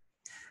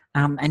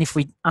 And if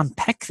we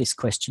unpack this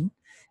question,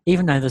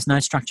 even though there's no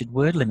structured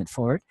word limit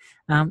for it,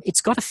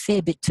 it's got a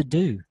fair bit to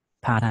do,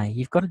 part A.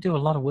 You've got to do a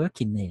lot of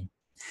work in there.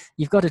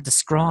 You've got to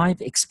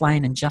describe,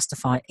 explain, and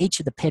justify each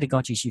of the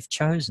pedagogies you've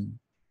chosen.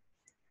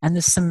 And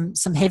there's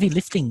some heavy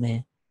lifting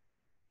there.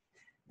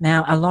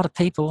 Now, a lot of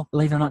people,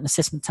 believe it or not, in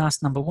assessment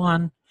task number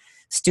 1,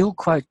 still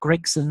quote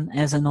Gregson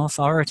as an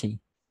authority.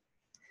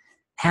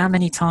 How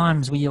many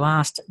times were you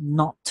asked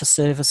not to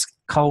service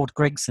cold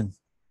Gregson?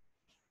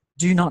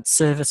 Do not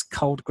service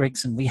cold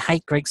Gregson. We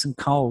hate Gregson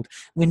cold.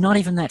 We're not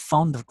even that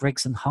fond of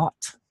Gregson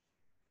hot.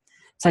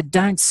 So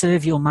don't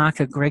serve your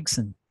marker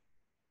Gregson.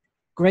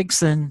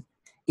 Gregson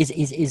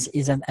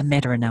is a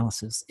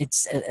meta-analysis.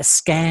 It's a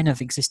scan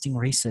of existing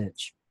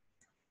research.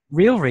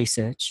 Real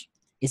research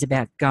is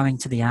about going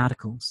to the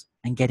articles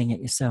and getting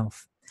it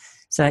yourself.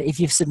 So if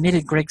you've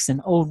submitted Gregson,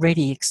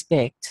 already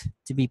expect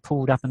to be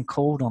pulled up and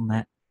called on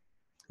that.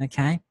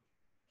 Okay?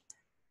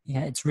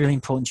 Yeah, it's really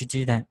important you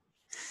do that.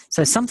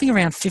 So something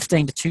around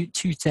 15 to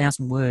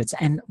 2,000 words.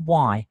 And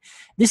why?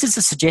 This is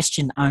a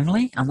suggestion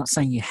only. I'm not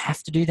saying you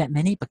have to do that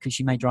many because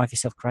you may drive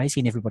yourself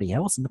crazy and everybody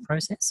else in the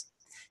process.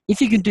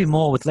 If you can do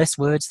more with less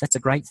words, that's a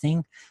great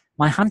thing.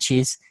 My hunch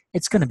is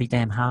it's going to be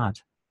damn hard.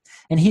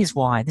 And here's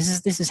why.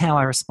 This is how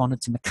I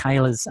responded to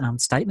Michaela's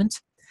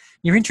statement.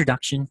 Your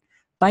introduction,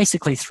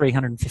 basically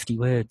 350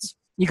 words.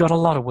 You got a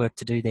lot of work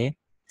to do there.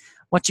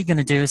 What you're going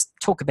to do is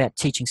talk about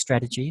teaching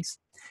strategies.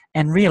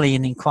 And really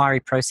in the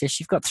inquiry process,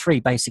 you've got 3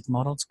 basic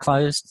models,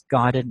 closed,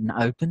 guided, and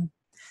open.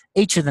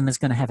 Each of them is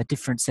going to have a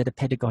different set of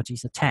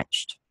pedagogies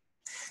attached.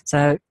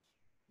 So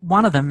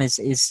one of them is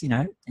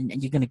and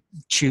you're going to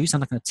choose, I'm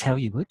not going to tell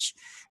you which.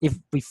 If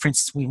we, for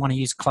instance, we want to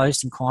use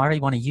closed inquiry,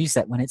 we want to use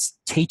that when it's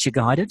teacher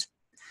guided.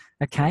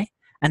 Okay.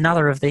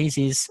 Another of these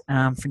is,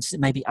 for instance,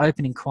 maybe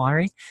open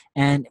inquiry,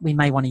 and we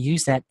may want to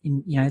use that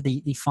in,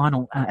 the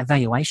final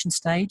evaluation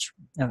stage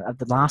of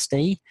the last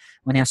E,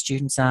 when our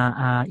students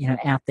are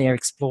out there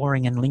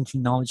exploring and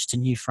linking knowledge to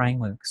new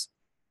frameworks.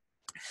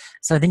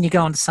 So then you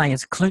go on to say,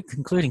 as a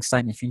concluding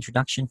statement for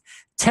introduction,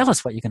 tell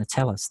us what you're going to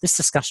tell us. This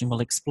discussion will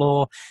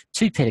explore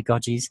 2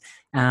 pedagogies.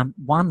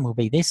 One will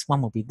be this,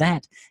 one will be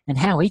that, and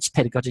how each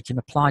pedagogy can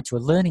apply to a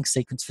learning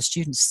sequence for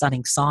students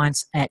studying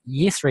science at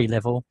Year 3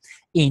 level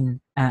in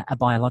a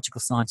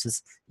biological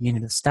sciences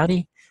unit of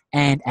study,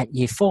 and at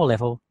Year 4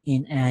 level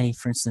in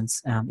for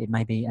instance, it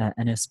may be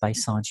an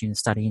earth-based science unit of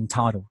study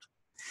entitled.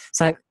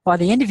 So by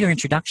the end of your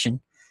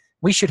introduction,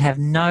 we should have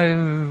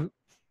no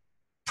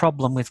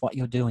problem with what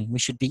you're doing. We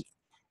should be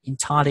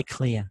entirely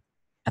clear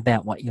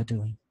about what you're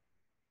doing.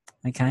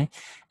 Okay?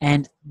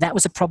 And that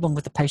was a problem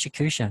with the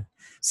Paishakusha.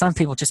 Some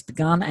people just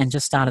begun and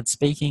just started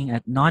speaking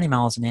at 90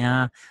 miles an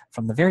hour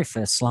from the very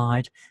first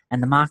slide,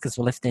 and the markers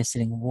were left there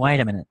sitting, wait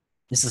a minute,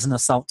 this is an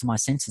assault to my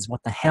senses.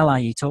 What the hell are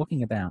you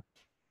talking about?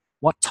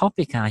 What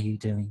topic are you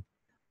doing?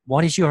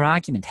 What is your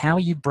argument? How are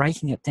you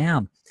breaking it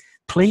down?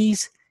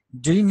 Please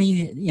do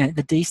me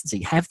the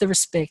decency, have the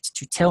respect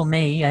to tell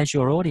me as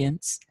your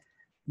audience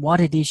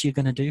what it is you're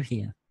going to do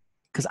here,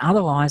 because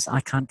otherwise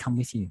I can't come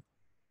with you.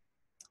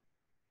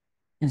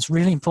 And it's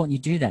really important you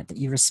do that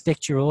you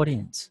respect your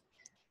audience.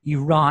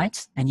 You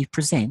write and you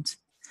present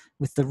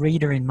with the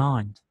reader in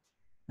mind.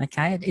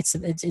 Okay,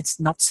 it's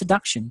not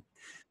seduction,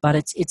 but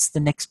it's the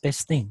next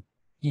best thing.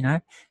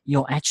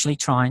 You're actually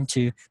trying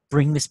to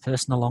bring this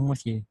person along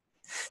with you.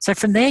 So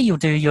from there, you'll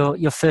do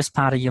your first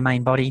part of your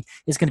main body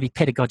is going to be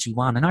pedagogy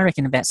 1, and I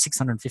reckon about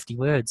 650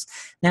 words.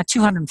 Now,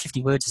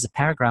 250 words is a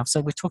paragraph,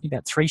 so we're talking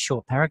about 3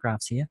 short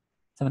paragraphs here.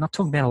 So we're not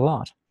talking about a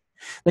lot.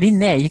 But in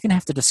there, you're going to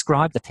have to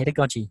describe the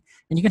pedagogy,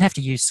 and you're going to have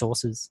to use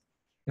sources.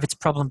 If it's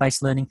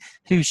problem-based learning,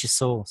 who's your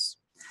source?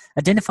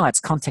 Identify its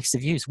context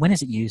of use. When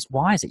is it used?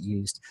 Why is it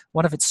used?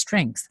 What of its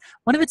strength?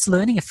 What of its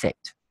learning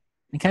effect?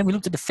 Okay, we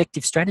looked at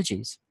effective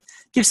strategies.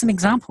 Give some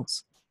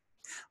examples.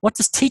 What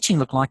does teaching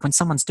look like when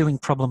someone's doing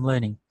problem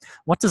learning?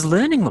 What does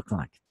learning look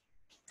like?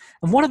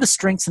 And what are the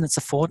strengths and its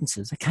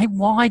affordances? Okay,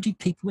 why do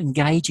people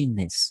engage in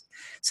this?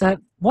 So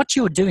what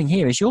you're doing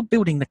here is you're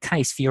building the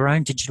case for your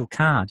own digital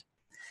card.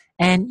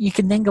 And you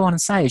can then go on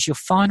and say, as your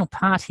final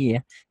part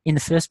here, in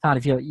the first part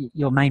of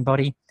your main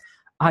body,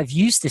 I've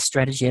used this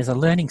strategy as a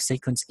learning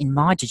sequence in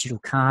my digital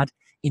card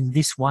in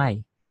this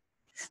way.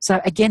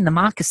 So again, the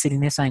marker's sitting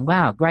there saying,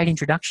 wow, great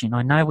introduction.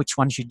 I know which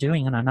ones you're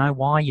doing and I know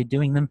why you're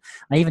doing them.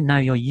 I even know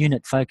your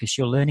unit focus,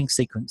 your learning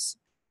sequence.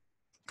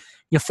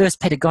 Your first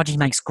pedagogy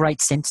makes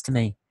great sense to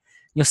me.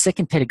 Your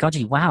second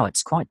pedagogy, wow,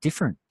 it's quite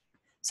different.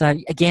 So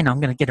again, I'm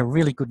going to get a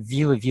really good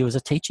view of you as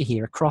a teacher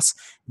here across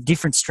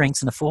different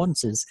strengths and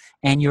affordances.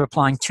 And you're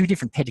applying 2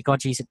 different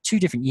pedagogies at 2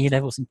 different year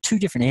levels in 2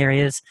 different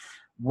areas.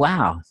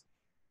 Wow,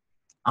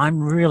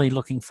 I'm really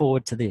looking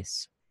forward to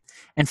this.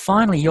 And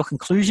finally, your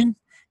conclusion.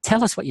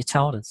 Tell us what you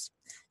told us.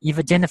 You've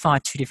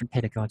identified 2 different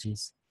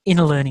pedagogies in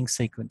a learning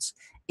sequence.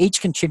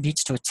 Each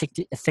contributes to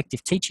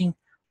effective teaching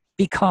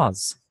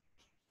because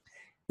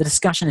the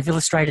discussion have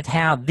illustrated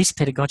how this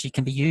pedagogy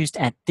can be used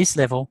at this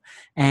level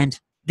and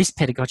this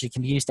pedagogy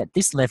can be used at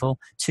this level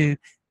to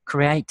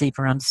create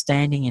deeper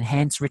understanding,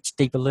 enhance rich,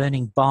 deeper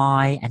learning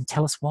by, and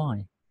tell us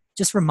why.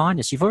 Just remind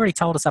us. You've already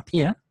told us up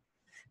here.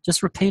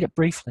 Just repeat it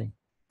briefly.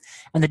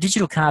 And the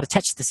digital card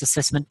attached to this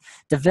assessment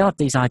develop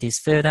these ideas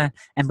further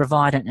and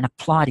provide an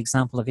applied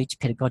example of each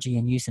pedagogy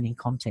and use it in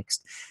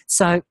context.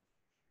 So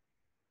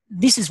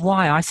this is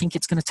why I think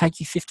it's going to take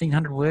you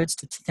 1,500 words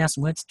to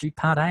 2,000 words to do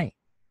part A.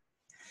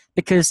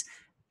 Because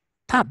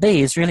part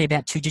B is really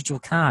about 2 digital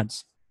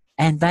cards,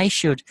 and they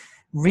should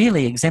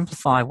really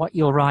exemplify what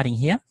you're writing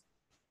here,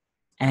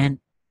 and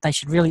they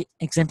should really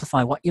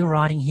exemplify what you're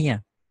writing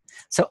here.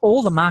 So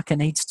all the marker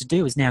needs to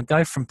do is now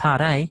go from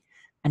part A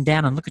and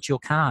down and look at your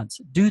cards.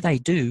 Do they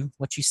do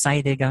what you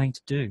say they're going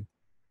to do?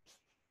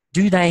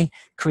 Do they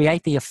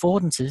create the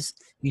affordances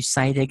you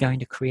say they're going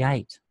to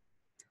create?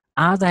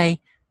 Are they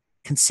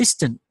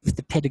consistent with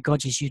the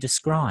pedagogies you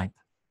describe?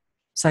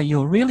 So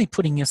you're really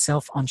putting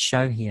yourself on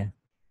show here.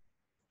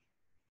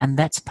 And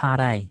that's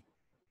part A.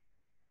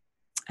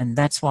 And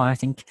that's why I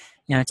think,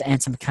 to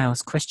answer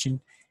Michaela's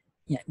question,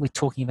 we're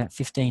talking about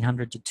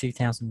 1,500 to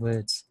 2,000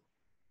 words.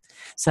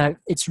 So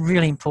it's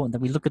really important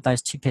that we look at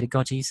those 2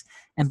 pedagogies.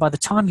 And by the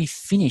time you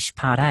finish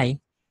part A,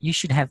 you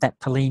should have that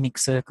polemic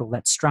circle,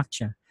 that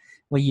structure,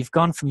 where you've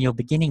gone from your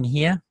beginning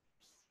here,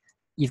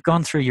 you've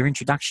gone through your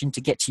introduction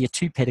to get to your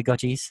 2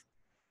 pedagogies.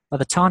 By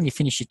the time you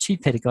finish your 2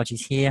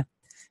 pedagogies here,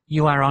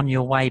 you are on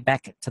your way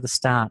back to the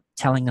start,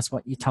 telling us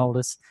what you told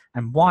us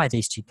and why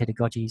these 2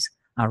 pedagogies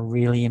are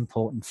really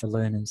important for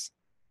learners.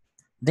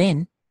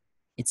 Then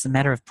it's a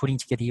matter of putting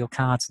together your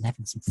cards and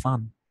having some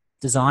fun,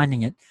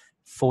 designing it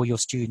for your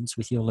students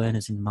with your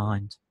learners in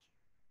mind.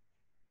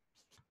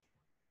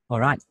 All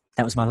right,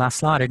 that was my last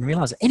slide. I didn't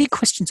realise it. Any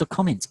questions or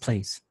comments,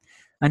 please?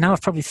 I know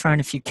I've probably thrown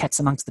a few cats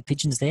amongst the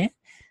pigeons there,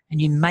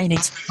 and you may need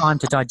some time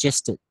to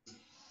digest it.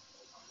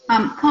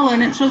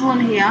 Colin, it's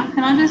Rosalind here.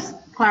 Can I just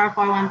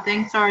clarify one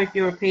thing? Sorry if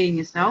you're repeating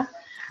yourself.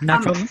 No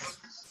problem.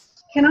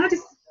 Can I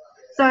just,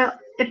 so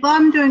if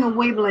I'm doing a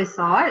Weebly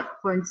site,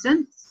 for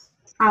instance,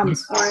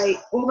 Yes.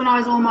 I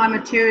organise all my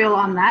material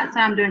on that. Say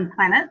I'm doing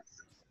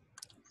planets,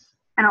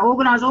 and I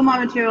organise all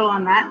my material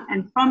on that,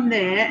 and from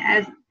there,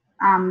 as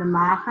the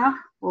marker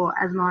or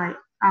as my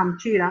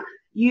tutor,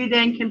 you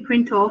then can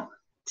print off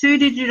 2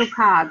 digital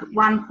cards,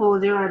 one for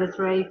 0 to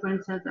 3, for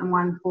instance, and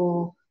one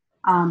for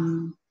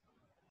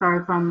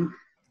from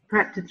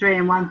prep to 3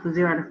 and one for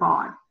 0 to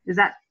 5. Is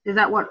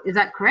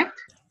that correct?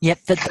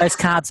 Yep, those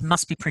cards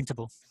must be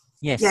printable.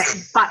 Yes. Yeah,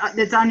 but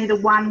there's only the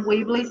one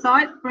Weebly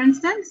site, for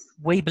instance.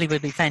 Weebly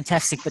would be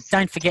fantastic, but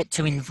don't forget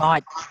to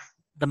invite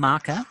the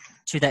marker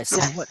to that.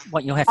 So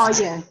what you'll have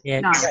to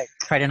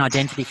create an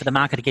identity for the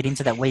marker to get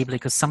into that Weebly,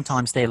 because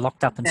sometimes they're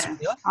locked up and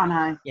secure. I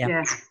know.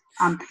 Yeah.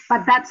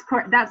 But that's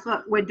correct. That's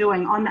what we're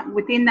doing on that,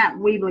 within that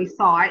Weebly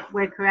site.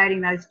 We're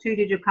creating those 2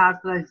 digital cards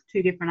for those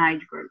 2 different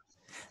age groups.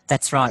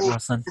 That's right,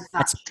 Rosalind.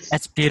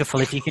 That's beautiful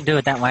if you can do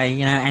it that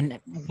way, and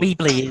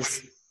Weebly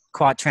is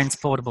quite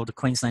transportable to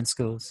Queensland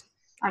schools.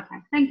 Okay,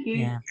 thank you.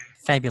 Yeah,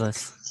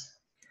 fabulous.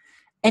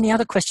 Any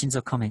other questions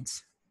or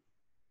comments?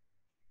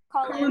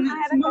 Colin, I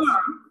have a question.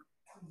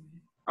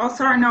 Oh,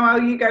 sorry,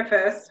 Noelle, you go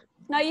first.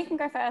 No, you can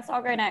go first.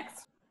 I'll go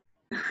next.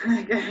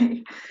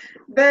 Okay.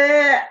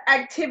 The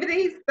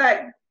activities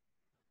that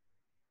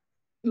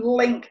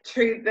link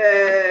to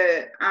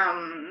the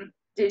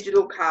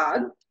digital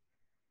card,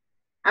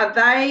 are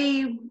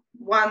they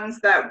ones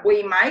that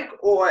we make,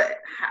 or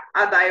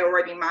are they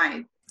already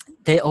made?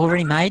 They're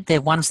already made.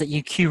 They're ones that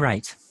you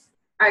curate.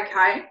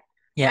 Okay.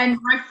 Yeah. And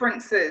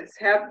references,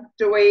 how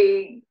do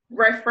we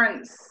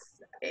reference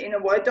in a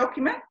Word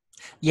document?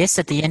 Yes,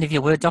 at the end of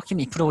your Word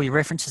document, you put all your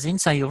references in.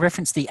 So you'll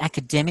reference the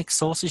academic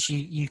sources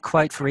you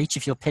quote for each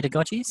of your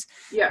pedagogies.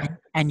 Yeah.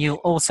 And you'll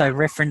also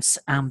reference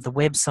the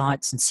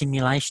websites and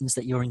simulations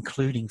that you're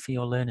including for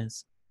your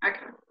learners. Okay.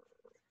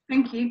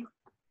 Thank you.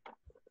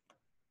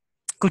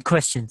 Good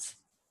questions.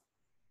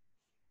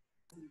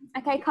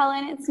 Okay,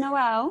 Colin, it's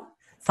Noelle.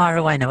 Fire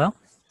away, Noelle.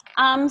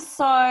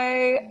 So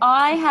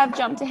I have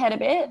jumped ahead a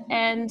bit,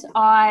 and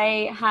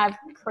I have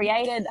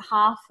created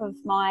half of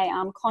my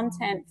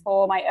content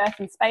for my Earth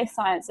and Space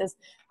Sciences.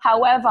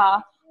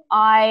 However,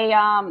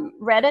 I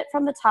read it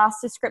from the task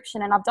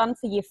description, and I've done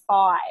for year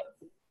 5.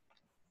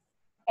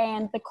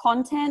 And the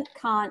content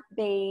can't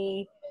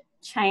be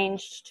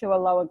changed to a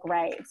lower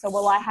grade. So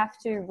will I have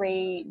to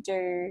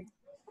redo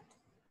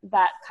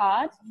that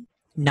card?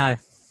 No,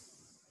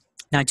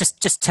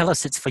 just tell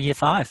us it's for year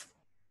 5.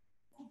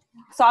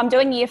 So I'm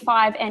doing year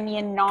 5 and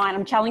year 9.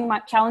 I'm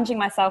challenging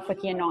myself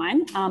with year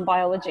 9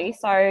 biology.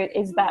 So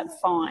is that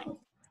fine?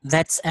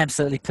 That's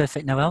absolutely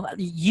perfect, Noelle.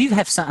 You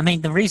have some,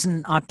 the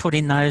reason I put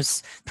in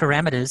those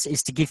parameters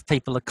is to give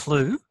people a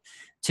clue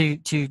to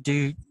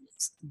do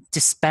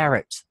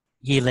disparate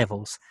year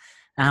levels,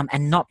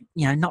 and not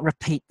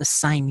repeat the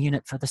same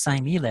unit for the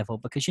same year level,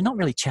 because you're not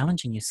really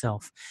challenging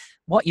yourself.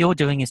 What you're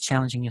doing is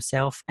challenging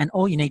yourself, and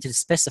all you need to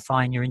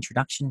specify in your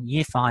introduction,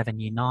 year 5 and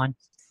year 9,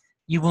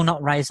 you will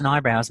not raise an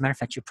eyebrow. As a matter of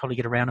fact, you'll probably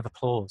get a round of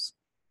applause.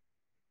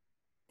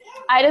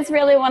 I just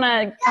really want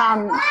to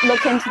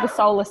look into the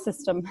solar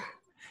system.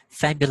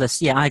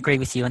 Fabulous. Yeah, I agree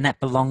with you, and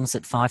that belongs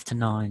at 5 to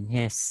 9.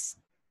 Yes.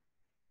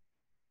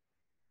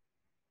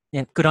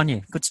 Yeah, good on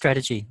you. Good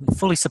strategy. We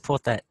fully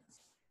support that.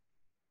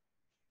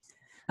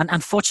 And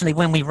unfortunately,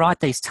 when we write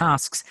these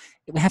tasks,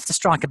 we have to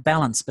strike a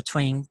balance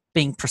between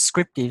being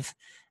prescriptive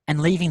and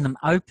leaving them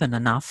open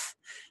enough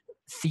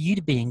for you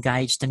to be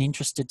engaged and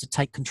interested to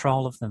take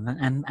control of them.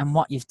 And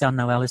what you've done,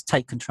 Noelle, is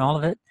take control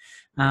of it.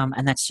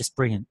 And that's just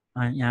brilliant.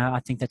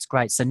 I think that's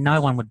great. So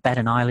no one would bat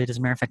an eyelid. As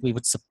a matter of fact, we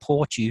would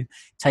support you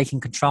taking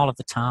control of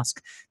the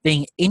task,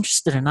 being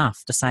interested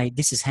enough to say,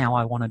 this is how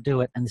I want to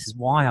do it and this is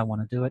why I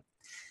want to do it.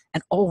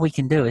 And all we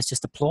can do is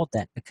just applaud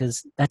that,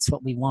 because that's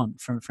what we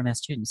want from our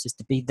students, is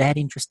to be that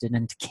interested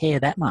and to care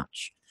that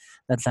much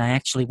that they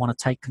actually want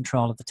to take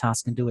control of the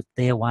task and do it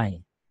their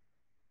way.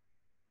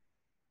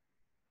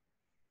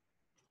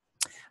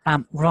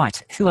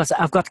 Right, who else?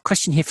 I've got a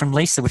question here from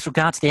Lisa with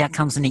regard to the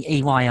outcomes in the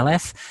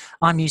EYLF.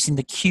 I'm using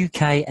the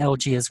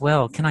QKLG as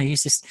well. Can I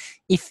use this?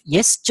 If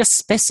yes, just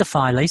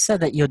specify, Lisa,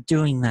 that you're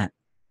doing that.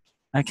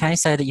 Okay,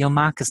 so that your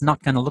marker's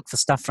not going to look for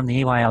stuff from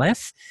the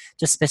EYLF.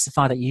 Just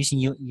specify that you're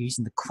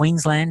using the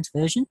Queensland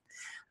version.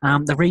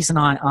 The reason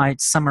I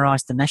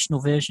summarised the national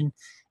version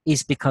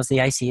is because the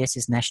ACS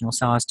is national,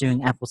 so I was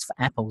doing apples for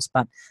apples.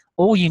 But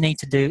all you need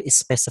to do is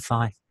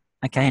specify.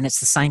 Okay, and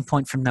it's the same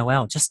point from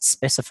Noelle. Just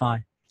specify.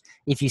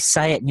 If you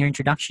say it in your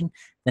introduction,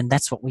 then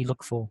that's what we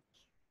look for.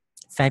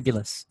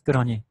 Fabulous. Good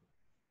on you.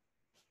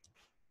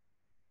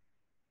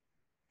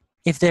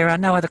 If there are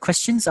no other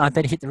questions, I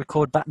better hit the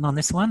record button on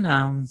this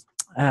one.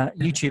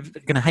 YouTube are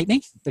going to hate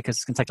me because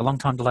it's going to take a long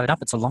time to load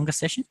up. It's a longer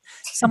session.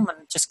 Someone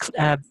just,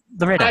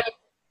 Loretta.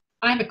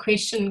 I have a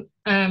question.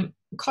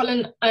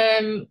 Colin,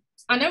 I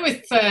know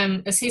with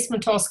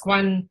assessment task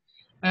 1,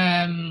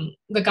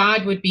 the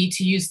guide would be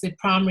to use the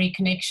primary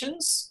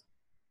connections.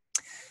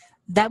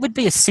 That would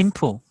be a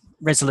simple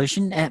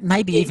resolution,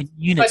 maybe even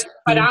units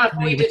but I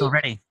avoided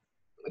already.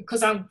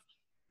 Because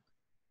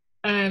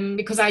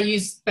I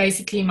use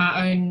basically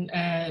my own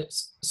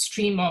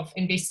stream of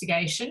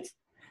investigation.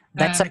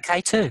 That's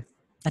okay too.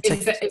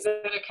 Is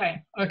that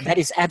okay? Okay. That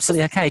is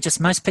absolutely okay. Just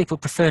most people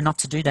prefer not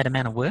to do that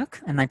amount of work,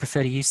 and they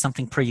prefer to use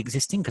something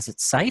pre-existing because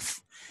it's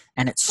safe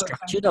and it's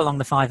structured along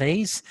the 5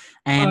 E's.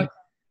 And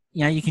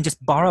you can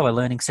just borrow a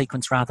learning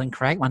sequence rather than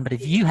create one. But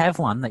if you have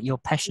one that you're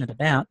passionate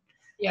about,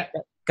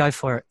 go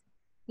for it.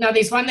 Now,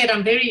 there's one that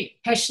I'm very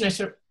passionate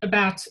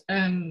about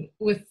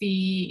with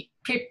the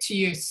Prep to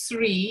Year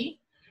 3,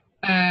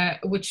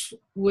 which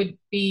would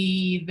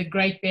be the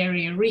Great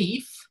Barrier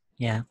Reef.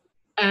 Yeah.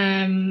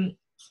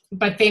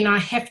 But then I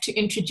have to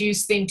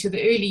introduce then to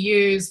the early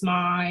years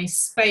my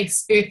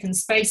Earth and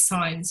space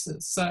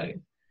sciences. So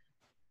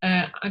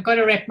I've got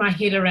to wrap my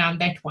head around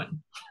that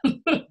one.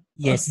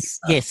 Yes,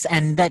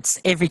 and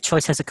that's every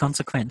choice has a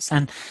consequence.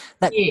 And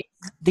that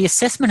the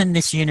assessment in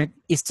this unit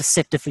is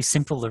deceptively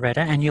simple,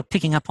 Loretta, and you're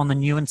picking up on the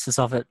nuances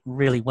of it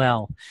really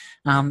well.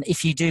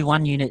 If you do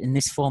one unit in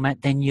this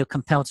format, then you're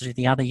compelled to do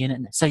the other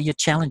unit. So you're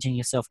challenging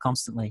yourself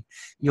constantly.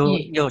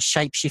 You're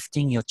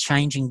shape-shifting, you're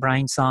changing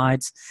brain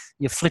sides,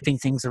 you're flipping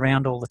things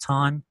around all the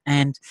time,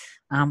 and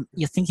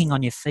you're thinking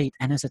on your feet.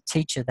 And as a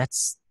teacher,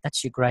 that's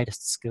your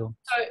greatest skill.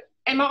 So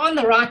am I on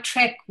the right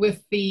track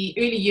with the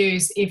early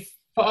years if,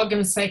 for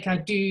argument's sake, I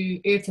do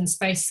Earth and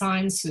Space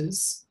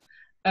Sciences,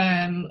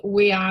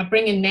 where I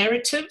bring in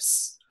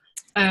narratives.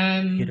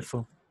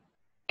 Beautiful.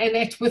 And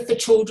that's with the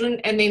children,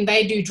 and then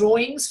they do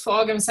drawings, for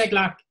argument's sake,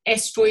 like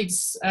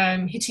asteroids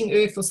hitting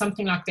Earth or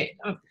something like that.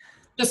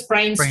 Just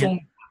brainstorm.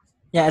 Brilliant.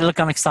 Yeah, look,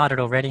 I'm excited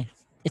already.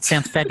 It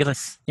sounds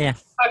fabulous. Yeah.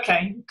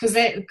 Okay,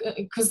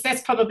 because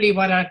that's probably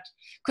what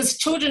because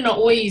children are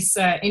always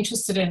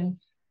interested in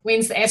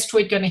when's the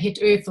asteroid going to hit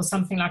Earth or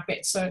something like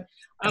that. So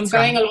I'm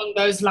going along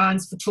those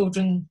lines for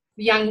children,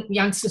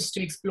 youngsters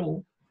to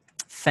explore.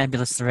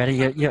 Fabulous,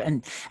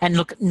 Loretta. And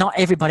look, not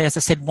everybody, as I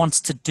said, wants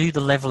to do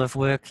the level of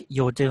work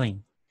you're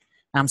doing.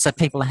 So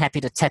people are happy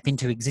to tap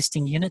into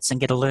existing units and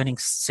get a learning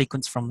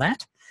sequence from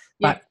that.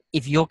 But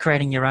if you're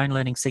creating your own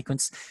learning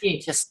sequence,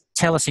 just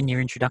tell us in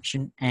your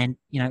introduction, and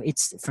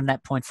it's from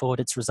that point forward,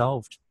 it's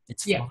resolved.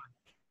 It's fine.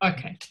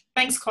 Okay.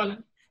 Thanks,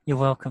 Colin. You're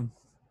welcome.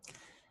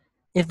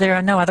 If there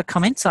are no other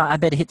comments, I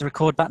better hit the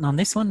record button on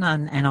this one,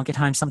 and I'll get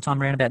home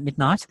sometime around about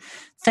midnight.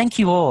 Thank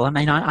you all. I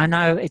mean, I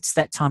know it's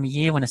that time of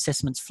year when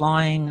assessment's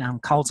flying,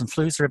 colds and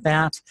flus are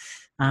about,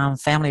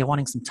 family are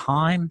wanting some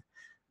time,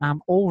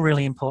 all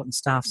really important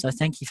stuff. So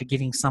thank you for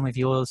giving some of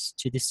yours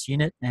to this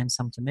unit and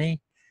some to me.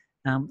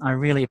 I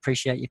really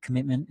appreciate your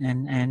commitment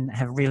and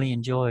have really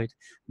enjoyed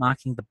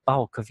marking the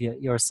bulk of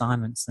your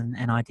assignments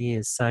and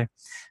ideas. So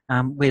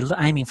we're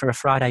aiming for a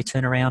Friday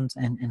turnaround,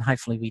 and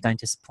hopefully we don't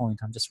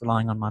disappoint. I'm just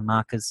relying on my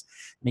markers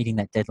meeting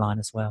that deadline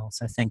as well.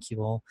 So thank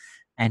you all,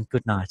 and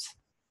good night.